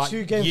to past lose like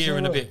 2 games year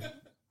in and a a row. bit?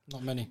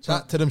 Not many.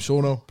 Chat to them,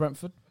 Shauno.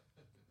 Brentford.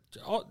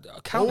 Oh,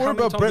 Don't count worry how many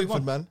about times we've Brentford,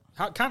 won. man.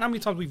 Count how many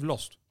times we've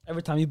lost.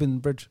 Every time you've been in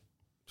Bridge.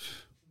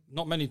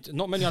 Not many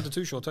under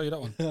Tuchel, I'll tell you that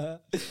one.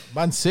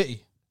 Man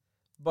City.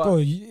 But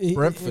Bro,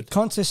 Brentford.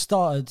 Conte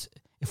started.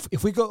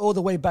 If we go all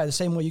the way back, the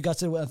same way you guys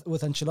did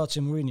with Ancelotti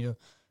and Mourinho,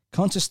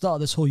 Conte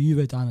started this whole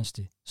Juve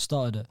dynasty.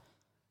 Started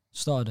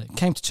it.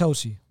 Came to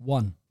Chelsea,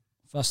 won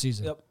first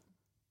season. Yep.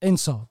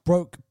 Inter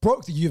broke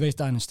the Juve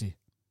dynasty.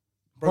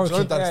 Broke his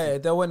own it. dynasty. yeah,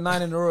 they went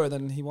 9 in a row,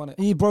 then he won it.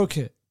 He broke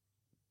it.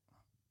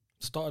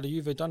 Started the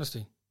Juve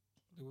dynasty.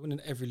 They were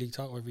winning every league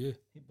title every year.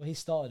 But he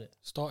started it.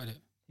 Started it.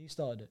 He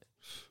started it.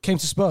 Came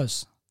to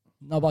Spurs.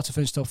 Now about to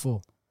finish top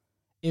 4.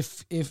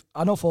 If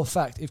I know for a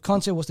fact, if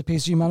Conte was the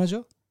PSG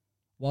manager,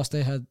 whilst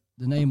they had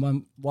the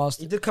name, whilst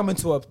He did come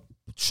into a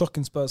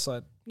shocking Spurs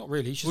side. Not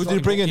really. He's just Who did he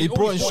starting- bring in? He all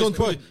brought he's in brought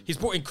Sean is Boyd. He's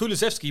brought in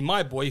Kulusevski,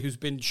 my boy, who's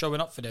been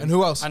showing up for them. And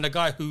who else? And the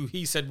guy who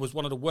he said was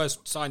one of the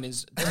worst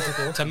signings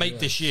to make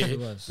this year, he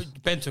was.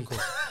 Bentancur.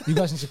 you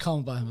guys need to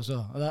comment about him as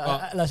well.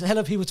 Like a hell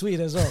of people tweeted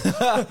as well.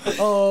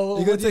 Oh, You're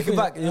what gonna do you take it think?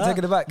 back? You're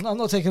taking it back? No, I'm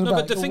not taking it No,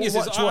 back. but the thing is,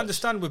 Watch. I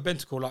understand with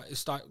Bentancur, like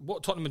it's like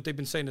what Tottenham they've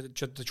been saying that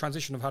the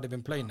transition of how they've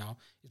been playing now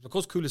is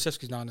because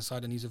Kulusevski's now on the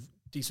side and he's a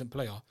decent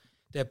player.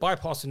 They're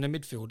bypassing the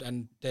midfield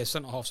and their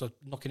centre halves are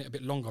knocking it a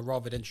bit longer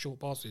rather than short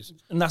passes.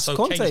 And that's so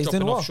Conte, Kane's he's dropping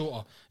doing off well.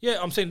 shorter. Yeah,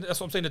 I'm saying that's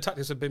what I'm saying. The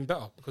tactics have been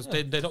better because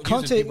they're not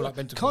Conte, using people like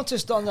Bentancur.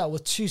 Conte's done that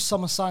with 2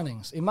 summer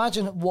signings.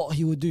 Imagine what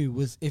he would do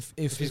with if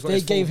he's got they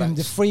his gave him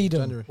the full-backs.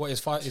 freedom, What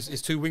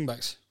is 2 wing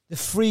backs? the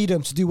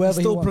freedom to do He's whatever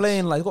he still wants.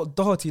 playing like, got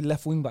Doherty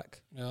left wing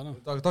back. Yeah, I know.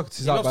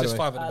 Doherty's He out, lost by his the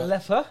way. 5 at the back.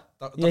 Left her?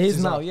 Doherty's Yeah,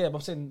 he's out. now, yeah, but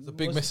I'm saying. It's a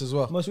big miss as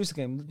well. Most recent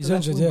game. He's the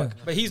left injured, wing yeah. back.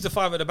 But he's the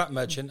 5 at the back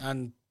merchant,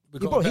 and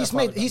we've got Bro, a better he's 5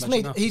 made at the back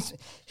merchant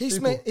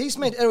now. he's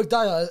made Eric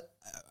Dyer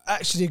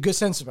actually a good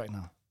centre back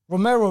now.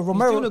 Romero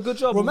doing a good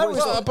job. Romero,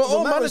 But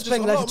all Romero's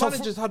playing like a top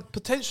managers had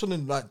potential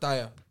in like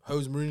Dyer.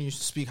 Jose Mourinho used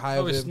to speak high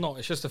No, of it's him. not.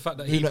 It's just the fact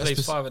that Who he knows plays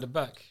spec- 5 at the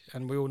back,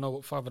 and we all know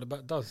what 5 at the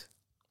back does.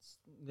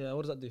 Yeah,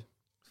 what does that do?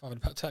 5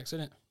 at the back tax,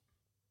 isn't it?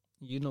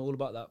 You know all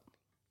about that.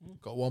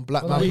 Got one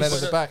black Well, man we- playing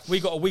at the back. We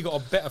got a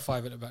better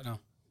five at the back now.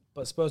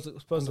 But Spurs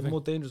are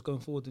more dangerous going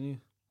forward than you.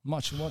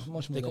 Much more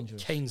They got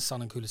dangerous. Kane,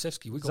 Son, and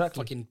Kulusevski. We got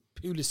Exactly. fucking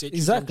Pulisic,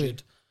 Exactly.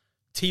 injured,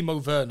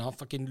 Timo Werner,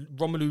 fucking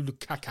Romelu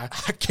Lukaku.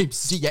 Hakim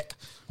Ziyech.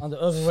 And the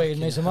overrated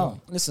Mason Mount.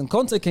 Listen,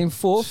 Conte came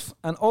fourth,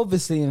 and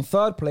obviously in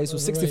third place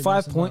with Overrated 65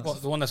 Mason points.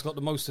 What, the one that's got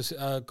the most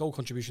goal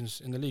contributions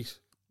in the leagues.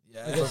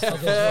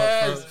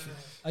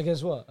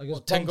 Against what?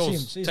 Against 10 bum goals,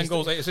 teams. He's 10 a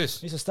goals, 8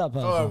 assists. He's a stat Oh,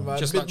 power. man.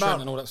 Just Big like Trent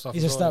Mount. and all that stuff.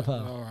 He's as a well. star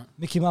power. All right.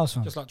 Mickey Mouse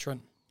fan. Just like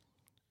Trent.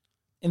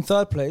 In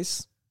third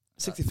place,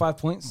 65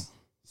 points.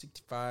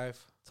 65.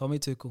 Tommy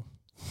Tuchel.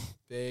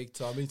 Big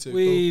Tommy Tuchel.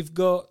 We've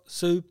got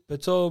Super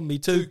Tommy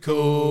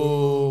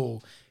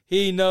Tuchel.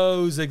 He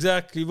knows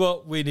exactly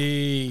what we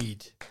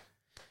need.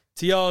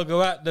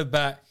 Thiago at the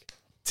back.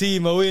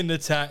 Timo in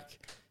attack.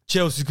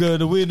 Chelsea's going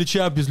to win the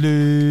Champions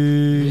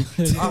League.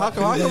 How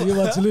come- You're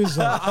about to lose,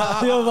 man.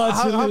 You're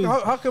about to lose.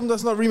 how come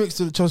that's not remixed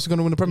to Chelsea going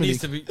to win the Premier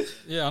Needs League? to be.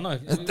 Yeah, I know.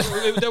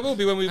 There will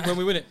be when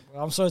we win it.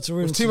 I'm sorry to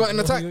ruin Was it. Timo in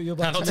attack? You're Nah,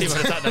 about not to lose. Timo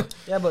in attack now.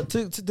 Yeah, but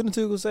didn't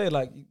Tuchel say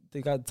like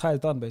the guy tie's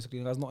done basically?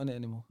 The guy's not in it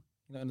anymore.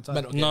 You're not in the tie.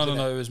 Mental.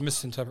 No. It was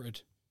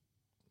misinterpreted.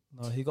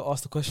 No, he got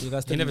asked the question. You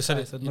guys He never said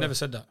it. Said He no. never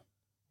said that.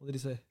 What did he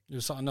say? It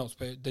was something else,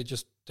 but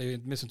they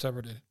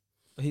misinterpreted it.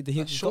 He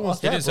Sean got was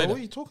asked there, didn't say bro. that. What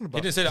are you talking He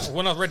about? didn't say that.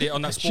 When I read it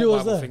on that She Sport was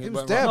Bible there. thing, He it was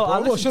went there, right. No, bro. I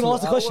Listen shouldn't to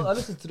ask the it. question. I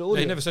listened to the Yeah, audio.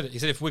 he never said it. He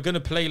said if we're going to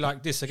play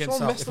like this against Sean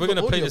South, messed if up we're going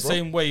the to play audio, the bro.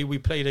 same way we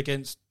played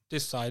against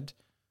this side,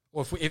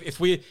 or if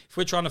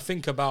we're trying to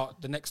think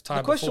about the next tie,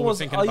 The question before we're was,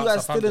 thinking are you about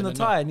guys still in the Southampton,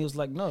 then tie? And he was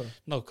like, no.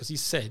 No, because he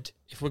said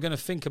if we're going to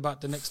think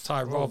about the next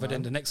tie rather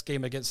than the next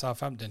game against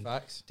Southampton,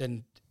 Facts.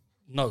 then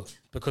no,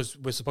 because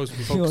we're supposed to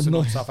be You're focusing on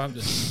annoying.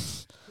 Southampton.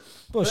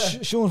 Bro,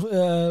 Sean,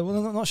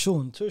 well, not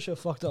Sean. Tuchel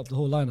fucked up the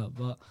whole lineup,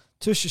 but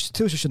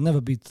Tuchel should never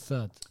be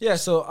third. Yeah,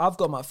 so I've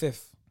got him at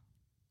fifth.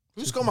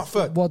 Who's got my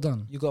third? Well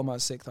done. You got him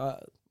at sixth. I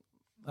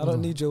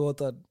don't need your well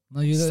done.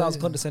 No, you Sounds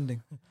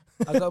condescending.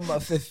 I got him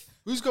at fifth.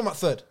 Who's got my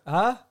third?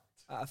 Huh?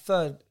 At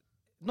third.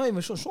 Not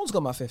even Sean. Sean's got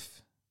him at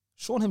fifth.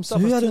 Sean So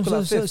himself who has had him?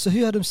 Tuchel at fifth. So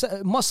who had him?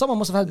 Someone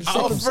must have had. Sean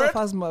Second. himself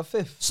has him at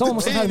fifth. Someone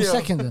must have had him Coutinho.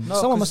 second. Then No,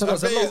 someone must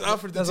 'cause have. I Had bet it's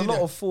Alfred There's a lot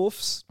Coutinho. of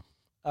fourths.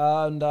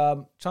 And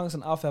Chunks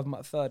and Alfie have him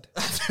at third.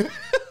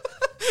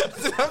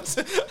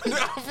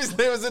 Alpha's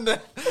name was in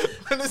there.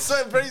 And it's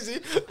so crazy.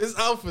 It's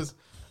Alpha's.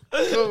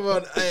 Come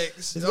on,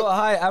 X. He's got a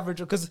high average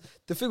because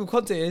the thing with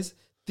Conte is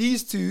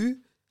these two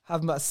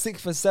have him at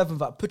sixth and seventh.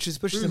 That pushes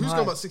him Who's high.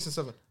 got about 6 and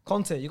 7?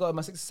 Conte, you got him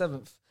at sixth and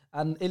seventh,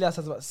 and Ilias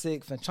has him at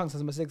sixth, and Chunks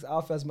has him at sixth.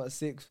 Alfie has him at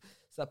sixth.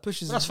 So that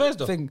pushes That's his fair,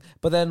 though. thing.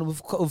 But then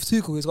with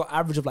Tuchel, he's got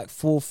average of like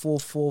fourth,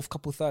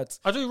 couple thirds.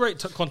 I do rate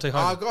Conte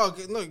high.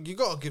 You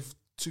gotta give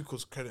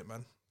Tuchel's credit,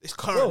 man. It's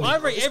currently. I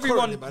rate it's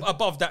everyone currently, man.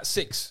 above that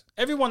 6.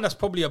 Everyone that's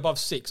probably above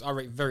 6, I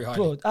rate very highly.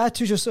 Bro, I had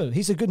Tuchel so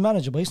he's a good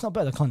manager, but he's not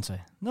better than Conte.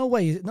 No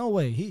way, no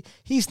way.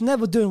 He's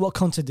never doing what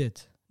Conte did.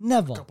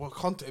 Never. But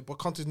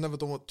Conte's never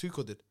done what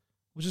Tuchel did.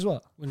 Which is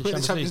what? Win the Win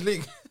the Champions Champions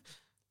League.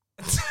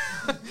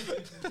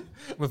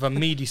 League. With a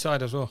meaty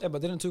side as well. Yeah,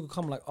 but didn't Tuchel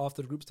come like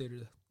after the group stage?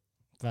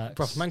 Facts.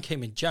 Bro, man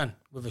came in Jan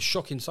with a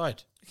shocking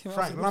side. He came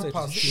Frank after the group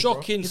Lampard. stage.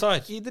 Shocking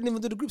side. He didn't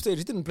even do the group stage.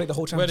 He didn't play the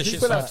whole Where the championship. He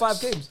shit's played like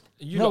at. 5 games.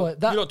 You No, lot,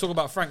 that- you lot talk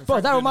about Frank.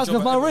 Bro, Frank that doing reminds the me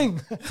of job my at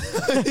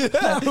ring.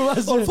 That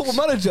reminds On me.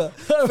 Football Manager,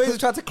 FaZe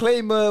tried to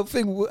claim a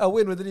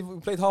win when they didn't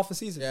even played half a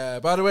season. Yeah,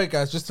 by the way,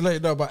 guys, just to let you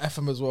know about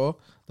FM as well,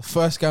 the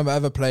first game I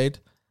ever played,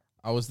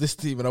 I was this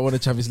team and I won the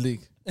Champions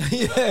League.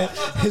 Yeah,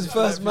 his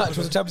first match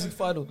was a Champions League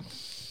final.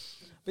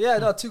 But yeah,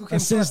 no, Tuchel came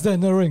And since third. then,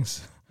 no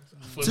rings.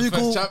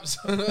 Tuchel, Champs.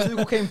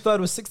 Tuchel came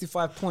third with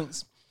 65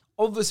 points.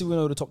 Obviously, we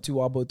know who the top two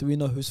are, but do we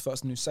know who's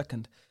first and who's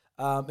second?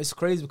 It's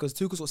crazy because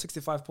Tuchel's got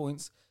 65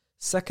 points.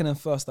 Second and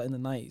first are in the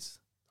 90s.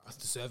 That's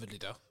deservedly,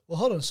 though. Well,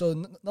 hold on.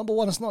 So number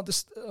one is not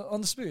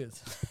undisputed.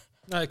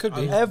 No, it could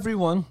be.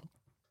 Everyone,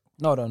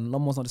 no, number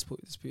one's not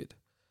disputed.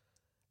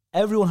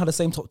 Everyone had the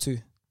same top two,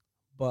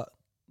 but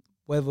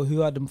who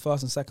had them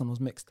first and second was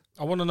mixed.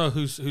 I want to know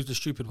who's the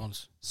stupid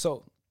ones.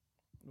 So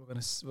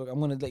I'm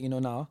gonna let you know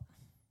now.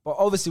 But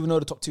obviously, we know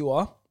the top two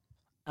are,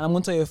 and I'm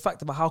gonna tell you a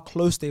fact about how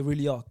close they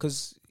really are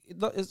because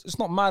it's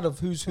not mad of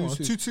who's who.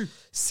 2-2.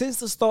 Since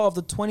the start of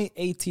the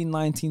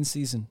 2018-19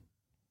 season,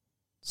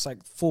 it's like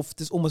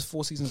there's almost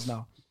 4 seasons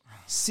now.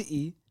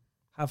 City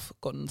have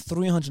gotten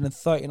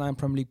 339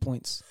 Premier League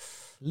points.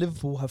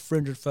 Liverpool have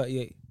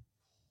 338.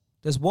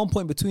 There's 1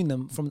 point between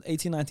them from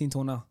 18-19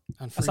 till now.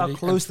 And That's how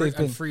close they've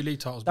been. And 3 league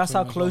titles. That's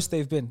how between them as close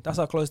they've been. That's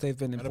how close they've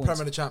been in And the points.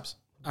 Premier League champs.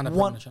 well. And a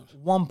One, Premier League champs.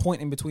 1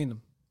 point in between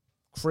them.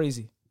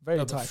 Crazy. Very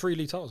No, but tight. 3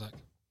 league titles, like.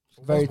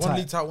 Very One tight.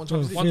 league title, one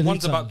Champions League. Three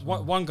One's league about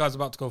titles, one guy's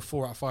about to go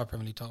 4 out of 5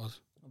 Premier League titles.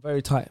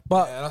 Very tight.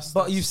 But Yeah,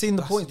 but you've seen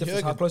the that's point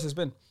difference, how Jurgen. close it's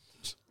been.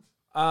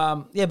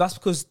 Yeah, that's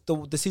because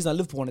the season that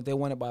Liverpool won it, they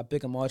won it by a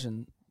bigger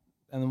margin.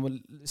 And then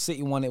when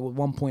City won it with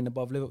 1 point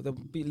above Liverpool. They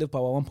beat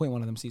Liverpool by 1 point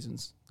one of them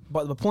seasons.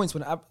 But the points,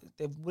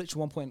 they've reached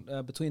 1 point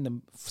between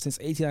them since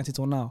 18-19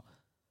 till now.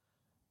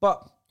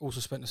 But Also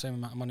spent the same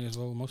amount of money as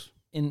well, almost.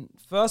 in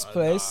first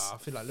place, I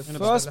feel like Liverpool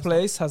first spent less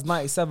place has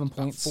 97 About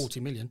points. 40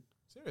 million. time.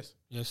 Serious?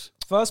 Yes.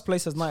 First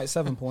place has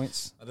 97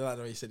 points. I don't like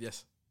the way you said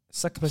yes.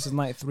 Second place is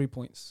 93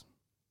 points.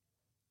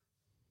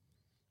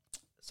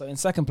 So in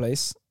second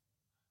place,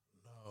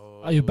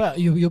 Oh, you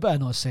better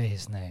not say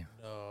his name.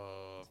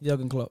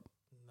 Jurgen Klopp.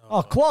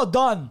 Oh, well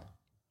done.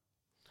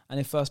 And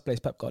in first place,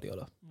 Pep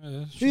Guardiola.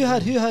 Yeah, Who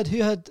had?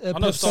 I know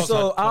Pep Stars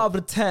So had out of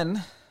the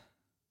 10,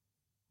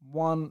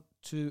 1,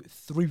 2,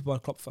 3 people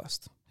had Klopp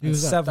first. Who And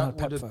was that? 7 That had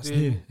Pep would have first.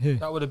 been Who?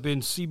 that would have been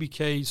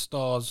CBK,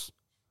 Stars.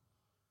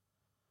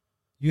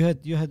 You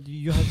had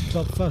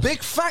Klopp first.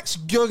 Big facts.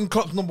 Jurgen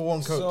Klopp's number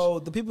one coach. So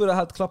the people that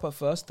had Klopp at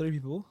first, 3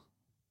 people.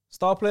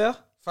 Star player,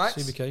 facts.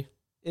 CBK.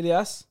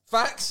 Ilias,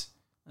 Facts.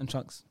 and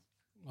Chunks.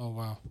 Oh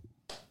wow.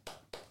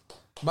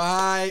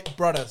 My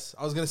brothers.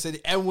 I was gonna say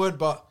the N word,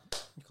 but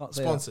You can't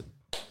say that. sponsored.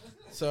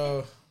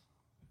 So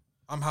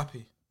I'm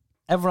happy.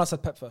 Everyone else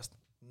had Pep first.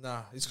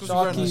 Nah, it's because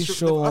Sharky, I should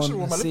have worn Sean,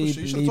 my Liverpool Nasib, shirt.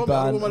 You should have told me I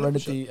Liban, wore my Liverpool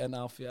shirt. Renedy, and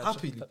Alfie. had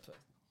Happily. Pep first.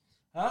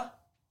 Huh?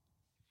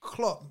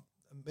 Klopp,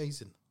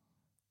 amazing.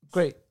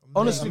 Great.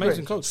 Honestly,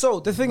 Amazing great. coach. So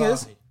the thing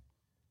is, Wallahi.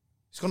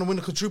 He's gonna win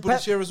the quadruple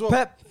this year as well.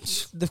 Pep.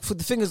 The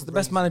thing is, the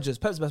best managers.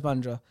 Pep's the best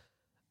manager.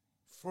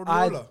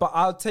 Fraudiola. But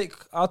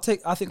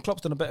I think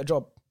Klopp's done a better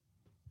job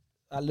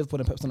at Liverpool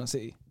than Pep's done at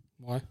City.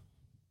 Why?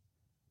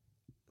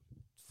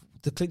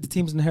 The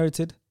team's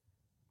inherited.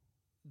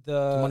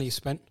 The money he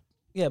spent.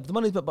 Yeah, but the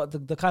money,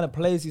 but the kind of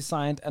players he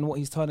signed and what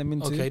he's turned him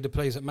into. Okay, the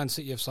players that Man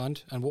City have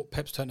signed and what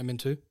Pep's turned them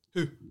into.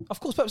 Of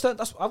course, Pep's done.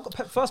 I've got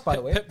Pep first, by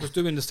the way. Pep was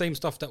doing the same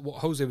stuff that what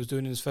Jose was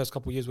doing in his first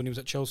couple of years when he was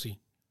at Chelsea.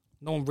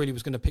 No one really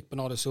was going to pick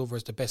Bernardo Silva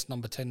as the best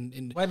number 10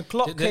 in. When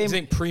Klopp These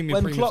ain't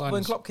premium when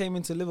signings. Klopp came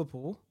into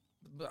Liverpool,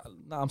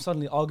 now I'm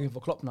suddenly arguing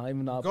for Klopp now.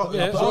 Even though I God, put,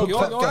 yeah, I put, so I put you're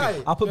Pep a guy.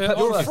 first. I put Yeah, Pep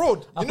You're a first.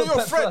 fraud. I You know put you're a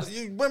Pep fraud.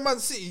 first. When Man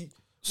City.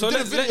 So you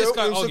did a let video, this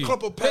guy it was a argue.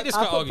 Klopp or Let Pep. this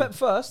I guy put argue. Pep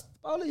first.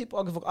 I'll let you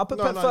argue for. I put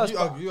No, Pep no, first. you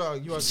but- argue. You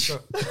argue.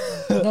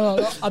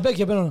 No, I beg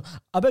you, no.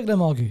 I beg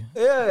them argue.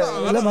 Yeah.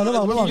 Let them argue.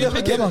 You Let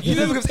pick them him. argue.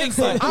 You pick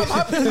him. I'm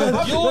happy. You're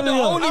the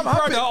only I'm happy.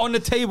 brother on the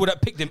table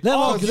that picked him. Let him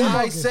Oh, argue. Let him I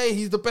argue. say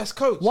he's the best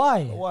coach.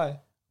 Why? Why?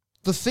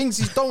 The things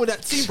he's done with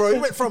that team, bro. He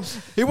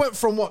went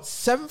from what,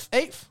 7th,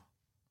 8th,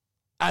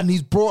 and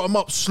he's brought him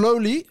up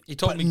slowly. He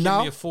told but me, give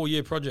now, me a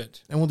 4-year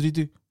project. and what did he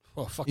do?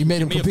 Well, fuck He made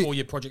give him me compete. a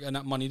 4-year project and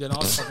that money, then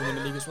I'll fucking win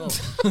the league as well.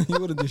 You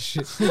wouldn't do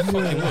shit. Fucking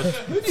would.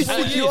 Who do you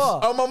think you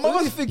are? Oh, my Who do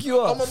mama- you think you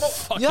are? Oh, my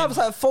mama- You have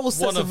like false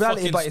One sense of of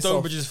reality fucking about yourself.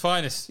 Stonebridge's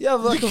finest.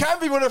 Yeah, You can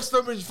be one of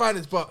Stonebridge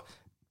finest, but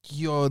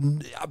you're,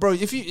 bro.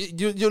 If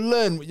you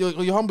learn,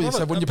 you humble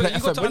yourself when you but play you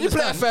got FM. to When you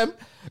play understand-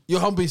 FM, you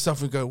humble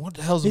yourself and go, "What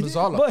the hell's a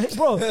Mazzala?" But,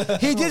 bro,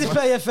 he did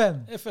play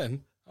FM. FM.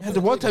 Yeah, the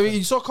one time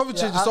you saw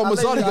Coventry, you saw I'll let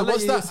Mazzala. you- Go, I'll let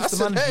 "What's you that?" I assist the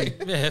said, manager.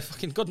 "Hey, Yeah,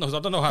 fucking God knows. I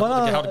don't know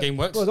But how the game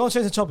works. Bro, don't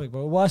change the topic,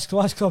 bro. Why is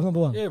Klopp number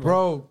one? Yeah,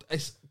 bro. bro,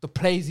 it's the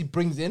plays he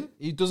brings in.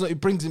 He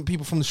brings in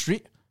people from the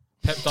street.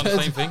 Pep done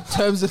the same thing.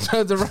 Turns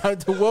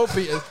around the world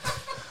beaters.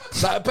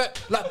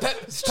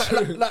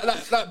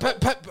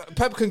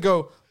 Pep can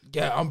go.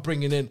 Yeah, I'm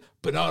bringing in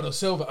Bernardo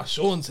Silva, as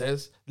Sean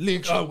says,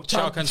 League João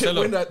championship Cancelo.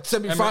 winner,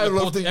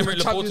 semi-final of the Emerick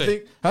Champions Laporte.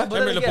 League. Huh? But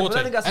then Emerick again, Laporte.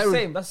 I think that's the Eric,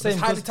 same. That's the same.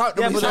 it's highly touted.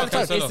 Yeah, No, but it's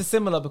highly touted. it's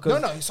similar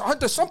because No,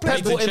 there's some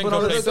players. Zinchenko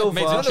Bernardo Silva.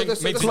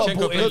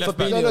 Zinchenko played left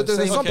back. No,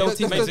 there's some-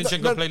 Okay,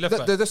 Zinchenko played left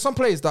back. There's some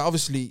players that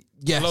obviously,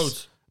 yes,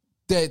 Loads.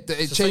 it the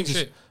same changes.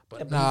 shit. But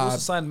Yeah, but he also nah,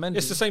 signed Mendy.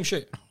 It's the same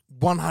shit.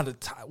 one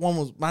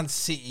was Man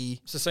City.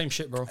 It's the same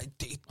shit, bro.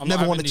 I'm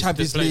Never not won having the these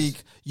Champions displays.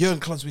 League. Jurgen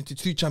Klopp's been to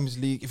 2 Champions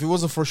League. If it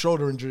wasn't for a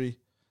shoulder injury,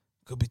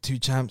 could be 2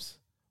 champs,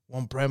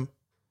 1 Prem.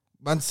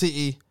 Man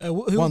City, Who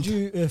would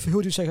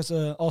you check as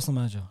Arsenal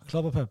manager?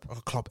 Klopp or Pep? or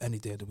Klopp any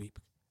day of the week.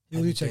 Who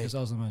would you Any check day. as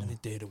Arsenal manager? Any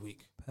day of the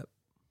week. Pep.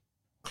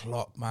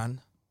 Klopp,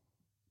 man.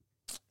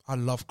 I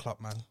love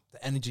Klopp, man.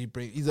 The energy he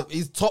brings.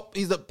 He's top.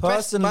 He's the best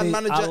Personally,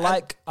 man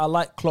manager. I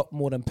like Klopp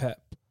more than Pep.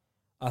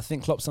 I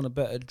think Klopp's done a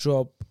better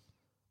job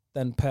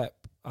than Pep.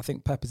 I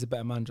think Pep is a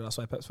better manager. That's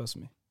why Pep's first for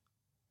me.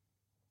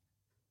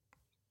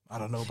 I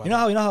don't know about You know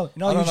how I don't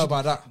know usually-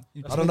 about that. I don't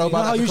you know know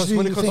about how that because usually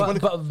when you it think- comes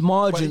But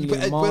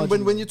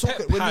marginally, when you talk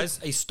Pep when you- has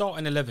a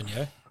starting 11,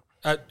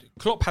 yeah?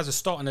 Klopp has a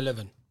starting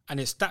 11, and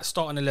it's that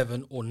starting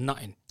 11 or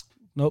nothing.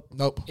 nope.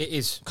 nope, It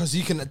is. because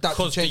he can adapt.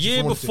 Because to the change year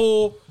if he wanted to.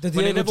 before, The when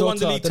they Diego never won the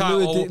Jota, league the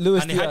title,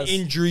 Luis and they had Diaz.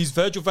 injuries,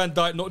 Virgil van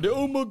Dijk, not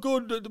oh my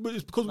God,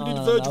 it's because we No, need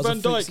no, Virgil that was a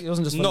van freak. Dijk. It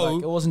wasn't just Van no,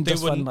 Dijk. It wasn't they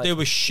just were, Van Dijk. They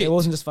were shit. It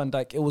wasn't just Van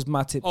Dijk. It was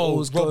Matip. Oh, it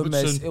was Gomez.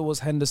 Robertson. It was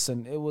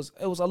Henderson. It was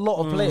a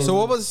lot of players. So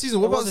what about the season?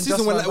 What It about the wasn't season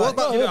just when? Van What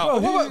Dijk.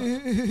 about? Bro, What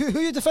who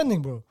are you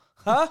defending, bro?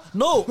 Huh?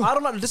 No, I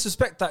don't like the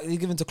disrespect that you're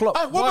giving to Klopp.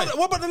 what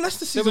about the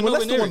Leicester season were when nowhere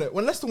Leicester near won it?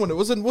 When Leicester won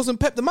it, wasn't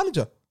Pep the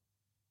manager?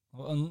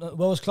 Where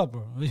was Klopp,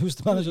 bro? Who's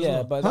the manager? as Yeah,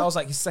 well? but that was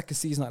like his second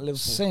season at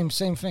Liverpool. Same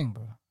thing,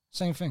 bro.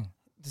 Same thing.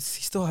 He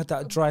still had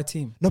that dry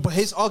team. No, but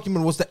his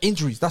argument was the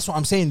injuries. That's what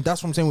I'm saying.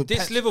 That's what I'm saying with This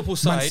Pep's Liverpool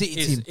Man side City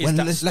is team when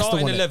that Leicester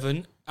starting won it.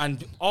 11,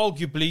 and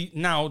arguably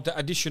now the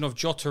addition of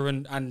Jota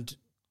and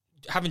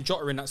having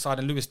Jota in that side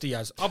and Luis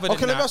Diaz. Other than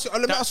Okay, let me that, ask you-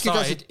 let me that ask you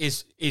guys- side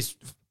is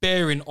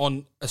bearing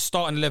on a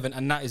starting 11,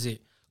 and that is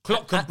it.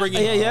 Klopp can bring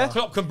in. yeah.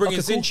 Klopp can bring in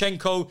Okay,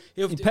 cool. Zinchenko.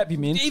 In Pep, you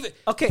mean?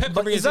 Okay, Pep can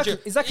but bring in exactly,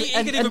 Zinchenko. exactly. He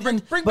can even bring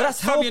but back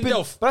that's Fabian helping.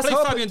 Delph. But that's Play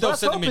helping. Fabian But Delph that's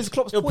centre helping mid.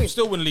 Klopp's He'll point.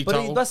 still win league But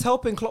title. that's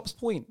helping Klopp's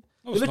point.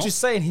 No, You're it's literally not.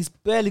 saying he's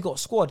barely got a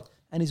squad.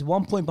 and he's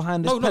 1 point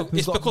behind this. No, Pep, who's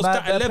it's got because mad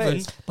that bare 11.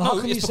 players. But how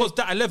No, can it's you because say-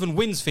 that 11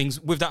 wins things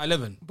with that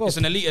 11. Bro, It's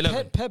an elite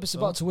 11. Pep is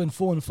about to win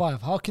 4 and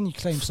 5. How can you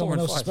claim 4 someone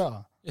and else is 5.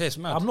 better? Yeah, it's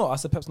mad. I'm not. I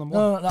said Pep's number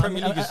one. No, Premier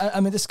I mean, League is- I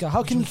mean, this guy.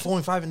 How can you? 4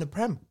 and 5 in the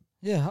Prem.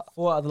 Yeah,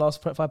 4 out of the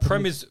last 5.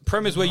 Prem is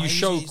where you No,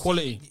 show he's-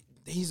 quality.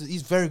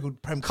 He's very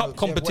good. Prem Cup yeah,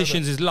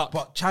 competitions whatever. is luck.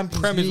 But Champions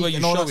Prem is League where you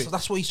and all show that, it. so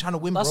that's what he's trying to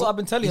win, That's bro. what I've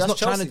been telling you, He's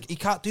that's not trying Chelsea. to. He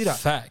can't do that.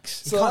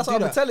 Facts. So can't that's do what I've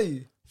been that. telling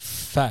you.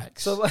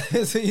 Facts. So what?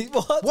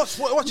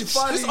 Watch You this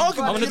finally-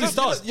 argument. I'm gonna do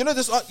stars. You know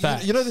this.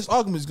 Facts. You know this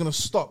argument is gonna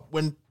stop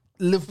when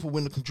Liverpool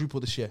win the quadruple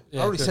this year.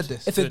 Yeah, I already good. said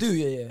this. If they do,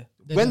 yeah.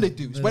 When they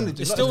do, it's when they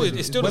do. It not still if they do.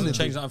 it still When doesn't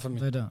they change do. nothing for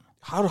me. they don't.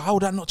 How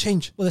would that not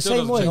change? Well, the Still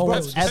same doesn't way. change. Bro,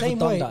 Pep's the same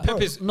done way. that. Bro,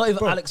 Pep is Not even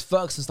Bro. Alex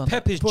Ferguson's done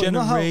Pep is Bro, you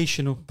know how-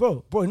 generational.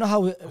 bro. You know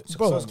how,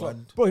 bro,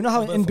 man. bro. You know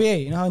how in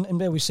NBA, you know how in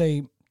NBA we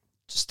say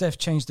Steph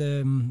changed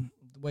the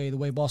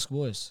way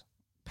basketball is.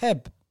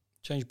 Pep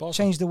Change basketball.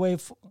 changed the way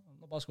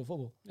not basketball,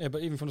 football. Yeah,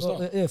 but even from the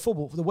start. Yeah,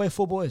 football. The way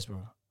football is, bro.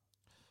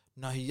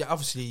 No, he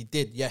obviously he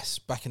did. Yes,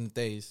 back in the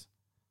days.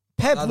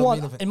 Pep I don't won.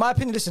 mean of it. In my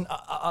opinion, listen.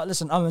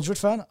 Listen, I'm a Madrid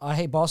fan. I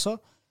hate Barca.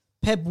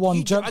 Pep won.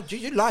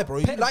 You lie, bro.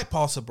 You like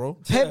Barca, bro.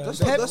 Pep, That's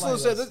Pep, not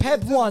saying.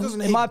 Pep won. Doesn't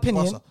In hate my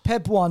opinion, Barca.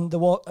 Pep won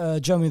the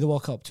Germany the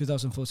World Cup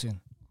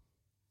 2014.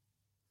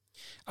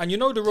 And you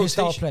know the His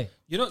style rotation. of play.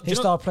 You know, His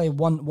style of play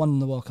won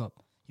the World Cup.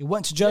 He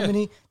went to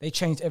Germany. They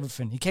changed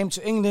everything. He came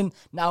to England.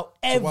 Now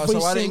every So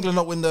why did single England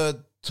not win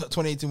the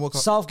 2018 World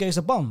Cup? Southgate's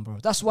a bum, bro.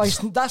 That's why.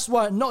 That's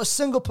why not a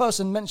single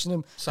person mentioned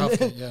him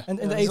Southgate, yeah. in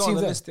the He's not on 18th.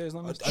 the there. list, he's not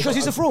on the list. Because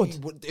he's a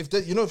fraud.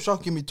 If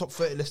Shark give me top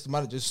 30 list of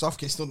managers,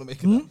 Southgate's still not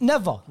making that.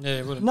 Never. Yeah,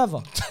 it wouldn't.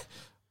 Never.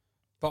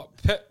 But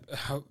Pep,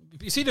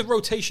 you see the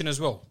rotation as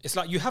well. It's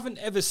like you haven't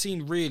ever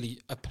seen really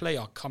a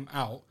player come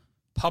out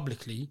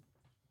publicly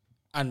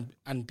and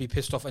be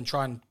pissed off and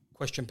try and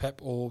question Pep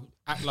or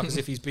act like as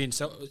if he's being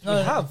No,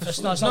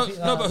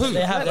 but who?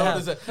 They have. No,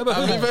 They have. No, but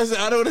who?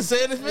 I don't want to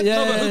say anything.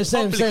 Yeah, but who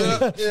same.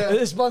 publicly?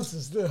 It's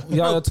monsters. Yaya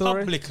No, Toure,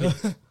 publicly.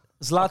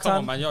 Zlatan. Come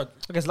on, man. You're,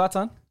 Okay,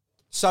 Zlatan.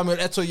 Samuel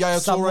Eto'o, Yaya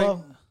Toure.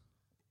 Samuel.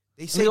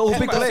 They say all Pep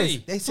big about players.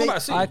 City. They Talking say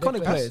about City.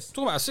 Iconic players.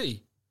 Talking about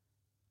City.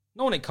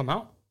 No one ain't come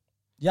out.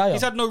 Yaya.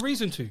 He's had no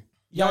reason to.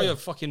 Yaya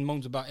fucking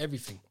moans about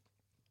everything.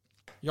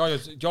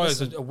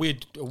 Yaya's a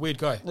weird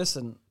guy.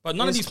 Listen, But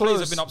none of it's these players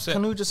close. have been upset.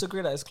 Can we just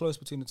agree that it's close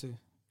between the two?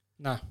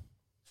 Nah,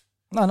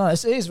 No,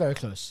 it is very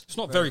close. it's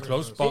not very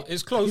close, but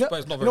it's close, You know, but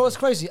it's not you very know what's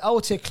close. crazy? I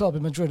would take Club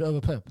in Madrid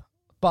over Pep,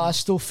 but I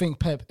still think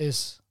Pep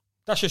is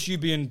That's just you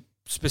being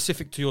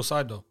specific to your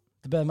side, though.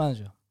 the better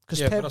manager.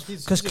 Yeah, but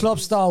Because that's- Club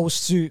style will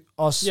suit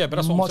us Yeah, but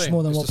that's what I'm much saying.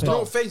 more than It's what the Pep. You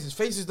know style. what Faze is?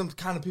 Faze is them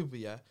kind of people,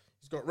 yeah?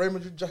 He's got Real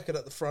Madrid jacket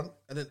at the front,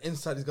 and then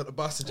inside he's got the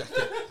Barca jacket.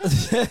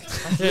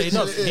 Yeah, he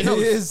knows. He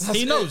knows.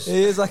 He knows.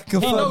 He is like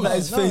confirmed knows. that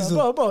his No,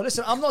 face. bro,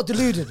 listen, I'm not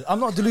deluded. I'm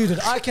not deluded.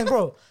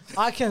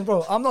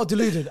 I'm not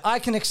deluded. I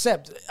can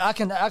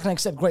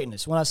accept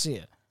greatness when I see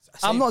it.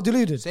 I'm Same. not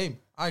deluded. Same.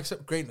 I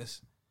accept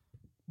greatness.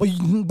 But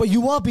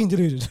you are being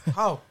deluded.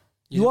 How?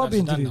 You are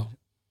being Zidane, deluded. though.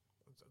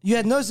 You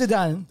had no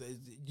Zidane.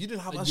 You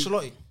didn't have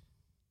Ancelotti.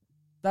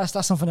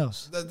 That's something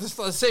else. That's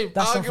not the same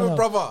That's argument, something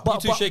else. brother.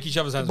 But- You two shake each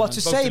other's hands. but man. to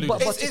Both say- deluded.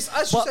 but- It's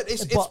as you said,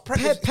 it's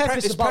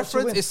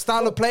preference, it's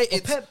style of play.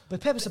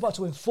 But Pep is about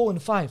to win 4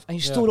 and 5, and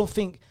you still don't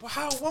think. But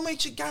how? What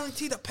makes you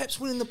guarantee that Pep's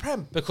winning the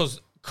Prem? Because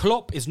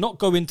Klopp is not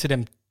going to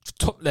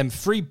them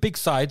three big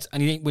sides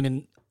and he ain't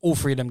winning all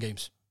three of them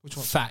games. Which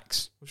one?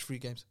 Facts. Which 3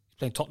 games? He's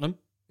playing Tottenham.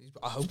 At He's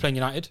home. playing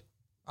United.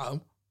 At home.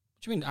 What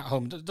do you mean at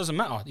home? Doesn't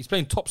matter. He's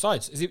playing top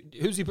sides. Who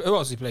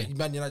else is he playing?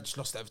 Man United just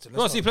lost to Everton.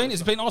 Who else is he playing? Is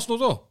he playing Arsenal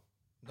as well?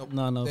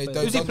 No.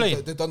 Who's he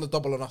playing? They've done the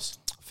double on us.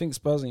 I think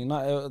Spurs and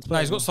United. No,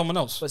 he's got someone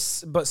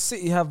else. But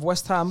City have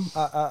West Ham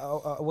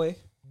away.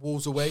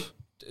 Wolves away.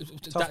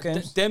 Tough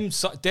games. Them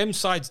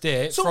sides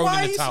there So thrown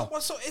why in the is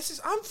towel. so it's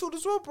Anfield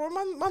as well, bro.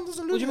 Man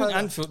doesn't lose. What do you mean like that.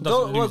 Anfield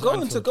doesn't lose?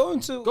 Going Anfield?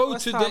 to Go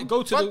West to Ham.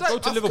 Liverpool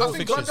I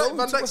think fixtures. Van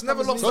Dijk's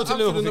never lost Go to to Anfield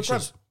in Liverpool the Prem.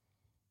 fixtures.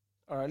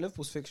 All right,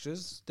 Liverpool's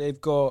fixtures.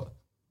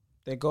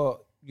 They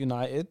got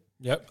United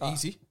Yep.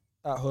 Easy.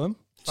 at home.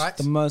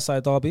 Facts. The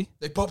Merseyside derby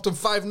They popped them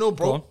 5-0, Go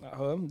bro. on. at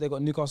home. They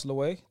got Newcastle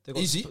away. They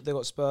got Easy. They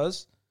got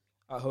Spurs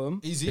at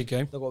home. Easy. Big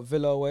game. They got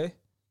Villa away.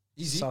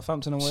 Easy.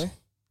 Southampton away,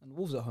 and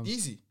Wolves at home.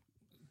 Easy.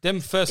 Them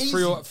first Easy.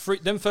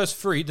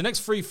 three, the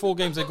next 3-4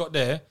 games they got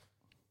there,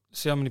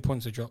 see how many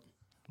points they drop.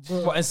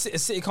 What, and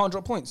City can't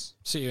drop points.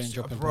 City ain't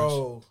dropping points.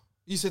 Bro.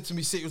 You said to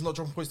me City was not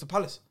dropping points to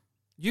Palace.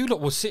 You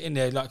lot was sitting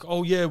there like,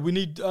 oh yeah, we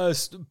need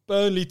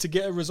Burnley to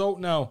get a result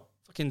now.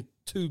 Fucking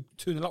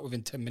 2-0 up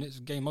within 10 minutes,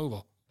 game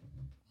over.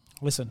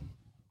 Listen,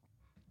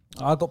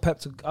 I got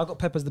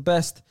Pep as the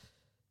best.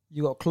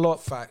 You got Klopp.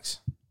 Facts.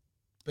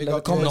 Big Let the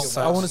up comments.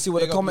 Jurgen, I want to see what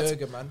Big the up comments.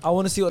 Jurgen, man. I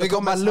want to see what Big the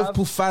up my comments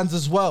Liverpool have. fans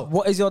as well.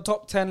 What is your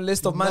top 10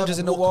 list of Never managers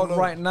in the walk world alone.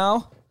 right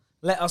now?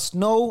 Let us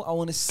know. I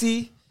want to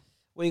see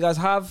what you guys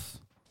have.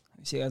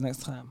 See you guys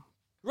next time.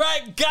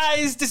 Right,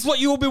 guys, this is what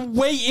you all been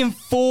waiting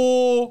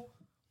for.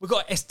 We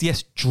got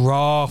SDS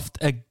draft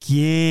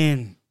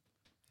again.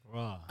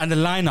 And the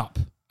lineup,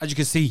 as you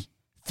can see,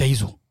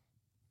 Faisal,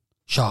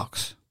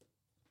 Sharks,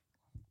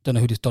 Don't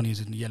know who this Donny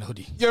is in the yellow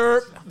hoodie.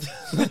 Yerp.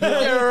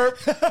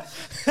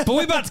 But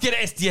we're about to get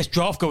an SDS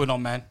draft going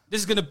on, man.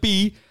 This is going to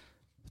be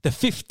the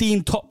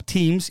 15 top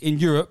teams in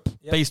Europe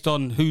based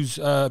on whose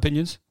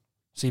opinions?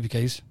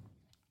 CBK's.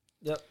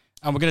 Yep.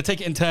 And we're going to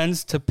take it in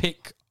turns to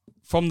pick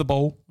from the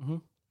bowl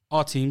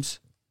our teams,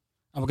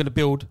 and we're going to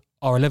build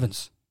our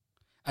 11s.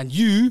 And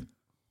you,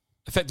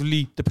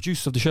 effectively the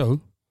producers of the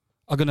show,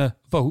 are going to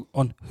vote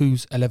on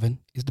whose 11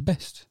 is the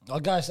best. Oh,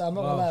 guys, I'm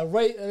not gonna lie.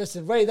 Rate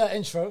that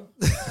intro.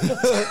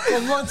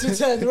 From 1 to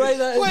 10, rate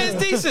that intro. Well,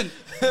 it's decent.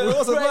 It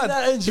wasn't Rate bad.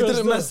 that He intro didn't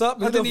still. mess up.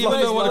 He I didn't didn't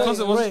even know what the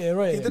concept was.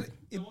 Rate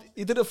it.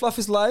 He didn't fluff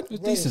his line. It was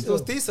decent. It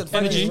was decent.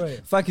 Energy.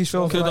 Thank you,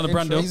 Sean. Could have done a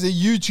brand deal. He's a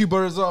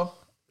YouTuber as well.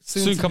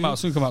 Soon come out.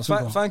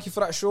 Thank you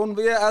for that, Sean.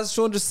 But yeah, as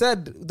Sean just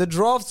said, the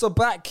drafts are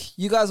back.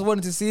 You guys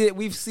wanted to see it.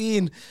 We've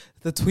seen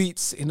the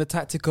tweets in the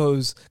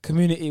Tacticos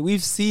community.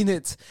 We've seen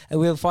it, and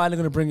we're finally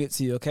going to bring it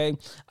to you, okay?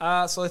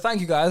 So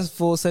thank you guys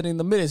for sending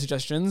the million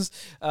suggestions.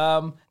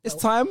 It's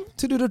time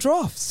to do the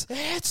drafts.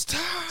 It's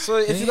time. So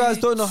if you guys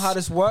don't know how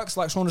this works,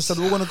 like Sean just said,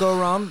 we're going to go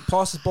around,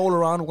 pass this bowl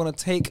around. We're going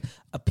to take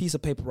a piece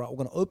of paper out.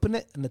 We're going to open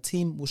it, and the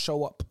team will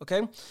show up, okay?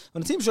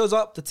 When the team shows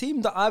up, the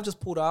team that I've just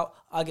pulled out,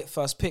 I get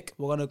first pick.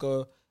 We're going to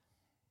go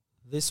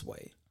this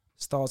way.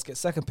 Stars get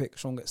second pick.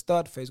 Sean gets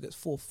third. FaZe gets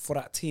fourth for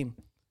that team.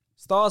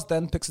 Stars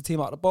then picks a team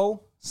out of the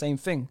bowl. Same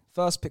thing.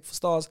 First pick for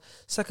Stars,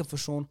 second for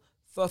Sean,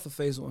 third for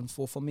FaZe, and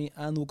fourth for me.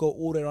 And we'll go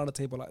all the way around the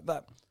table like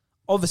that.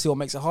 Obviously, what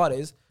makes it hard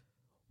is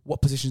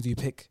what positions do you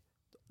pick?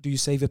 Do you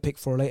save a pick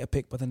for a later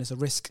pick, but then it's a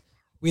risk?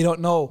 We don't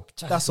know.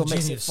 That's what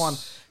makes it fun.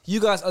 You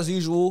guys, as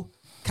usual,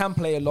 can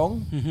play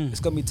along. It's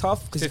going to be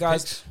tough because you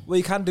guys, what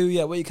you can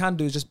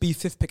do is just be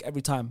fifth pick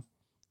every time.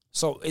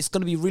 So it's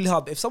going to be really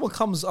hard. If someone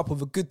comes up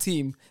with a good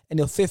team and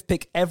your fifth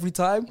pick every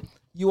time,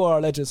 you are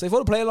a legend. So if you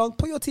want to play along,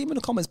 put your team in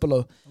the comments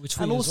below.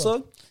 And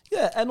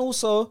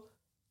also,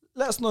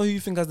 let us know who you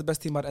think has the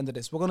best team by the end of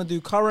this. We're going to do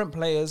current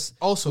players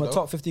Also, from the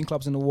top 15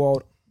 clubs in the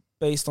world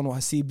based on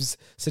Hasib's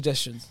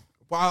suggestions.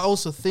 But I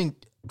also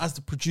think, as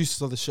the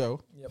producers of the show,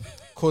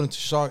 according to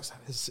Sharks,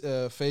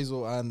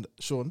 Faisal and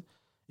Sean,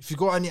 if you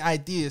got any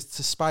ideas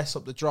to spice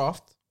up the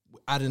draft,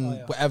 add in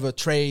whatever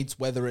trades,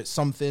 whether it's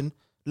something,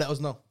 let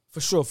us know. For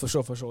sure.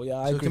 Yeah,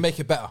 I So we agree. can make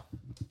it better.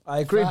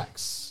 I agree.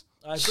 Facts.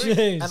 I agree.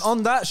 Jeez. And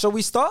on that, shall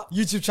we start?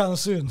 YouTube channel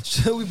soon.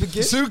 Shall we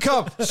begin? Soon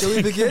come. Shall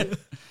we begin?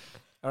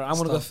 All right, I'm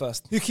going to go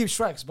first. Who keeps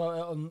tracks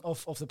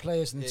of the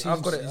players and the teams?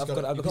 I've got it. I've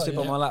got it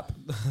on my lap.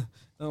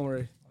 Don't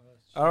worry.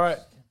 All right.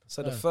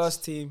 So the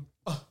first team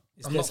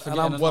is I'm not this. And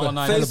forgetting I'm an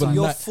R9. Faisal,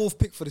 your fourth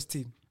pick for this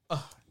team.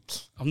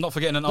 I'm not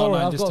forgetting an Don't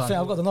worry, R9 I've this got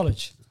time. I've got the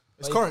knowledge.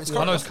 It's current.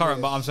 I know it's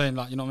current, but I'm saying,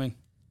 like, you know what I mean?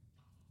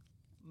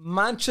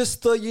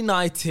 Manchester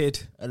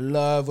United. I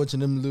love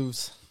watching them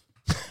lose.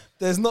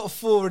 There's not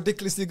 4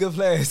 ridiculously good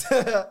players.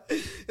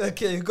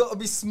 Okay, you've got to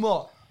be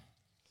smart.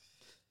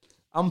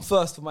 I'm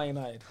first for Man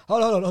United.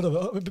 Hold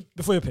on.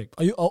 Before you pick,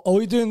 are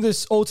we doing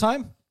this all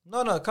time?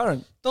 No,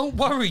 current. Don't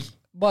worry.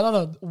 But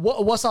no.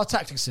 What's our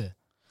tactics here?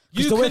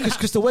 You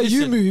Because the way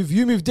you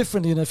move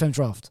differently in the FM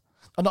draft.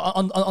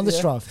 On this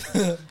draft,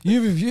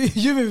 you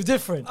move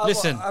different.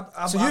 Listen.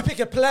 So you pick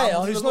a player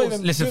who's not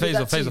even Listen, good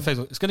at that team.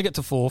 Faisal. It's going to get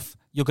to fourth.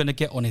 You're going to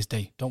get on his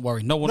day. Don't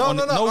worry. No one No, on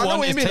I know one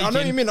what is you mean. I know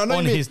what you mean. taking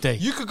on his day.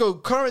 You could go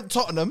current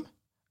Tottenham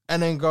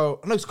and then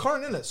go. No, it's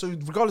current, isn't it? So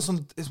regardless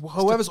on it's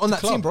whoever's on that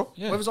club. team, bro.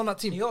 Yeah. Whoever's on that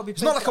team. You gotta be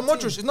It's not like a playing for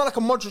that Modric. team. It's not like a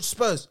Modric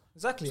Spurs.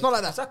 Exactly. It's not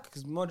like that.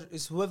 Exactly, because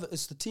it's whoever.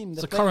 It's the team.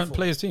 It's They're the current for.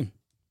 players team.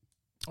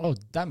 Oh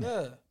damn it!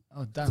 Yeah.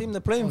 Oh damn! Team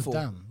they're playing for.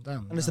 Damn!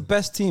 And it's the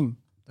best team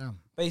Damn.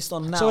 based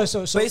on now.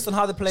 So based on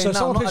how they're playing so if now,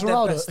 someone not picks at their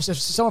Ronaldo. best. If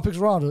someone picks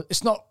Ronaldo,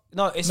 it's not.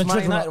 No, it's Madrid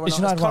Man United. Ronaldo. It's It's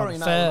United current Ronaldo.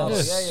 United.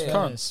 Fairs. Ronaldo. Yeah.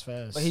 Fairs,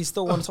 fairs. But he's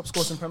still one of the top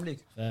scorers in the Premier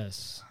League.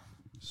 Fairs.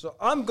 So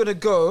I'm gonna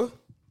go.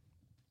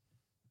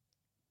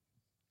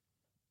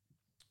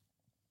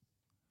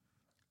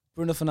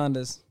 Bruno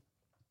Fernandes.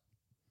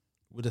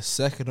 With a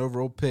second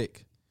overall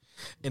pick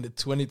in the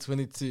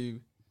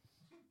 2022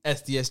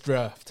 SDS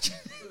draft.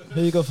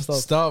 Here you go for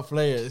stars. Star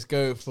player is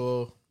going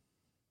for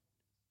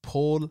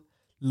Paul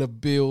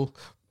Labille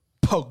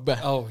Pogba.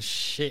 Oh,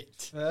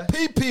 shit.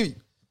 PP.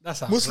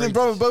 That's Muslim outrageous.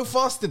 brother, both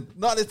fasting.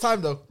 Not at this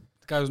time though.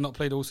 The guy who's not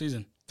played all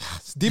season.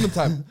 It's demon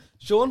time.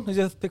 Sean, who's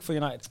your pick for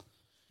United?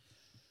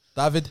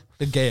 David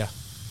De Gea.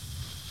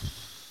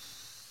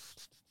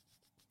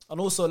 And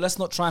also, let's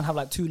not try and have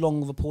like too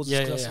long of a pause. Yeah.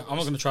 I'm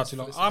not going to try too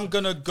long. I'm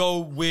going to go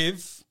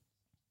with...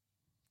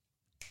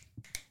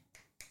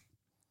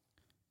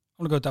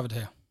 I'm going to go David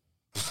here.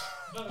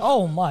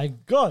 Oh my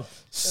god!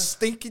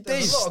 Stinky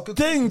days.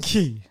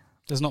 Stinky.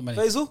 There's not many.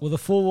 Faisal? With a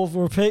 4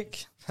 overall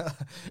pick,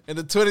 In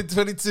the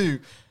 2022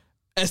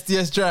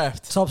 SDS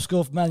draft. top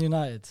score of Man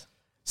United.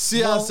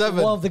 CR7.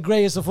 One of the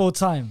greatest of all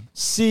time.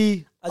 As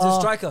a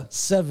striker.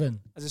 7.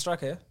 As a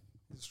striker, yeah?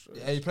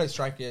 Yeah, you play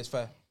striker, yeah, it's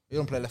fair. You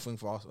don't play left wing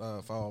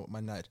for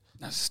Man United.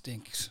 That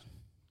stinks.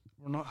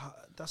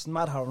 That's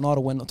mad how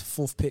Ronaldo went up to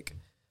 4th pick.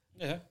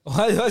 Yeah.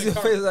 Why's your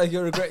face like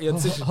you regret your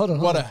decision? Hold on.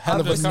 What a hell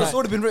of a It's night.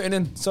 already been written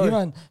in. Sorry. You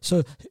man,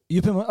 so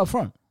you put him up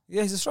front.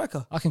 Yeah, he's a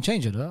striker. I can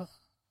change it, though.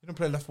 You don't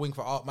play left wing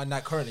for Man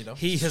United currently though.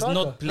 He has Striker.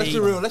 not played Let's be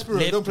real, let's be real,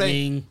 left don't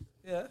play. wing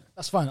Yeah.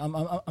 That's fine.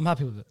 I'm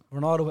happy with it.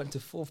 Ronaldo went to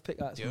 4th pick.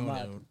 That's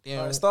mad. Down,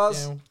 Alright,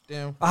 Stars.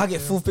 down, I get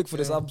down, 4th pick for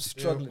this. down, I'm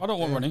struggling. I don't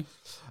want Ronnie.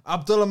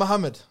 Abdullah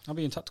Mohammed I'm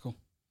being tactical.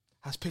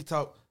 has picked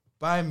out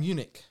Bayern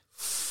Munich.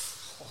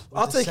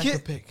 I'll With the take second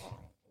it. Pick.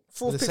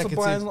 4th the pick for second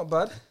Bayern's team. not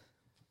bad.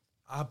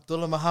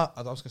 Abdullah Mohammed.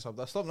 I was going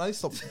to stop. Now you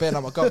stop betting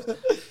on my guns.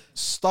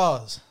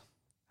 Stars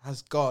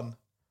has gone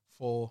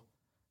for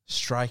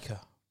striker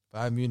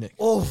Bayern Munich.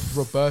 Oh,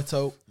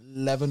 Roberto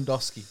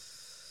Lewandowski.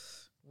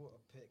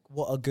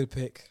 what a good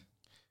pick.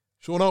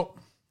 Shauno,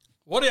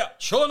 What are you?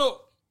 Shono.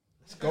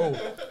 let's go.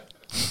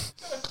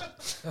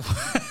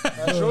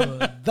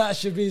 That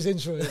should be his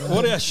intro. You know?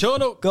 What are you?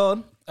 Shono. Go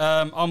on.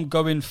 I'm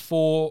going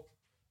for.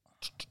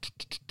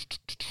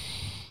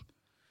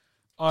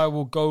 I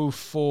will go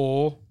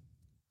for.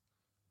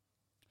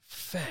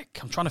 Feck.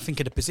 I'm trying to think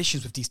of the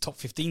positions with these top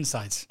 15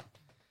 sides.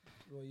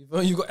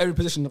 You've got every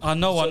position. I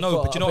know,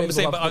 but you know what I'm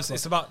saying? available But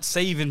it's about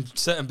saving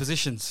certain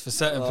positions for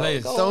certain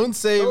players. go on. Don't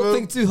save Don't him.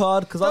 think too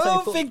hard because I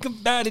Don't thought think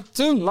about it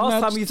too much.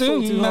 Last time you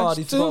thought too hard,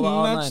 you forgot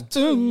about R9.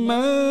 Too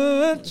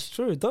much. it's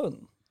true.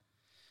 Don't.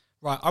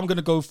 Right, I'm going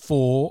to go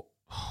for.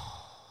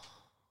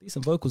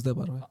 Decent vocals there,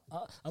 by the way.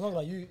 I'm not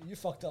like you. You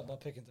fucked up by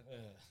picking.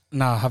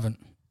 Nah, I haven't.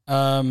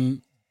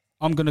 I'm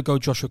going to go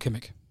Joshua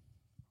Kimmich.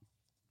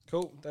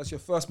 Cool. That's your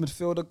first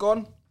midfielder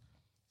gone.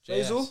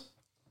 Jazel.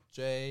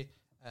 JS.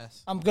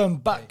 I'm going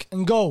back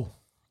and go.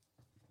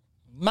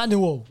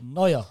 Manuel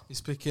Neuer.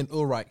 He's picking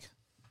Ulreich.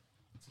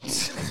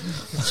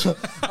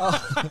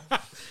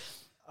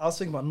 I was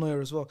thinking about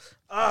Neuer as well.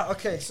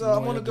 Okay. So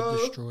I'm gonna Neuer the go.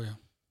 Destroyer.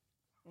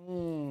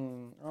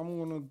 I'm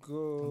gonna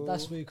go.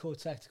 That's what you call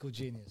tactical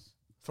genius.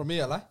 For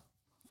me, I lie.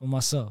 For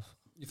myself,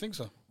 You think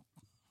so?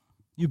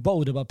 you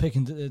bold about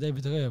picking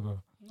David De Gea, bro.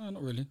 No,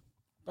 not really.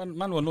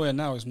 Manuel Neuer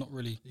now is not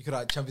really. You could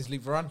have Champions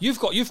League Varane. You've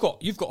got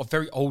a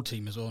very old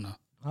team as well now.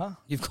 Huh?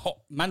 You've got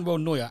Manuel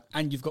Neuer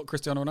and you've got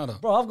Cristiano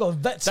Ronaldo. Bro, I've got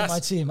vets in my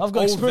team. I've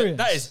got old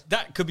experience.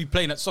 that could be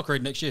playing at soccer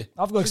next year.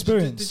 I've got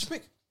experience. Did you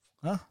pick?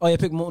 Oh yeah,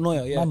 pick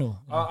Neuer. Yeah. Manuel.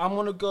 I'm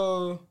gonna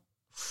go.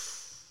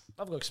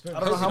 I've got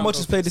experience. I don't know how much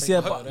he's played this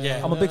year, but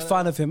Yeah. I'm a big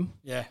fan of him.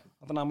 Yeah,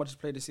 I don't know how much he's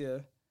played this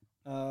year.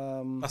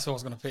 that's what I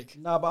was gonna pick.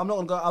 Nah, but I'm not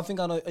gonna go. I think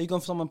I know. Are you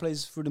going for someone who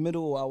plays through the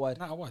middle or out wide?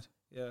 Nah, wide.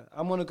 Yeah,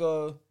 I'm gonna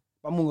go.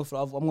 I'm going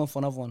for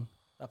another one.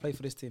 I play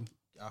for this team.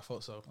 Yeah, I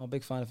thought so. I'm a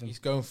big fan of him. He's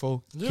going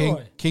for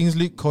Leroy.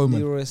 Kingsley Coleman.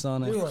 Leroy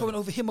Sané. You're coming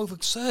over him over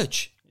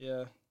Serge.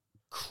 Yeah,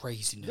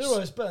 Craziness.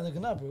 Leroy is better than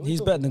Gnabry. What he's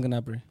you better talking than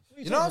Gnabry.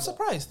 You know, I'm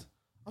surprised.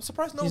 I'm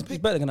surprised no He's one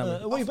picked. better than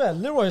about? Gnabry. What you better?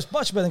 Leroy is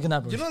much better than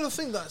Gnabry. You know the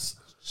thing that's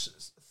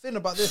thin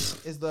about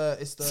this is the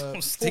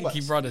Stinky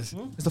fullbacks. brothers.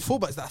 It's the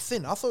fullbacks that are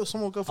thin. I thought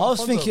someone would go for I was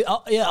Alfonso.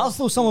 thinking, I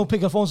thought someone would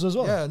pick Alfonso as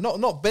well. Yeah,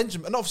 not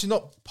Benjamin, and obviously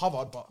not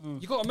Pavard, but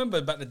You got to remember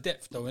about the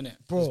depth, though, innit?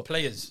 Bro. These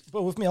players.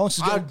 But with me, I want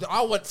to go.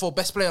 I went for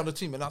best player on the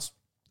team, and that's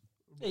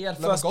Yeah, you had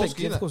first pick. Lewandowski,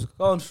 Yeah, innit? of course.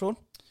 Go on, Sean.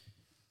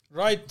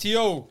 Right,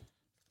 Tio.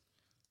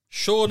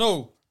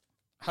 Shono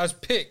has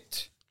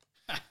picked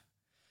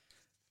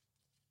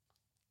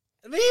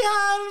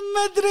Real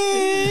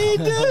Madrid.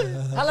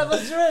 Hala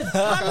Madrid.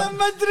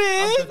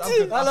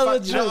 Real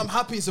Madrid. I'm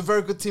happy. It's a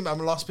very good team. I'm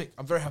the last pick.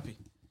 I'm very happy.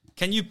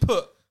 Can you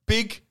put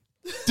Big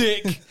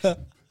Dick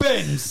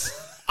Benz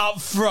up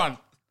front?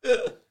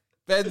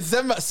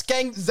 Benzema,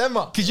 Skank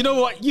Zema. Because you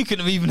know what? You could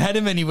have even had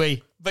him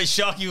anyway. But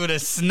Sharky would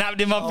have snapped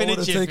him up I in a would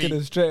have taken jiffy.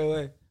 him straight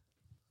away.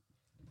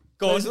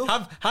 Go Basil?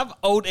 on, have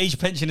old age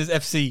pensioners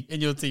FC in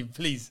your team,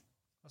 please.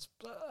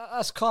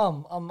 That's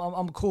calm.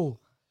 I'm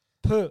cool.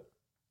 Put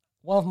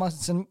one of my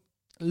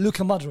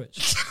Luka Modric.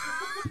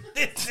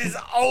 This is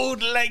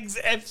old legs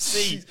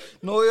FC.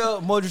 Neuer,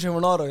 Modric, and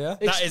Ronaldo. Yeah.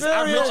 That is Experience.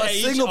 average Not a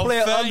age single of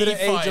player under the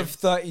 35. age of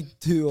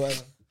 32 or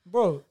whatever.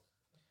 Bro,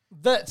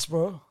 vets,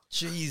 bro.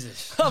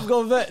 Jesus. I've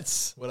got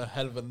vets. What a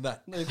hell of a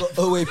nut. No, you got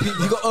OAP.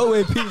 You got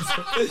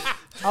OAPs.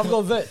 I've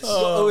got vets. You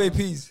got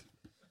OAPs.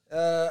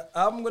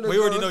 I'm gonna. We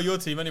go, already know your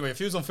team anyway. If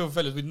he was on Phil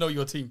Fellas, we'd know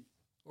your team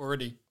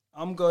already.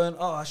 I'm going.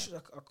 Oh, I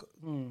should.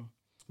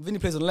 Vinny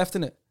plays on the left,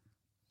 innit?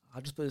 I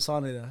just put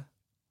Sane there.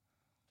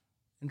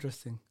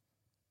 Interesting.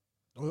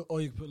 Or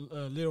you could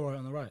put Leroy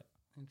on the right.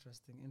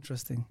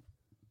 Interesting.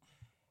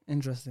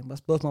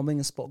 That's both my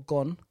wingers spot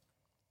gone. You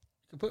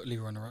could put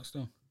Leroy on the right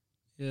still.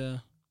 Yeah.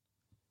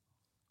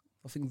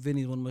 I think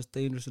Vinny's one of the most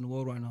dangerous in the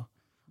world right now.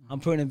 I'm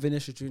putting in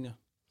Vinicius Jr.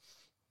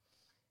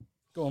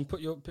 Go on,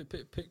 put your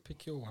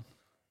pick your one.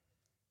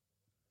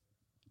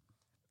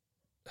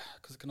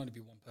 Because it can only be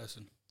one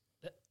person.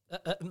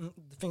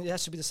 The thing, it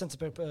has to be the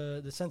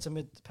centre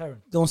mid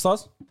pairing. Don't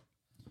stars.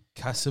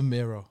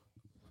 Casemiro.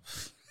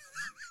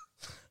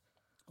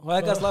 Why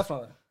that guy's life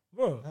like that?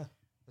 Bro,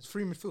 That's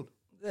free midfield.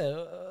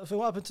 yeah.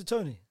 What happened to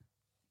Tony?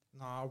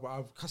 Nah,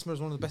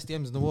 Casemiro's one of the best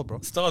DMs in the world, bro.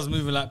 Stars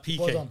moving like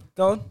Well PK. done.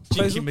 Go on.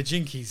 Jinky Faisal.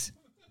 Majinkies.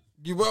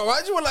 Why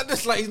do you want like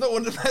this? Like he's not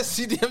one of the best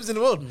CDMs in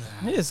the world.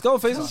 Yes, go on,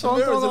 Faisal. Go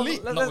on, Casemiro go is on.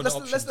 elite. Not with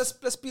the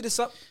Let's speed this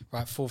up.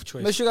 Right, fourth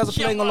choice. Make sure you guys are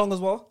playing along as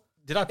well.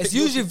 Did I pick It's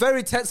your usually team?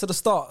 very tense at the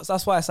start. So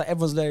that's why it's like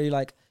everyone's very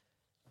like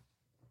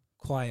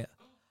quiet.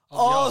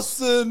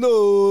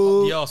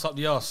 Arsenal. Up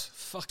the arse.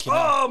 Fucking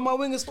hell. Oh, my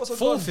winger spots are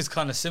Fourth gone. is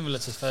kind of similar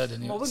to third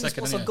and My winger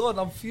second. spots are innit? gone.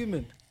 I'm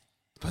fuming.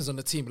 depends on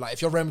the team. Like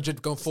if you're Real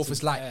Madrid going fourth,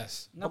 it's like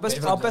Yes. Our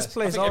best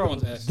players are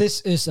everyone's S.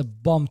 This is a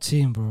bum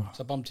team, bro. It's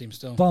a bum team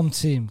still. Bum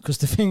team. Because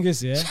the thing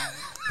is, yeah,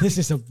 this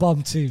is a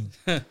bum team.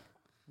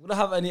 We don't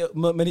have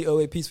many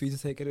OAPs for you to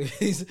take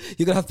anyways.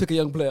 You're gonna have to pick a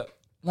young player.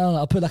 No,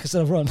 I'll put like a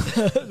set of run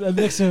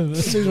next to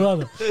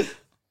him.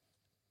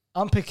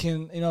 I'm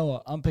picking. You know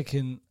what? I'm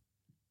picking.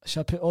 Should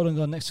I put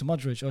Odegaard next to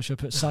Modric, or should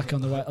I put Saka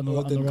on the right? On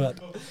the right.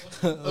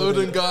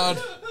 Odegaard.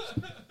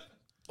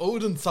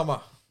 Odin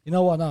Summer. You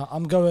know what? Now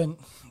I'm going.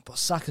 But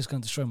Saka's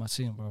going to destroy my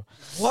team, bro.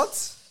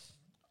 What?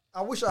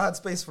 I wish I had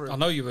space for I him.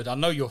 know you would. I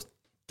know you're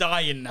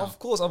dying now. Of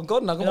course, I'm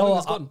gone now. You know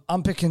what?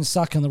 I'm picking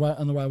Saka on the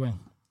right wing.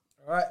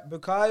 All right,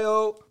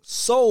 Bukayo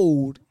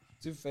sold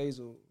to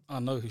Faisal. I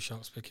know who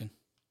Shark's picking.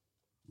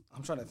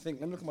 I'm trying to think.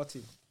 Let me look at my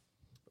team.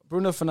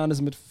 Bruno Fernandes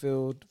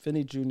midfield,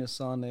 Vinny Junior,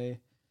 Sane.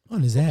 On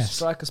his ass.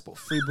 Striker spot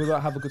 3. We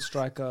don't have a good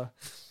striker.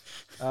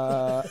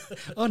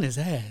 On his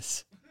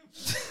ass.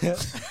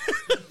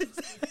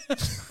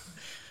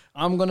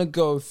 I'm gonna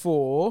go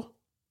for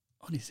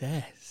On his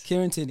ass.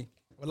 Kieran Tierney.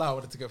 Well, I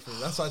wanted to go through.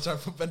 That's why I tried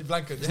for Benny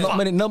Blanco. There's not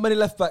many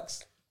left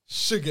backs.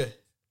 Sugar.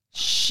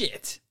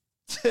 Shit.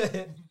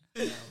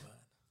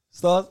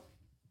 Stars.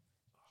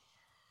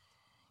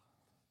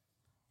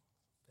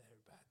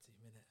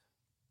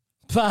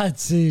 Bad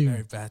team.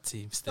 Very bad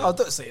team still. Oh,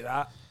 don't say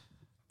that.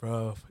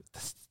 Bro,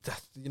 that's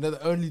you know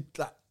the only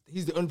like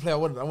he's the only player I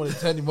wanted. I wanted to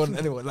turn him on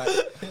anyway. Like,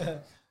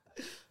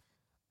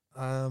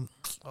 no,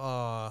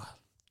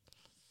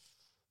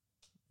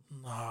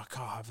 I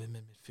can't have him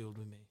in midfield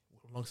with me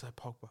alongside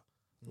Pogba.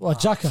 What,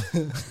 Xhaka?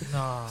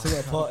 Nah,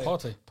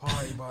 Party.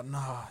 party, but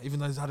nah. Even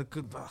though he's had a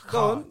good, but I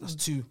Go can't. on. That's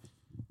too.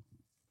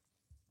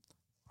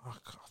 I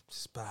can't.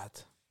 It's bad.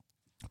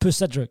 Put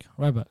Cedric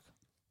right back.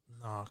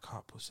 No, I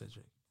can't put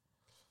Cedric.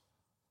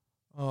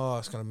 Oh,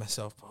 it's gonna mess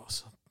up.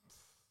 Also,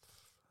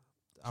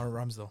 Aaron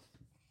Ramsdale.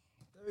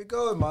 There we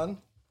go, man.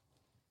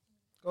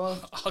 Go on.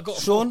 I got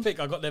a Sean? fourth pick.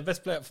 I got their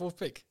best player at fourth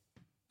pick.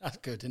 That's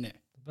good, isn't it?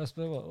 Best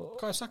player. What?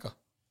 Kai Saka.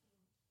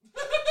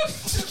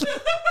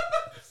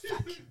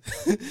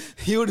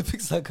 He already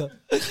picked Saka.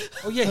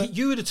 Oh yeah,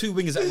 you were the two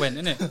wingers that went,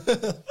 innit?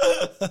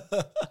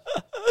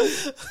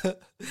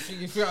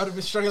 You feel I'd have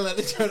been struggling like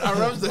this with Aaron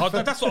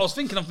Ramsdale. That's what I was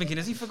thinking. I'm thinking,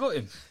 has he forgot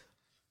him?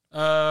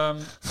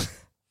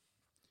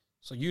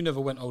 So you never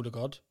went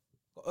Odegaard.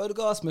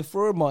 Odegaard, Smith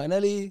Rowe,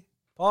 Martinelli,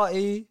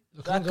 Partey,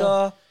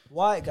 Xhaka,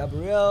 White,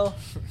 Gabriel,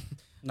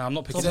 No, I'm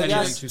not picking any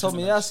of the two.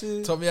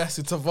 Tomiyasu.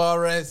 Tomiyasu,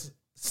 Tavares,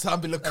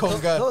 Sambi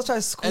Lokonga, Don't try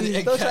to squeeze.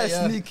 Eddie Don't try to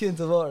Nketiah. sneak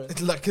into Tavares.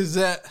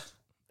 Lacazette,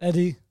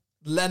 Eddie.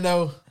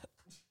 Leno.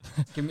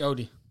 Give me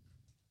Odie.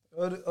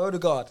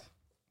 Odegaard.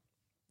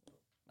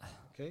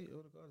 Okay,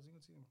 Odegaard is in the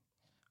team.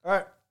 All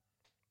right,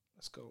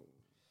 let's go.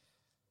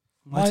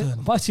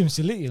 My team's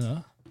elite, you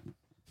know.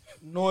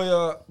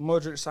 Neuer,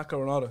 Modric, Saka,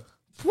 Ronaldo.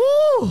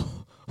 Woo!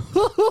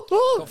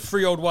 Got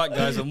 3 old white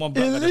guys and one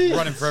black guy just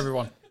running for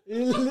everyone.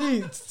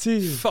 Elite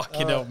team.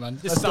 Fucking hell, man.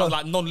 This let's sounds go.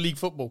 like non-league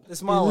football. This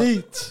is my one.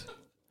 Elite.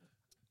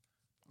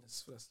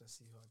 Let's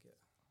see who I get.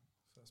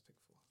 First pick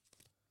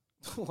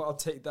for. I'll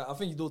take that. I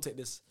think you do take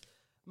this.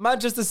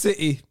 Manchester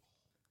City.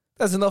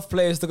 There's enough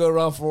players to go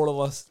around for all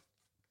of us.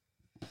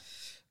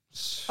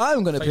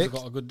 I'm gonna Faye's pick.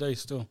 got a good day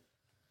still.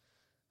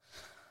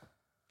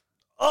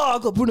 Oh,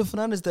 I've got Bruno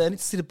Fernandes there. I need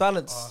to see the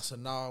balance. Oh, so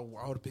now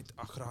I would have picked.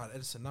 I could have had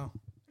Edison now.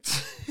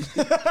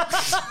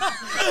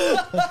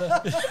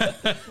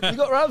 You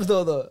got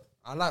Ramsdale though.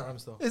 I like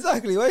Ramsdale.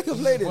 Exactly. Why are you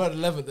complaining? Word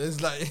 11.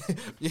 It's like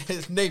yeah,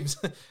 it's names.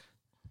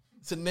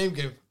 It's a name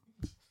game.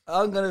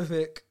 I'm gonna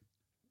pick.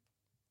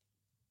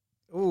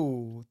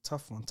 Ooh,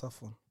 tough one.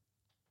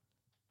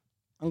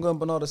 I'm going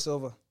Bernardo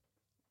Silva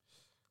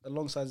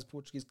alongside his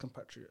Portuguese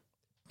compatriot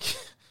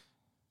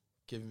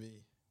Give me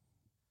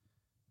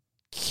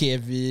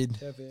Kevin.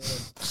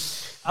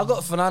 I've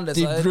got Fernandes.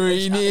 De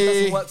Bruyne. It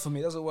doesn't work for me.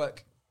 It doesn't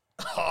work.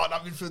 Oh,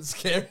 that midfield's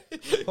scary.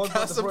 Pogba,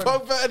 Casper De Bruyne.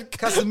 Pogba and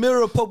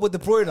Casemiro, Pogba, De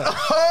Bruyne.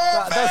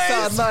 Oh, That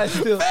sounds nice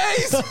still.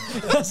 Face!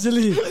 That's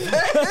elite.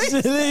 That's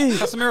elite.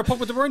 Casemiro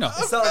Pogba De Bruyne.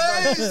 Sounds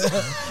nice.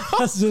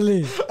 That's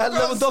elite. And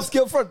Lewandowski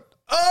up front. No,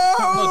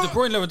 Oh! De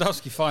Bruyne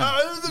Lewandowski, fine.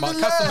 That But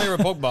Casemiro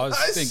Pogba is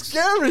stinks.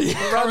 scary.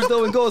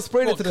 Ramsdale and goal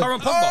sprayed it What, to them.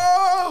 current Pogba?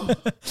 Oh!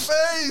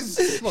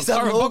 Face! What, Sounds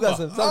current like Pogba?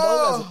 orgasm. Sounds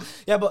like orgasm.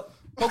 Yeah, but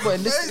Pogba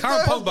in this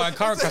Current Pogba and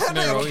current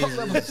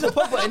Casemiro. so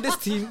Pogba in this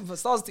team, for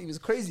Stars team, is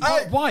crazy.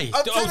 Hey, Why? I'm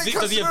Oh, telling does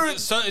he Casemiro-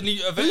 certainly?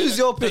 Who's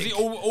your Does pick? he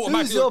automatically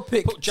Who's your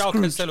pick? put João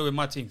Scrooge. Cancelo in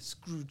my team?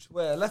 Scrooge.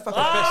 Where? Left back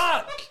or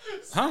best?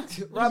 Huh?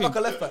 Right back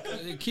or left back?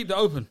 Keep that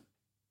open.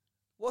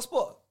 What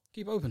spot?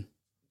 Keep open.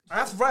 I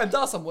have to write him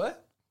down somewhere.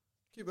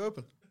 Keep it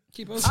open.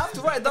 Keep open. I have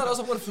to write it down, else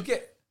I'm going to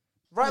forget.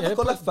 Right back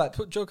or left back?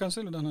 Put João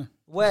Cancelo down there.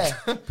 Where?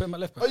 Put him at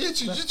left Oh, back. you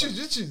choose.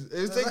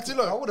 It was taking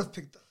too I long. would have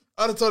picked that.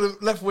 I'd have told him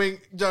left wing,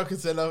 João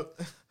Cancelo.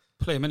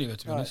 Play him anyway,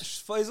 to be All right,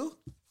 honest. Faisal?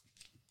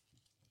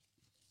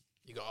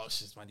 You got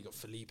options, man. You got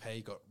Felipe,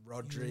 you got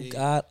Rodri.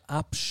 Got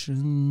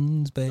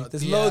options, babe. got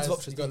There's Diaz, loads of you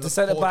options. got The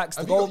centre Laporte. backs,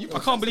 the Have you goal.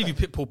 got- I can't believe you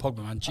picked Paul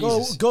Pogba, man.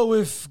 Jesus. Go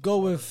with.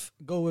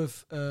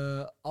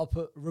 I'll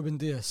put Ruben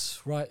Diaz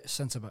right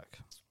centre back.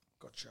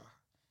 Gotcha.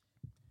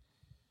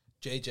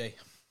 JJ.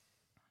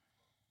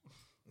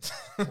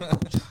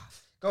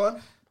 Go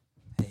on.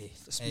 Hey,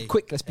 let's be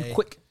quick. Let's be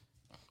quick.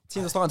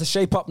 Teams are starting to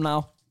shape up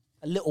now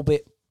a little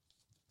bit.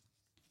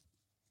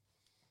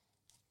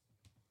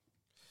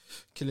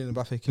 Kylian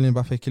Mbappe.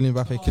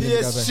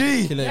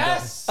 PSG.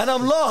 Yes. And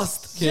I'm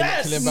lost.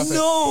 Yes.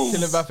 No.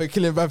 Kylian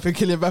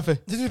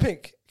Mbappe. Did you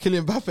pick?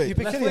 Kylian Mbappe. You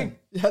pick Left Kylian? wing.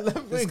 Yeah,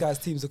 left This wing. guy's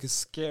team's looking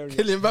scary.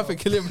 Kylian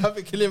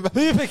Mbappe. Who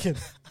are you picking?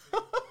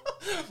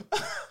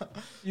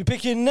 You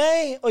picking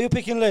Ney or you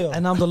picking Leo?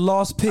 And I'm the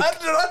last pick. I'm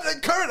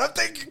current. I'm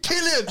taking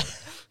Kylian.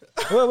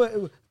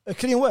 Wait.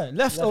 Kylian where?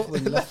 Left or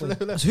Left wing.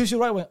 So who's your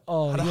right wing?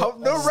 Oh, I you're- have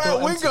no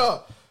right winger.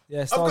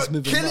 Yeah, I've Star's got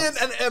moving. Kylian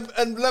nuts.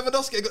 and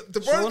Lewandowski. I got De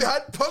Bruyne Sean?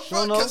 behind Pogba Sean,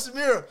 and no.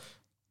 Casemiro.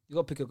 You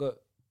got to pick a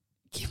goat.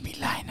 Give me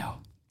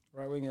Lionel.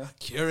 Right wing, yeah.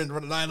 Kieran,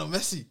 Lionel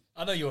Messi.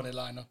 I know you wanted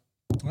Lionel.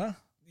 Huh?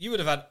 You would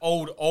have had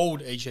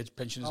old age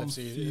pensions I'm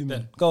FC fuming.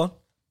 then. Go on.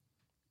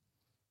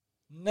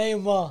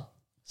 Neymar,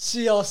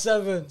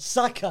 CR7,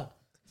 Saka.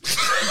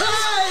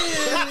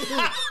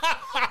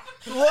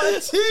 What a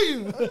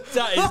team!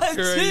 That is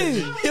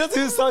crazy. He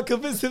doesn't even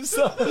convince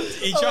himself.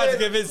 He tried to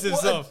convince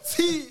himself.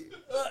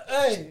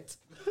 Hey.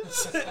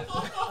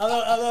 I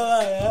don't know,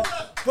 yeah.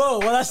 Bro,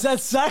 when I said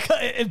Saka,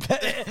 it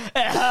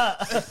hurt.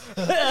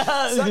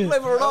 Saka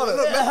played for Ronaldo.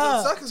 Look,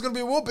 Saka's going to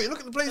be a war beat. Look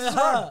at the players he's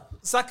around.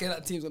 Saka and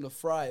that team's gonna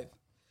thrive.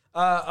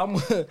 I'm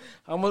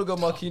gonna go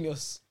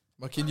Marquinhos.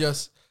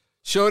 Marquinhos.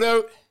 Shout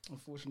out.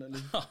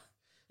 Unfortunately,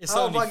 It's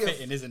How only have I get-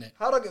 fitting, isn't it?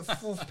 how do I get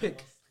fourth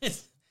pick?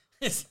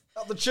 It's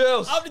Up the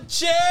Chelsea. up to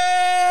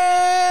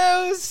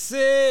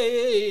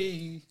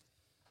Chelsea.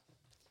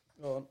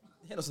 Go on.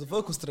 Hit us with the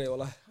vocals today, or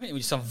like. I mean,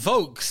 with some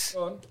Vokes.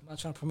 Go on. I'm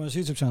trying to promote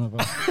his YouTube channel, bro.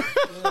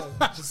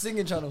 Just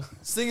singing channel.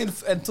 Singing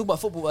and talk about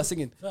football while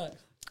singing.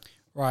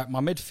 Right, my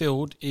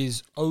midfield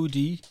is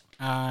Odie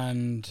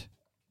and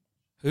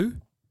who?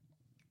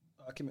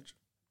 Kimmich.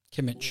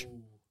 Kimmich.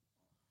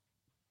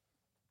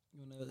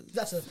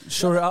 That's a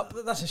Shore it up.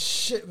 That's a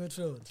shit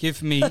midfield.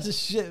 Give me That's a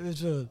shit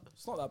midfield.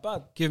 It's not that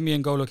bad.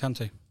 N'Golo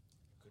Kante.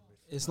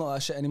 It's not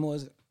that shit anymore,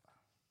 is it?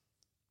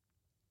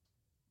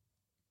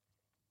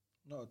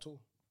 Not at all.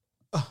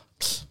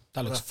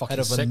 That looks Head fucking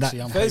of a sexy. nut.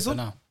 I'm Faisal? hyper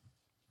now.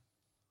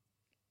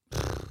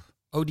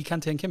 Odie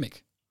Kante and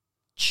Kimmich.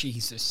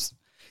 Jesus.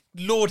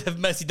 Lord have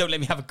mercy, don't let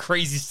me have a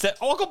crazy set.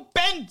 Oh, I got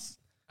Benz.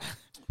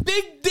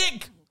 Big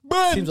dick.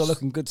 Benz. Teams are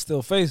looking good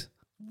still. FaZe.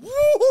 Woo!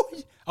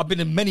 I've been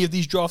in many of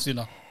these drafts, you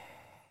know.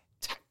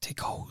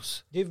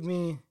 Tacticals. Give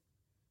me.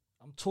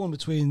 I'm torn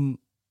between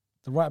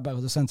the right back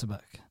or the centre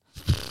back.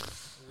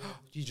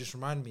 You just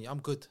remind me. I'm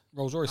good.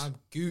 Rolls Royce. I'm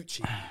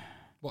Gucci.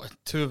 What?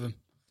 Two of them.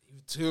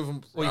 Two of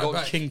them. Well, you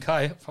got King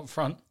Kai up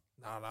front.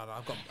 No.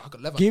 I've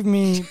got Lever. Give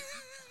me.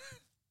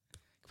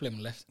 Play him on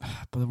the left.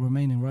 But the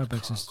remaining right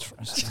backs that's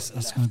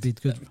going to be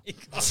good.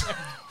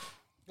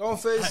 Go on,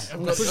 FaZe.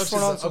 I've got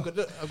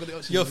the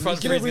options. Your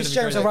front Give me three is Reece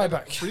gonna James be at great. right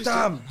back.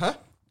 Damn. Huh?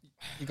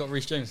 You got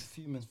Reece James.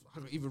 Fuming.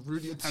 I've got either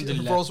Rudy or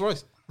Alhamdulillah. Rolls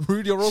Royce.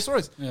 Rudy or Rolls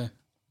Royce. Yeah.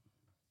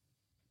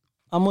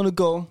 I'm gonna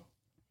go.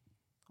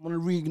 I'm gonna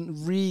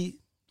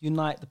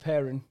reunite the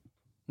pairing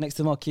next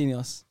to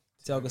Marquinhos,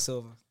 Thiago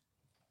Silva.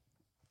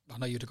 I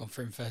know you'd have gone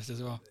for him first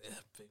as well.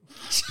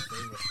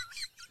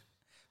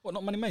 What,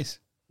 not Money Mace?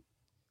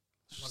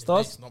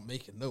 Stars? Mace not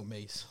making no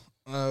Mace.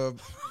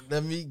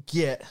 Let me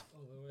get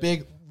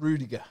Big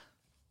Rudiger.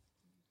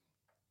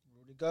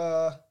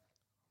 Rudiger.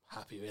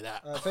 Happy with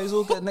that. FaZe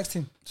will get the next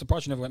team.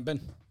 Surprised you never went Ben.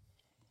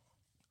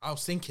 I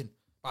was thinking,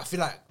 but I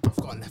feel like I've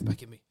got a left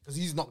back in me because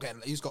he's not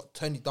getting. He's got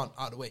Tony Dunn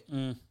out of the way.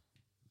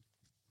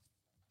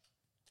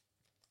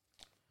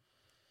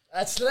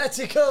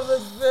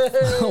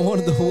 Atletico. One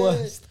of the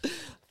worst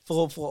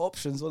for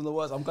options. One of the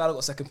worst. I'm glad I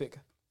got second pick.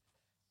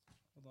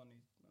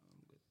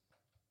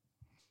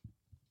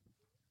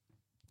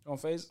 Go on,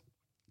 FaZe.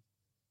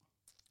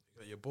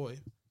 You got your boy.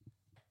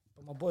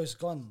 But my boy's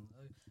gone.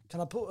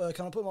 Can I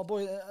put my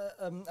boy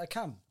at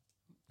Cam?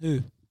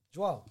 Who?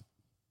 Joao.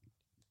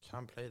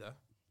 Can play there.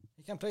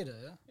 He can play there,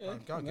 yeah?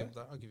 I'll give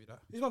that. I'll give you that.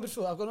 Who's my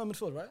midfield? I've got no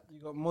midfield, right?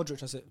 You got Modric.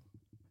 That's it.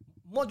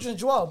 Modric and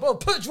Joao. Bro,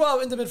 put Joao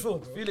in the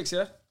midfield, bro. Felix,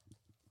 yeah.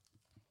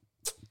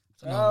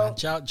 No,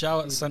 man.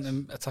 Joao at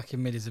centre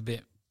attacking mid is a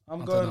bit.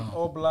 I'm I going don't know.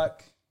 all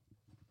black.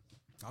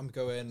 I'm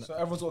going. So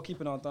everyone's got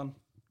keeping out done.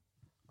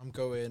 I'm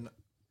going.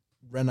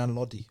 Renan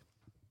Lodi.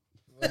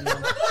 And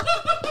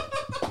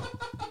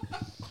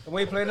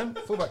where you playing him?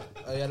 Fullback.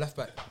 Oh yeah, left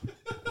back.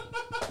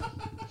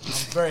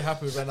 I'm very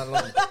happy with Renan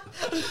Lodi.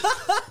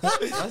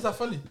 Why is that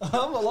funny?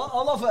 I'm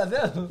laughing at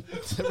them.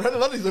 Renan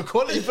Lodi's a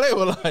quality player.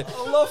 Well, like,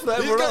 I'm laughing at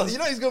everyone else. you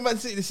know he's going Man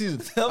City this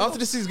season. After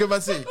this season, he's going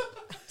Man City.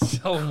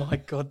 Oh my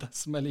God, that's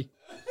smelly.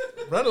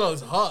 Renan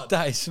Lodi's hard.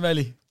 That is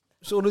smelly.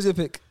 Sean, who's your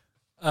pick?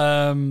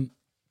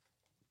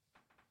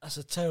 That's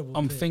a terrible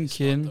I'm pick.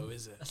 thinking. Though,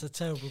 is it? That's a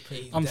terrible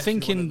pick. I'm Definitely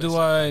thinking. one of the Do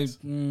best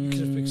I? You could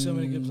have picked so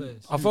many good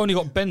players. I've only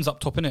got Benz up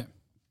top in it.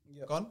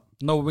 Gone.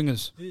 No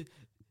wingers.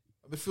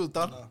 Midfield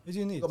done. Who do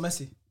you need? Got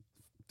Messi.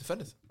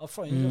 Defenders. Up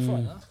front, you need up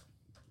front, huh?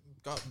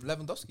 Got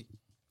Lewandowski.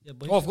 Yeah,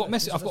 but Oh, I've got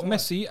Messi. I've got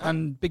Messi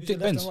and Big Dick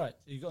Benz. Right.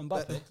 You got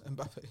Mbappe.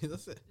 Mbappe,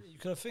 that's it. You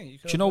could have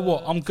think. Do you know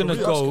what? I'm gonna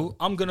real, go.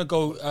 I'm gonna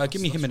go.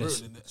 Give me That's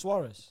Jimenez, ruining it.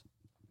 Suarez.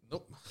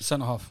 Nope.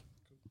 centre half.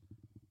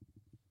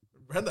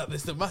 Brendan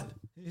is the man.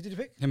 Who did you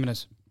pick?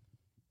 Jimenez.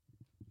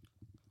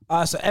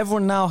 So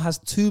everyone now has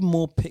 2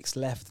 more picks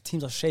left. The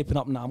teams are shaping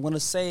up now. I'm gonna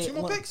say 2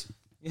 more picks.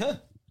 Yeah,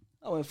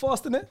 I went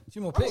fast, innit?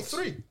 2 more I got picks.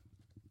 3.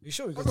 You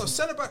sure we I got got 2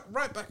 centre back,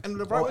 right back, and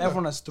the right Oh, winger.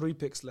 everyone has 3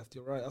 picks left.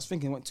 You're right. I was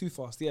thinking it went too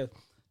fast. Yeah,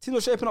 teams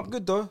are shaping up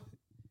good though.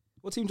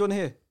 What team do you want to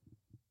hear?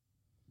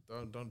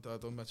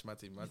 Don't match my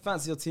team, man. You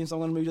fancy your team, so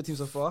I'm gonna move your team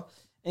so far.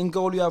 In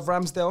goal, you have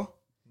Ramsdale.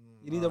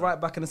 You need a right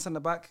back and a centre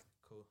back.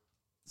 Cool.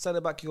 Centre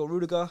back, you got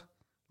Rudiger.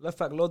 Left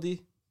back,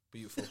 Lodi.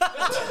 Beautiful.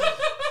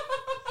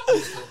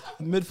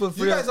 Midfield You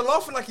three. guys are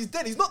laughing like he's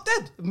dead. He's not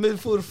dead.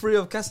 Midfield 3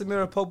 of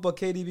Casemiro, Pogba,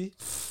 KDB.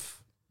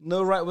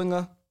 No right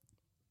winger.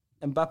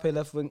 Mbappe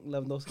left wing,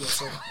 Lewandowski.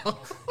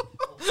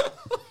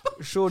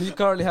 Sean, you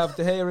currently have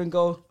De Gea in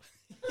goal.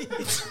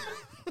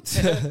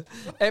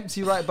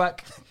 Empty right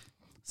back.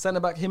 Centre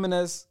back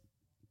Jimenez,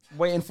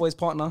 waiting for his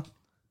partner.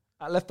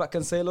 At left back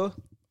Cancelo.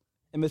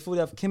 In midfield you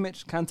have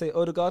Kimmich, Kante,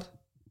 Odegaard.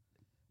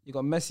 You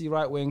got Messi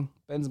right wing,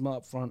 Benzema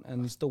up front,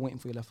 and you're still waiting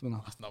for your left winger.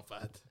 That's not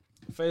bad.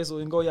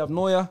 Faisal in goal you have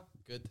Neuer.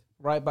 Good.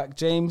 Right back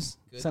James,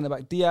 Good. centre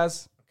back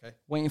Diaz, Okay.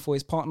 waiting for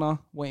his partner,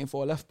 waiting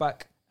for a left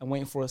back, and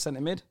waiting for a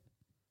centre mid.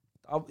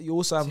 You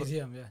also have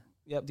CDM, yeah.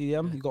 yep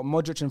DDM. You got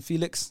Modric and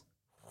Felix,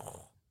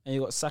 and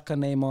you got Saka,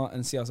 Neymar,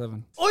 and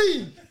CR7.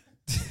 Oi!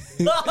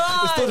 You're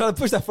still trying to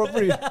push that front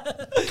three.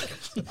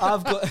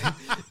 I've got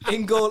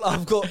in goal.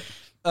 I've got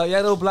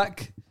Yellow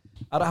Black.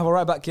 I don't have a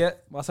right back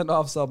yet. My centre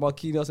halves are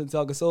Marquinhos and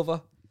Thiago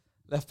Silva.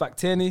 Left back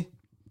Tierney.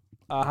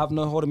 I have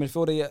no holding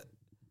midfielder yet.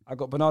 I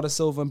got Bernardo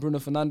Silva and Bruno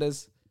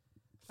Fernandes.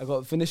 I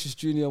got Vinicius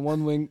Junior on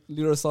one wing,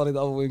 Leroy Sané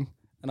the other wing,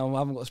 and I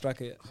haven't got a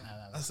striker yet.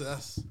 That's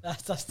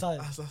That's tired.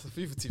 a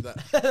FIFA team.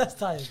 That. That's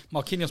tired.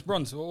 Marquinhos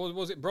bronze. What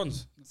was it?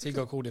 Bronze.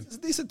 Tigo called him. It's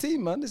a decent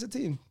team, man. It's a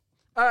team.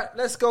 All right,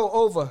 let's go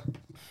over.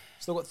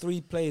 Still got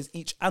 3 players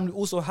each, and we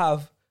also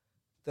have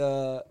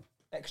the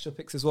extra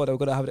picks as well that we're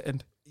gonna have at the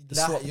end. The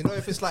swap. You know,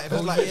 if it's like,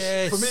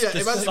 yes, for me,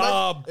 the imagine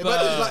sub. it's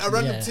like a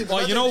random Yeah. team.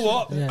 Well, you know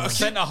what? Yeah. A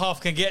centre half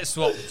can get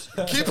swapped.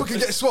 Keeper can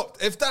get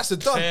swapped. If that's a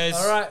done. Pairs.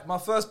 All right, my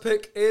first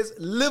pick is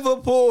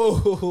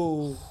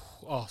Liverpool.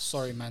 Oh,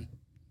 sorry, man.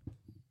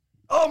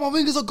 Oh, my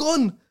wingers are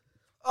gone.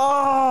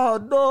 Oh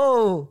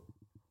no,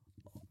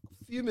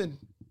 fuming.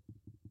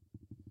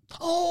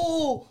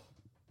 Oh.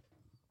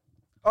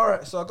 All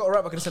right, so I got a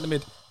right back and a centre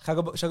mid.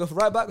 Should I go for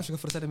right back or should I go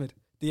for the centre mid?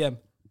 DM.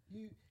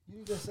 You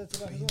just said to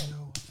that as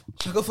well.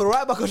 Should I go for the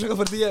right back or should I go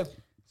for the DM?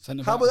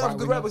 Centre How back, about I have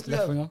good right backs to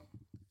left have? winger.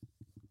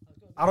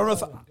 I don't know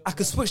if I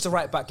could switch to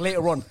right back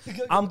later on.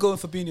 I'm going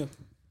for Fabinho.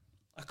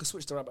 I could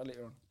switch to right back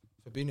later on.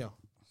 Fabinho.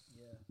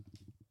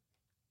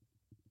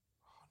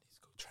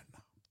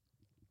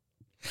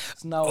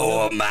 So now,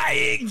 oh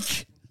my!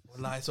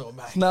 Well, it's all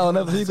mad. now,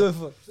 never. Who you going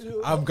for?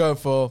 I'm going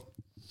for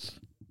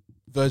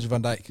Virgil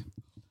van Dijk.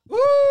 Woo!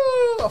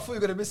 I thought you were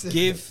gonna miss it.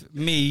 Give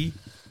me.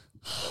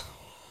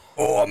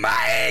 Oh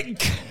my!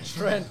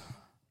 Trent.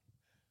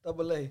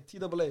 Double A.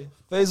 T-double-A.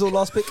 Faisal,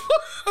 last pick.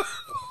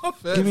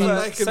 Give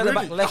me- Centre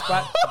back, left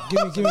back.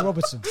 Give me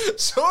Robertson.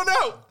 Sean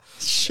out.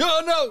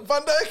 Sure no.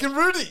 Van Dijk and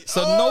Rudy.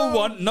 So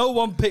no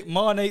one picked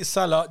Mane,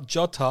 Salah,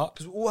 Jota,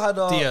 We all had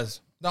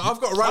Diaz. No, I've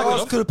got I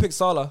right. could have picked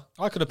Salah.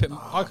 I could have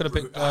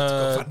picked.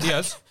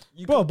 Diaz.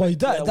 Bro, but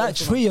that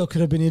trio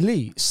could have been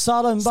elite.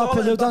 Salah, Mbappe,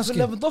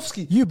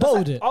 Lewandowski. You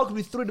bowled it.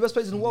 Arguably 3 of the best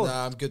players in the world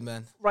Nah, I'm good,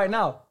 man. right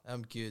now.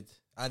 I'm good.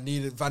 I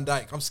needed Van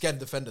Dijk. I'm scared of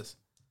defenders.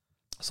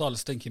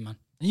 Salah's stinky, man.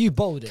 You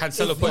bowled it.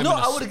 Cancelo put You him know, in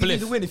a I would have given you spliff.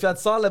 the win if you had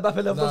Salah, Mbappe,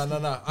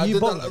 Lewandowski. No. You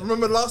bowled I it.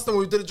 remember last time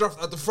we did a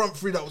draft at the front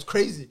three that was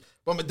crazy,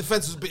 but my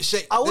defense was a bit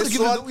shaky. I would've This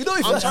given one, you the- you know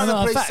if I'm you- trying No,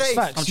 to play facts, safe.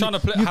 facts. I'm trying to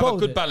play, You have a bowled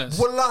good it. balance.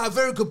 Wallah, a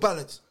very good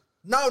balance.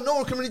 Now no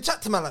one can really chat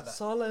to man like that.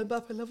 Salah,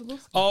 Mbappe,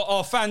 Lewandowski.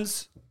 Our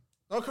fans,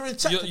 No one can really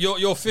chat.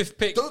 your fifth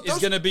pick Those- is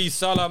going to be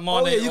Salah, Mane,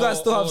 Oh yeah, you guys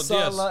still or have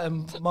Diaz. Salah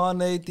and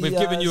Mane, Diaz. We've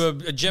given you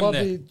a gem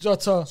Bobby, there.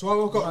 Jota.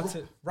 So I've got That's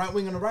it. right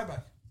wing and a right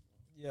back.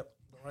 Yep,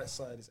 the right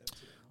side is empty.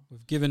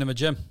 We've given him a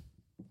gem.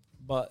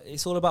 But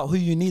it's all about who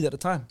you need at the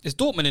time. Is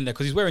Dortmund in there?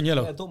 Because he's wearing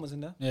yellow. Yeah, Dortmund's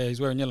in there. Yeah,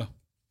 he's wearing yellow.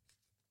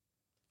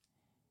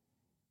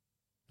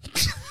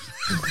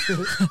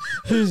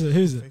 Who's it?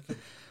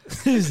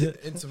 Who's it?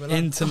 Inter Milan.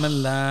 Inter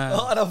Milan.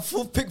 Oh, and I'm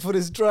full pick for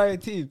this dry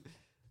team.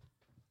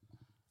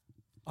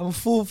 I'm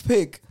full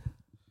pick.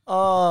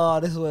 Ah,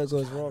 this is where it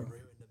goes wrong.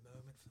 Ruined the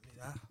moment for me,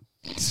 that.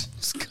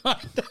 It's kind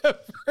of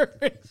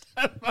ruined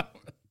that moment.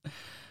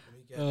 Let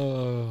me get,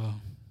 Oh.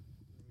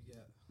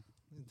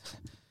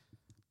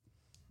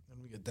 let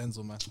me get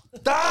Denzel, man.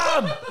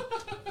 Damn! Right,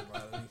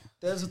 let me-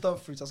 There's a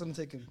Dumfries. I was going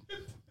to take him.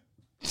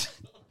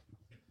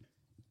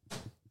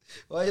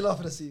 Why are you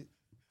laughing at see?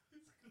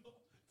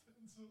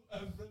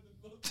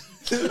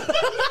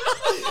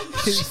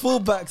 His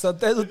fullbacks are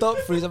Denzel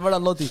Dumfries and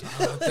Bernard Lodi.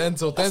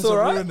 Denzel all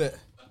right. ruined it.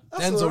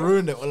 That's Denzel all right.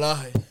 ruined it,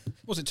 wallahi.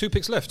 Was it 2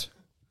 picks left?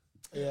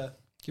 Yeah.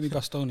 Give me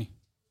Bastoni.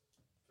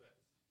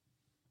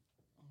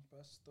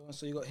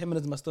 So you got him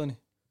and Bastoni.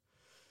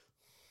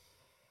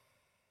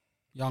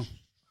 Young.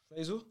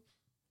 Faisal?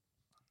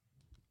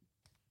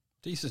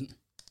 Decent.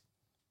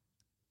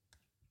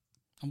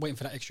 I'm waiting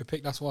for that extra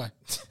pick, that's why.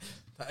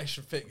 That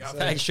extra pick.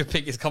 That extra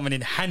pick is coming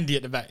in handy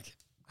at the back.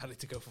 I need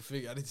to go for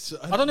Fig.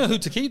 I don't know who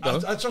to keep, though.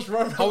 I just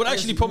run. I would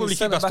actually probably keep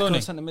centre back or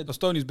Bastoni. centre mid?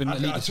 Bastoni's been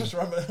elite. I just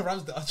ran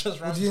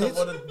do you need?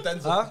 more than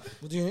Denzel. Huh?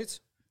 What do you need?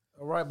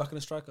 A right back and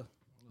a striker.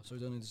 So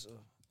we don't need this.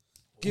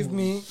 Give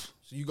me.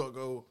 So you got to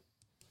go.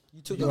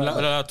 You took the right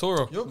back.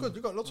 Toro. You're good.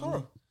 You got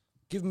Lautaro.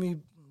 Give me.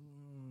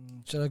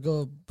 Should I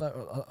go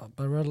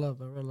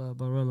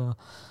Barella?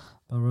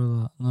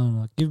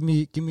 No. Give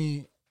me.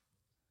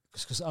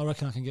 Because I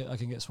reckon I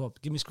can get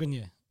swapped. Give me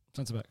Skriniar,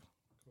 centre back.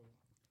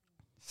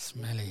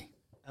 Smelly.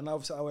 And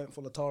obviously I went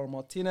for Lautaro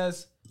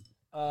Martinez.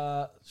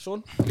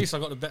 Sean? At least I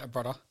got the better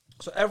brother.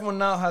 So everyone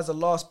now has a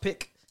last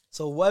pick.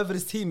 So whatever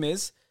this team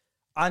is,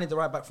 I need the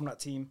right back from that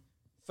team.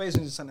 Faisal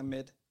needs a centre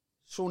mid.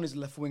 Sean is the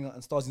left winger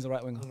and Stars needs the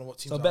right winger. I don't know what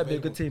teams So are it better be a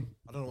available. good team.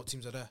 I don't know what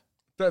teams are there.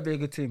 Better be a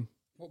good team.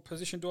 What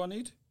position do I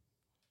need?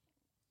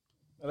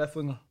 A left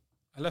winger.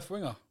 A left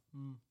winger.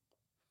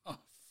 Oh,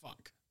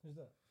 fuck. Who's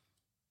that?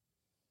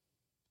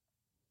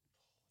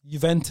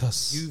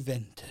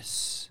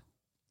 Juventus.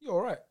 You're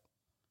all right.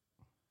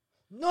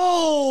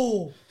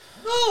 No.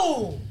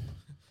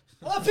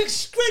 I pick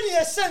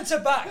Skriniar centre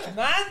back,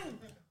 man.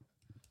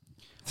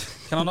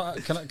 Can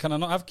I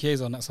not have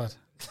Chiesa on that side?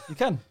 You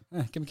can.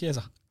 Yeah, give me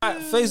Chiesa. All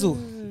right,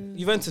 Faisal.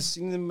 Juventus.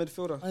 You need a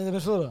midfielder. I need a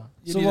midfielder.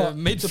 You So need what? a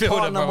midfielder,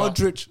 Partner brother.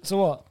 Modric. So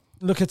what?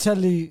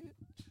 Locatelli,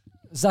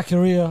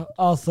 Zakaria,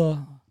 Arthur,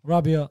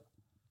 Rabia.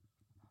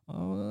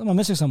 Am I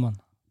missing someone?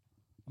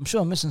 I'm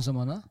sure I'm missing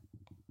someone, huh?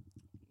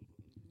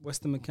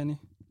 Weston McKennie.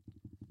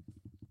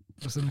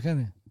 What's the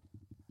mechanic?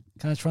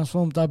 Can I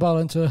transform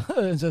Dybala into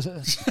And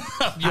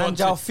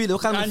João Felix.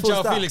 What kind of And midfield is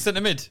João that? Felix in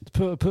the mid.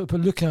 put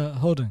Luca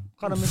holding? What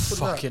kind of midfield is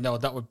that? Fucking hell,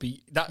 that would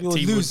be that You'll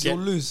team lose. would You'll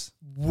get lose.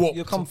 whooped.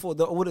 You'll come for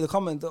the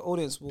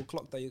audience will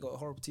clock that you got a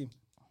horrible team.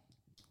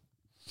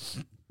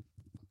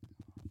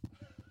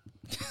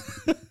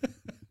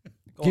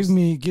 Give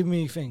me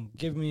thing.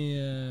 Give me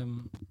the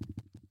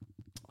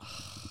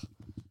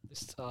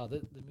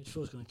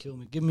midfield's gonna kill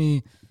me. Give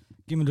me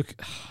Luca.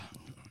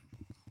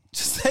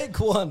 Just take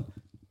one.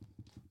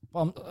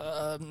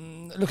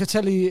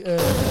 Locatelli. Is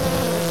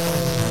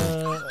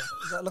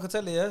that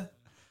Locatelli? Yeah.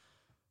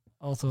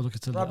 Arthur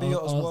Locatelli.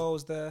 Rabiot as well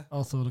was there.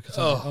 Arthur Locatelli.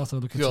 Oh, Arthur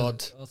Locatelli.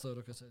 God. Arthur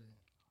Locatelli.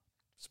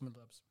 Smell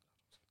labs.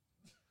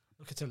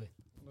 Locatelli.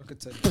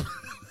 Locatelli.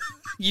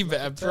 You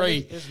better pray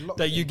is locked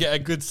that you in. get a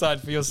good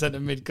side for your centre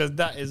mid because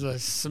that is a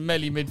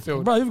smelly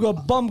midfield. Bro, you've got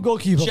a bum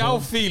goalkeeper. João bro.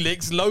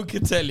 Felix,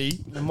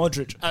 Locatelli, And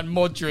Modric. and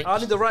Modric. I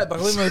need the right back.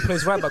 I don't know who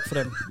plays right back for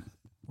them.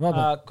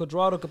 Robert.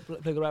 Cuadrado could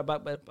play the right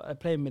back, but I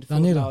play midfield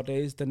Danilo.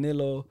 nowadays.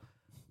 Danilo.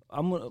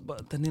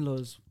 But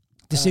Danilo's.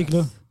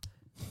 DeCiclo.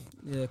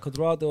 Yeah,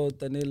 Cuadrado,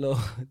 Danilo,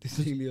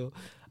 DeCiclo.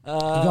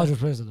 Cuadrado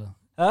plays it though.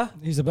 Huh?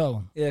 He's the better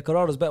one. Yeah,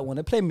 Cuadrado's better one.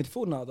 They play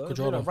midfield now, though. They're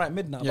Cuadrado. playing right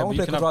mid now. Yeah, but I but won't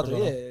you play can have Cuadrado.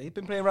 Cuadrado. Yeah, he's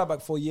been playing right back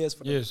for years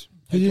for them. Yes.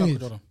 Who do you need?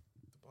 Cuadrado.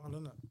 Oh, no.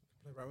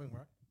 Play right wing,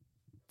 right?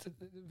 The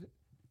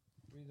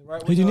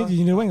right Who do you winger. need?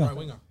 You need a winger. Right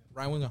winger.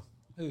 Right winger.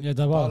 Yeah,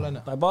 Dybala.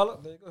 Innit?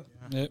 Dybala. There you go.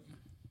 Yep.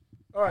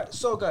 All right,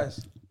 so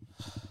guys,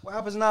 what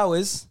happens now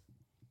is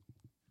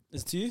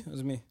to you? Or is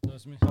it me?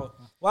 That's me. Oh.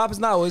 What happens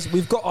now is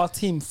we've got our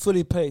team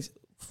fully placed.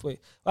 Wait,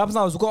 what happens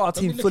now is we've got our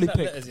Don't be team looking fully at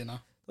picked. letters, you know.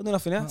 Don't do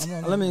nothing, yeah?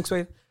 I'm not- Let me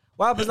explain.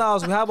 What happens now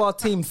is we have our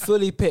team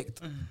fully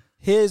picked.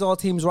 Here's our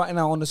teams right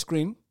now on the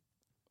screen.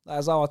 That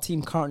is how our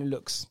team currently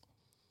looks.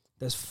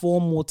 There's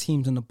 4 more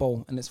teams in the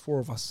bowl, and it's 4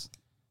 of us.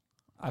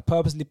 I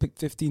purposely picked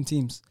 15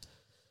 teams.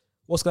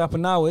 What's going to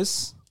happen now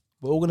is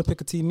we're all going to pick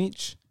a team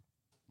each.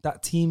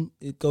 That team,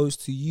 it goes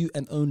to you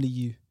and only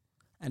you.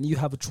 And you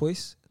have a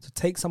choice to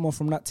take someone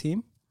from that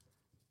team.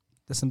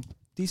 There's some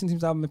decent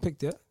teams that haven't been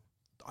picked yet.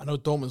 I know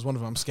Dortmund's one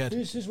of them. I'm scared.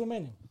 Who's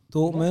remaining?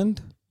 Dortmund,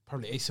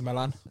 Probably AC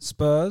Milan.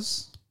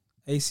 Spurs,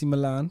 AC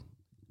Milan,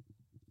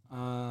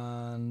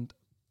 and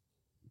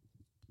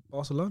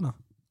Barcelona.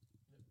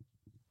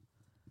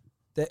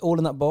 They're all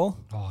in that bowl.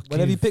 Oh,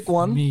 Whenever you give pick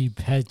one, me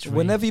Pedri.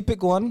 Whenever you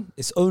pick one,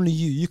 it's only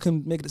you. You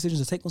can make a decision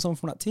to take someone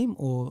from that team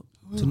or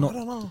to I not.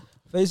 don't know.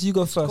 Faze, you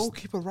go first.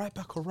 Goalkeeper right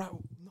back or right?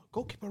 No,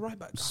 goalkeeper right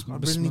back. I Bismillah,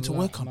 really need to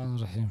work on.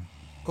 Rahim.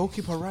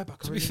 Goalkeeper right back.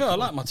 To be really fair, need I to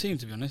like work. my team,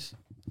 to be honest.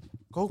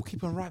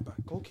 Goalkeeper and right back.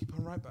 Goalkeeper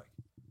and right back.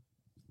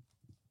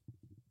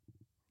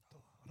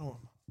 I don't want.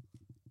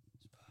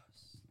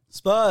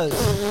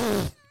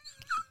 Spurs.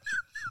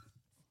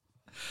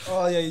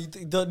 Oh yeah, you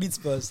don't need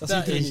Spurs. That's That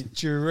what you is need.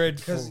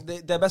 dreadful. Because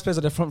their best players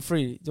are the front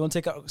 3. Do you want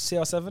to take out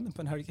CR7 and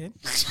put in Harry Kane?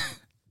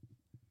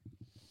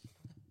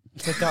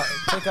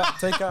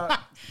 take out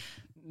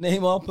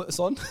Neymar, put us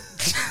on.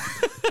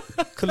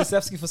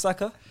 Kulusevski for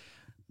Saka.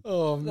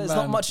 Oh, There's man,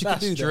 not much you can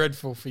that's do there.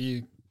 dreadful for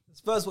you.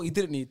 Spurs, what you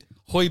didn't need.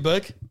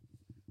 Hoiberg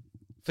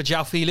for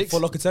João Felix, For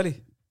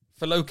Locatelli.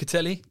 for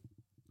Locatelli,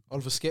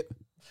 Oliver Skip.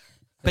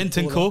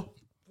 Bentancur.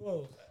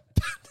 Whoa.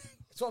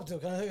 Swap deal.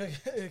 Can I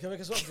make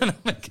a swap deal? Can I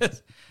make a- Do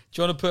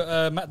you want to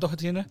put Matt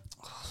Doherty in there?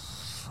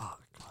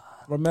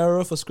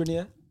 Romero for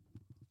Skriniar.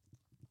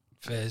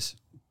 Fairs.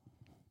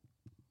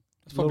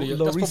 That's Lloris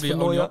probably for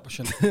your only Neuer.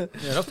 option. Yeah,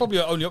 that's probably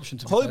your only option.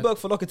 To be fair. Højbjerg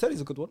for Locatelli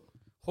is a good one.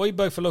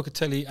 Højbjerg for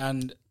Locatelli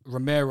and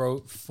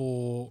Romero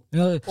for. You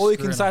know, Or you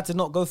can Skriniar. decide to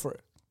not go for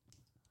it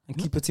and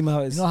keep a team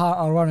how it is. you know how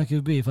ironic it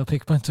would be if I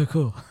pick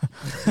Bentancur.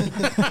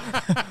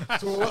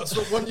 So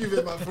one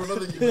Juve man for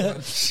another Juve man.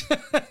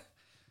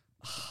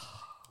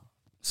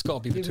 It's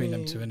got to be between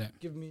them two, innit?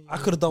 Give me. I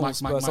could have done Mike, with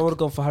Spurs. Mike. I would have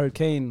gone for Harry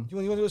Kane. You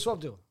want to do a swap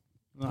deal?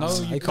 No,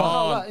 you I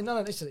can't.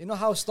 No, listen. You know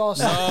how Star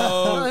said.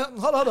 No.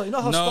 Hold on. You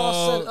know how Star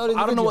said earlier in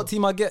the I don't know video? what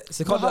team I get.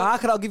 So how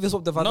can I give you a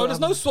swap? If I No, don't there's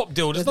have no swap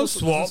deal. There's no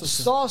swaps.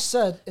 Star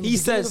said. In He the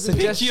said beginning of the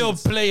video, suggestions. Pick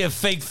your player,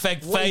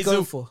 fake What are you going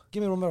Faisal. for?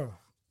 Give me Romero.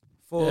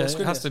 For Yeah, it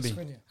Skriniar. has to be.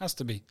 Skriniar. Has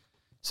to be.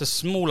 It's a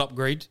small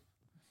upgrade,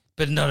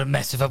 but not a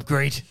massive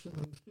upgrade.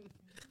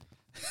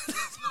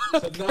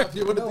 Now if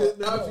you want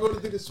to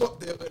do the swap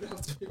deal, it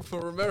has to be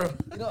for Romero.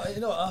 You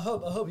know. I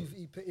hope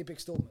he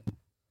picks Stallman.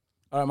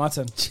 All right, my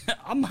turn.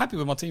 I'm happy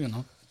with my team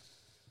now.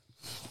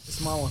 It's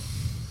my one.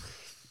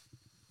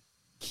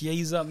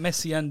 Chiesa,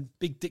 Messi, and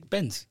Big Dick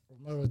Benz.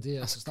 Romero Diaz.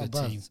 That's a It's not good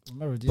bad. team.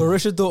 Romero Diaz.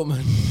 Borussia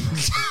Dortmund.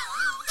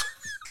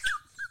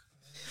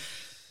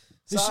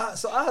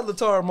 so I had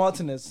Lautaro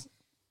Martinez.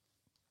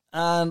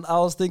 And I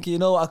was thinking, you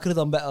know, I could have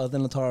done better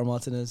than Lautaro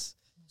Martinez.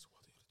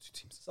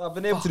 So I've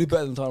been able to do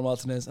better than Lautaro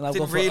Martinez. And I've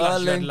gone Didn't for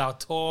realise you had Erling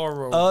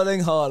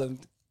Lautaro. Haaland.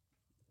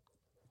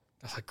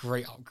 That's a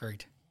great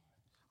upgrade.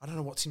 I don't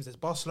know what teams there's.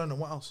 Barcelona.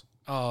 What else?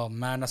 Oh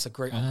man, that's a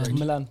great upgrade.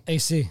 Milan.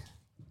 AC.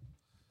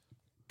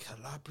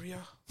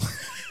 Calabria.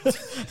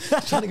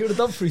 Trying to get rid of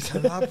Dumfries.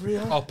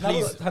 Calabria. Oh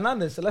please,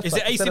 Hernandez, the left is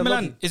back, it AC instead of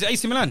Milan? Rodri. Is it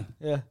AC Milan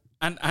Yeah,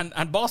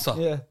 and Barca?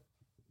 yeah.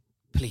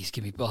 Please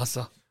give me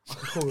Barca.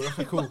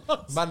 Cool.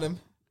 Man, them.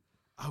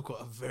 I've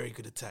got a very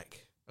good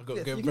attack. I've got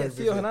You very, get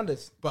Theo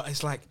Hernandez. But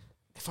it's like,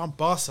 if I'm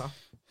Barca,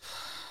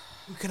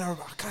 who can I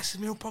catch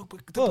me on Pogba?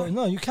 Oh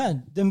no, you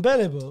can.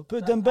 Dembele, bro.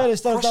 Put Dembele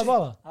instead of crush it.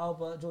 Dybala.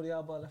 Alba, Jordi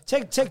Alba left.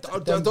 Check.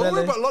 Don't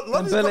worry about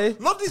Dembele.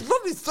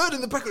 Lodi's third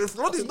in the pack.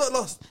 Lodi's not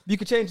lost. You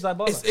could change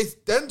Dybala. It's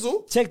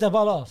Denzel Take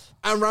Dybala off.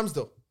 and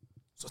Ramsdale.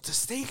 So to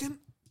Stegen.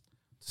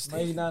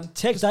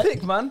 Take Just that.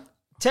 pick, man.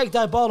 Take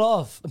Dybala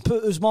off and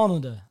put Usman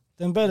on there.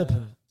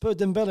 Dembele put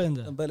Dembele in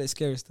there. Dembele is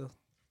scary still.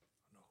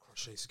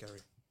 Crochet scary.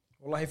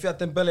 Well, like if you had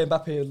Dembele,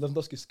 Mbappe,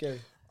 Lewandowski, scary.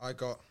 I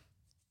got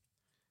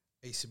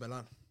AC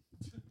Milan.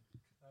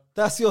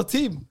 That's your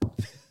team.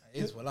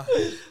 It is, well,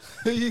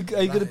 Are you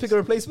going to pick a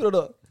replacement or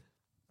not?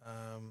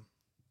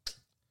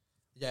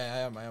 yeah, I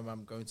am.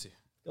 I'm going to.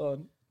 Go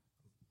on.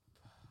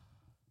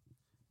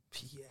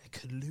 Pierre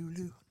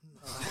Kalulu.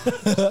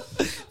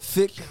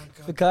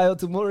 Fikayo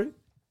Tomori.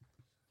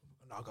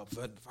 No, I got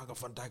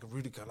Van Dijk and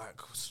Rudiger. Like,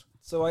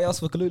 So I asked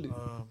for Kalulu.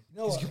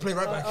 you can play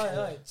right back.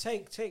 Alright.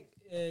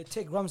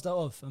 Take Ramsdale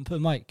off and put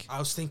Mike. I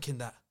was thinking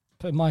that.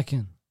 Put Mike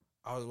in.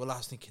 I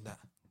was thinking that.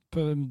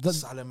 Put Really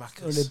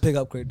Salamakas, big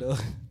upgrade though.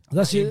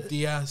 that's your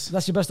Diaz,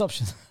 best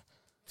option.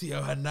 Theo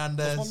What's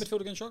Hernandez, my midfield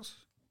against Sharks?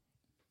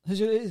 Who's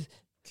your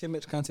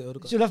Kimmich, Kante,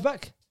 Odegaard. left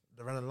back?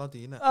 Lorenzo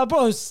Lodi, innit?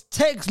 Bro,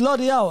 take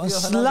Lodi out and Theo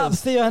slap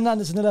Hernandez. Theo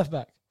Hernandez in the left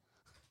back.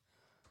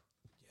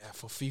 Yeah,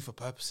 for FIFA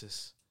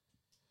purposes.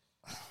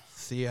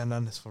 Theo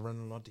Hernandez for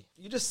Lorenzo Lodi.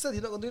 You just said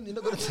you're not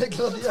going to take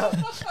Lodi out.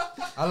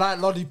 I like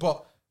Lodi,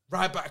 but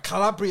right back,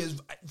 Calabria is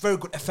a very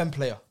good FM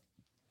player.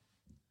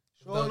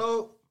 Sure,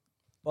 no.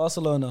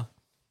 Barcelona.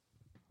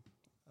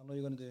 I know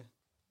you're going to do.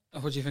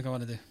 What do you think I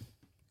want to do?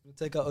 You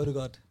take out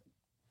Odegaard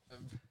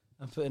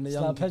and put in the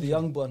Slap Pedro.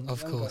 young one.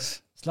 Of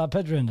course, Slap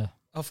Pedro in there.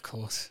 of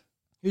course.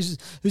 Who's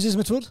his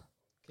midfield?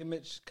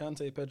 Kimmich,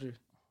 Kante, Pedro.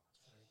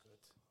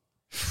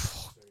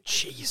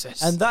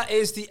 Jesus. And that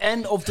is the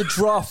end of the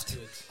draft.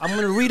 I'm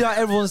going to read out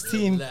everyone's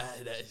team.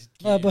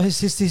 But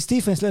his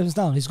defense let him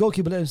down. His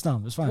goalkeeper let him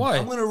down. It's fine. Why?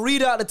 I'm going to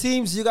read out the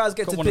teams. You guys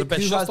get Got to one of pick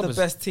the who best has the shot-stoppers.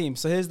 best team.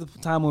 So here's the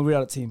time we'll read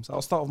out the teams.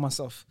 I'll start with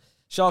myself.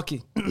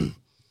 Sharky.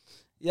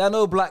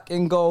 Yano Black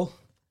in goal.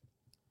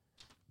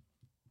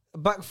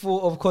 Back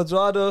four of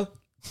Quadrado.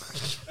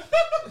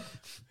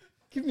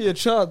 Give me a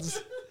chance.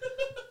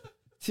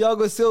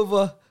 Thiago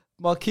Silva,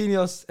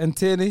 Marquinhos, and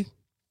Tierney.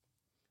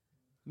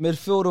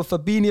 Midfielder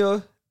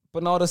Fabinho,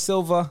 Bernardo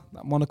Silva,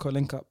 that Monaco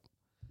link up.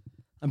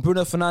 And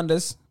Bruno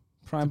Fernandes,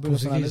 prime Bruno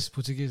Fernandes.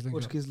 Portuguese link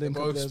up. Portuguese They link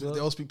up there as well.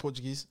 all speak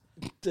Portuguese.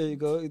 There you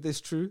go.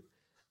 That's true.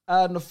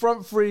 And the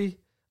front three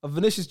of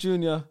Vinicius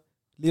Jr.,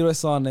 Leroy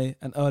Sané,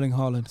 and Erling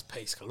Haaland.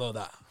 Pace, I love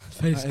that.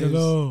 Face That is-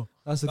 galore.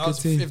 That's a good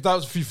team. If that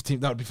was a FIFA team,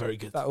 that would be very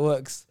good. That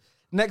works.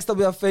 Next up,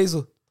 we have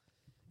Faisal.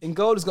 In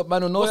goal, he's got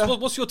Manuel Neuer.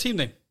 What's your team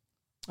name?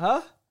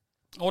 Huh?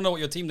 I want to know what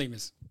your team name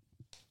is.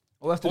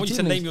 We have I want you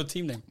to name your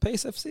team name.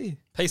 Pace FC.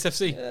 Pace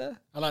FC. Yeah,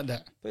 I like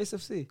that. Pace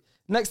FC.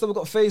 Next up, we've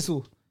got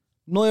Faisal.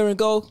 Neuer in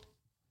goal.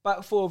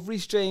 Back four of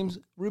Reece James,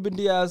 Ruben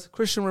Diaz,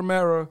 Christian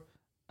Romero,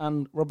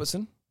 and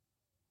Robertson.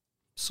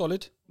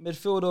 Solid.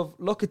 Midfield of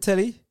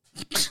Locatelli,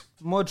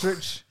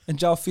 Modric, and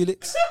João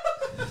Felix.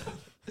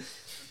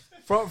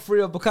 Front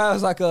three of Bukayo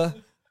Saka,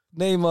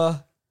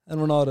 Neymar, and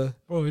Ronaldo.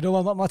 Bro, you know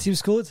what my team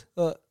scored?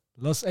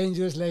 Los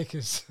Angeles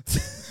Lakers.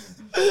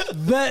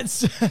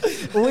 That's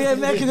we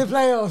ain't making the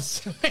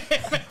playoffs.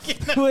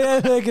 We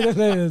ain't making the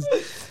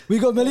playoffs. We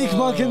got Malik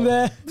Monk in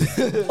there.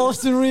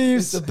 Austin It's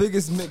Reeves. the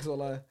biggest mix,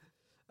 wallah.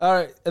 All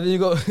right, and then you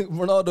got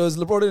Ronaldo's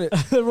LeBron in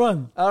it.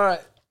 Run. All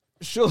right,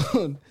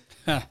 Sean.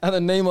 And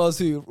then Neymar's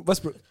who?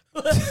 Westbrook.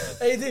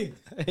 AD.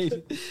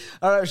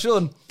 All right,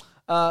 Sean.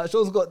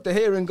 Sean's got De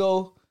Gea in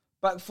goal.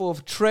 Back four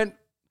of Trent,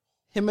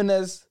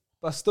 Jimenez,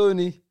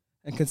 Bastoni,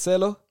 and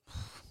Cancelo.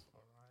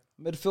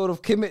 Midfield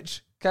of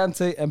Kimmich,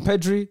 Kante, and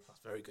Pedri. That's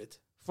very good.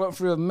 Front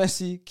three of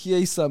Messi,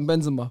 Chiesa, and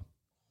Benzema.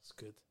 That's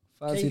good.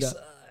 Fancy that.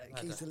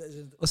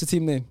 What's the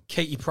team name?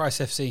 Katie Price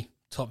FC.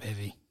 Top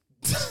heavy.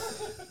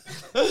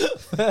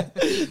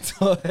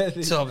 Top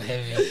heavy. Top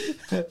heavy.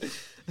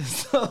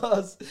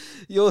 Stars.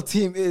 Your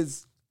team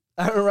is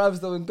Aaron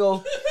Ramsdale in goal.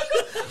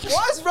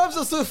 Why is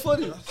Ramsdale so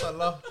funny?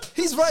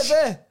 He's right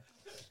there.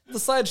 The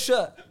side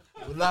shirt.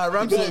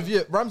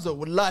 Ramsdale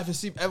would lie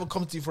if he ever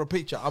comes to you for a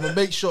picture. I'm gonna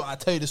make sure I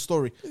tell you the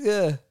story.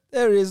 Yeah.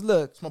 There he is.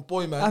 Look. It's my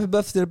boy, man. Happy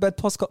birthday to the best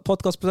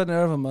podcast presenter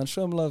ever, man.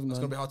 Show him love, man. It's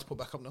gonna be hard to put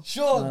back up now.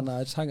 Sure.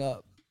 Nah, just hang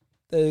up.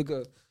 There you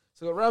go.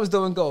 So we got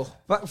Ramsdale in goal.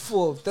 Back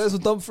four. There's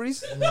with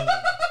Dumfries. You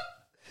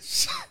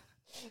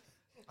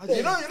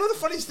know the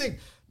funniest thing?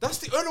 That's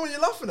the only one you're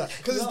laughing at.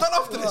 Because it's done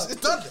after this.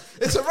 It's done.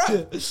 It's a wrap.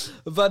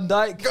 Van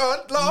Dijk. Go on,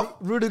 laugh.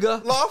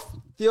 Rudiger. Laugh.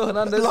 Theo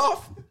Hernandez.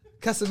 Laugh.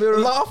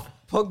 Casemiro. Laugh.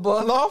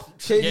 Pogba. Laugh.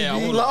 KDB. Yeah, I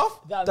will Laugh.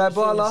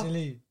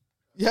 Dybala.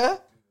 Yeah.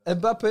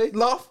 Mbappe.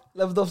 Laugh.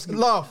 Lewandowski.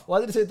 Laugh. Why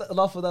did he say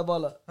laugh for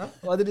Dybala?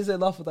 Why did he say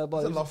laugh for Dybala?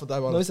 He said laugh for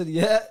Dybala. No, he said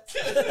yeah.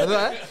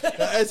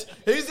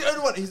 He's the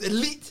only one. He's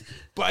elite.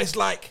 But it's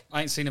like,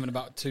 I ain't seen him in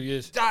about 2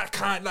 years. that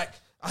can't, like,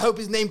 I hope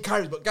his name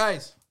carries. But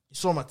guys, you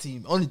saw my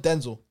team. Only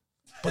Denzel.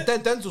 But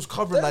then Denzel's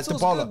covering like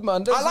Denzel's Dybala. good,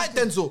 man. I like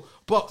Denzel.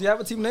 But Do you have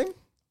a team name?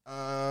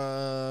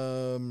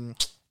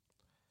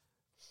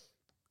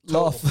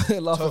 Laugh.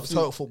 Laugh.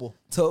 total football.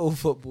 Total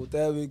football.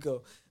 There we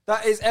go.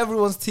 That is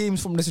everyone's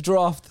teams from this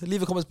draft.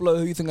 Leave a comments below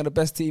who you think are the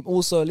best team.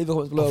 Also, leave a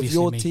comments below Obviously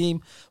of your me.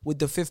 team with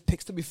the 5th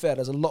picks. To be fair,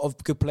 there's a lot of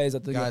good players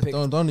that get Guys, picked.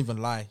 don't even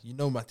lie. You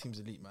know my team's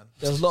elite, man.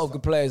 There's a lot of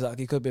good players. Like,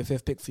 it could be a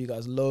 5th pick for you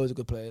guys. Loads of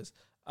good players.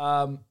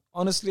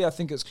 Honestly, I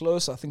think it's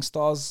close. I think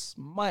Stars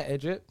might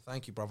edge it,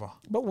 Thank you, brother.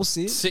 but we'll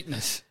see.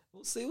 Sickness.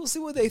 We'll see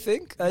what they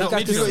think. No, you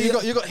guys can midfield. see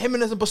it. You got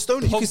Jimenez and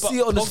Bastoni. can see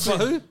it on the Pogba screen.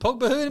 who?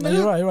 Pogba who in a No, minute?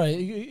 you're right.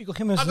 You got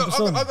him as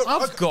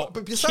I've got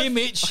but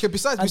Kimmich, Okay,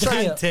 besides and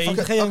Kante,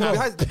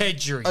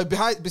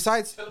 Pedri.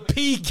 besides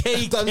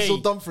PKK.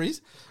 Denzel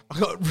Dumfries, I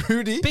got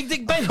Rudy. Big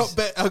Dick Benz.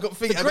 I got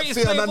The greatest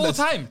player of all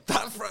time.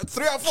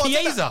 3 out of 4.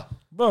 Chiesa.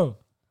 Bro.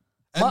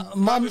 My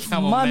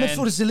Come on, man.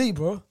 midfield is elite,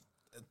 bro.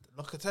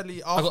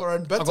 Locatelli, I Arthur,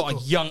 and got a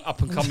Bentacle. young up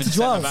and coming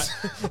centre back.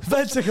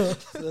 Bentacle.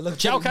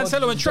 João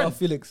Cancelo and Trent.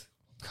 Felix.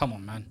 Come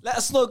on, man. Let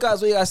us know,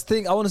 guys, what you guys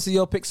think. I want to see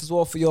your picks as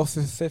well for your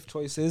 5th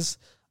choices.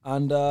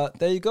 And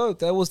there you go.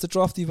 There was the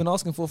draft you've been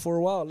asking for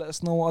a while. Let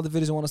us know what other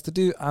videos you want us to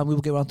do, and we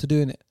will get around to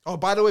doing it. Oh,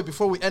 by the way,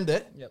 before we end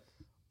it, Yep.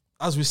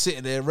 as we're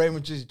sitting there, Real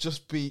Madrid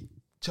just beat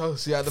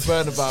Chelsea at the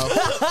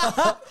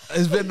Bernabeu.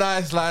 It's been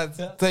nice, lads.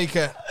 Take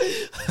care.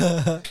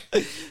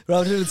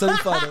 Round to the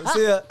semi-final.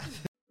 See ya.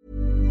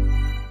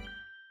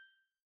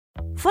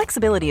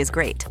 Flexibility is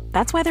great.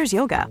 That's why there's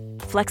yoga.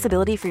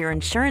 Flexibility for your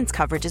insurance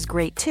coverage is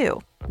great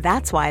too.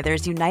 That's why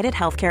there's United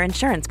Healthcare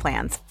Insurance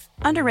Plans.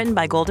 Underwritten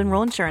by Golden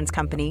Rule Insurance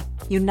Company,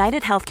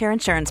 United Healthcare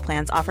Insurance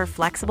Plans offer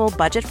flexible,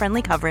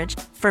 budget-friendly coverage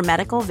for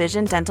medical,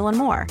 vision, dental, and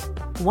more.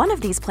 One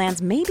of these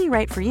plans may be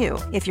right for you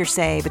if you're,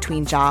 say,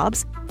 between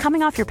jobs,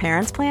 coming off your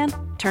parents' plan,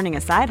 turning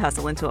a side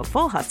hustle into a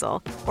full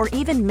hustle, or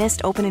even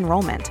missed open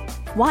enrollment.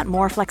 Want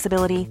more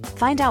flexibility?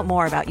 Find out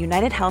more about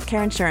United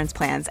Healthcare Insurance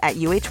Plans at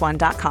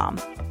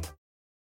uh1.com.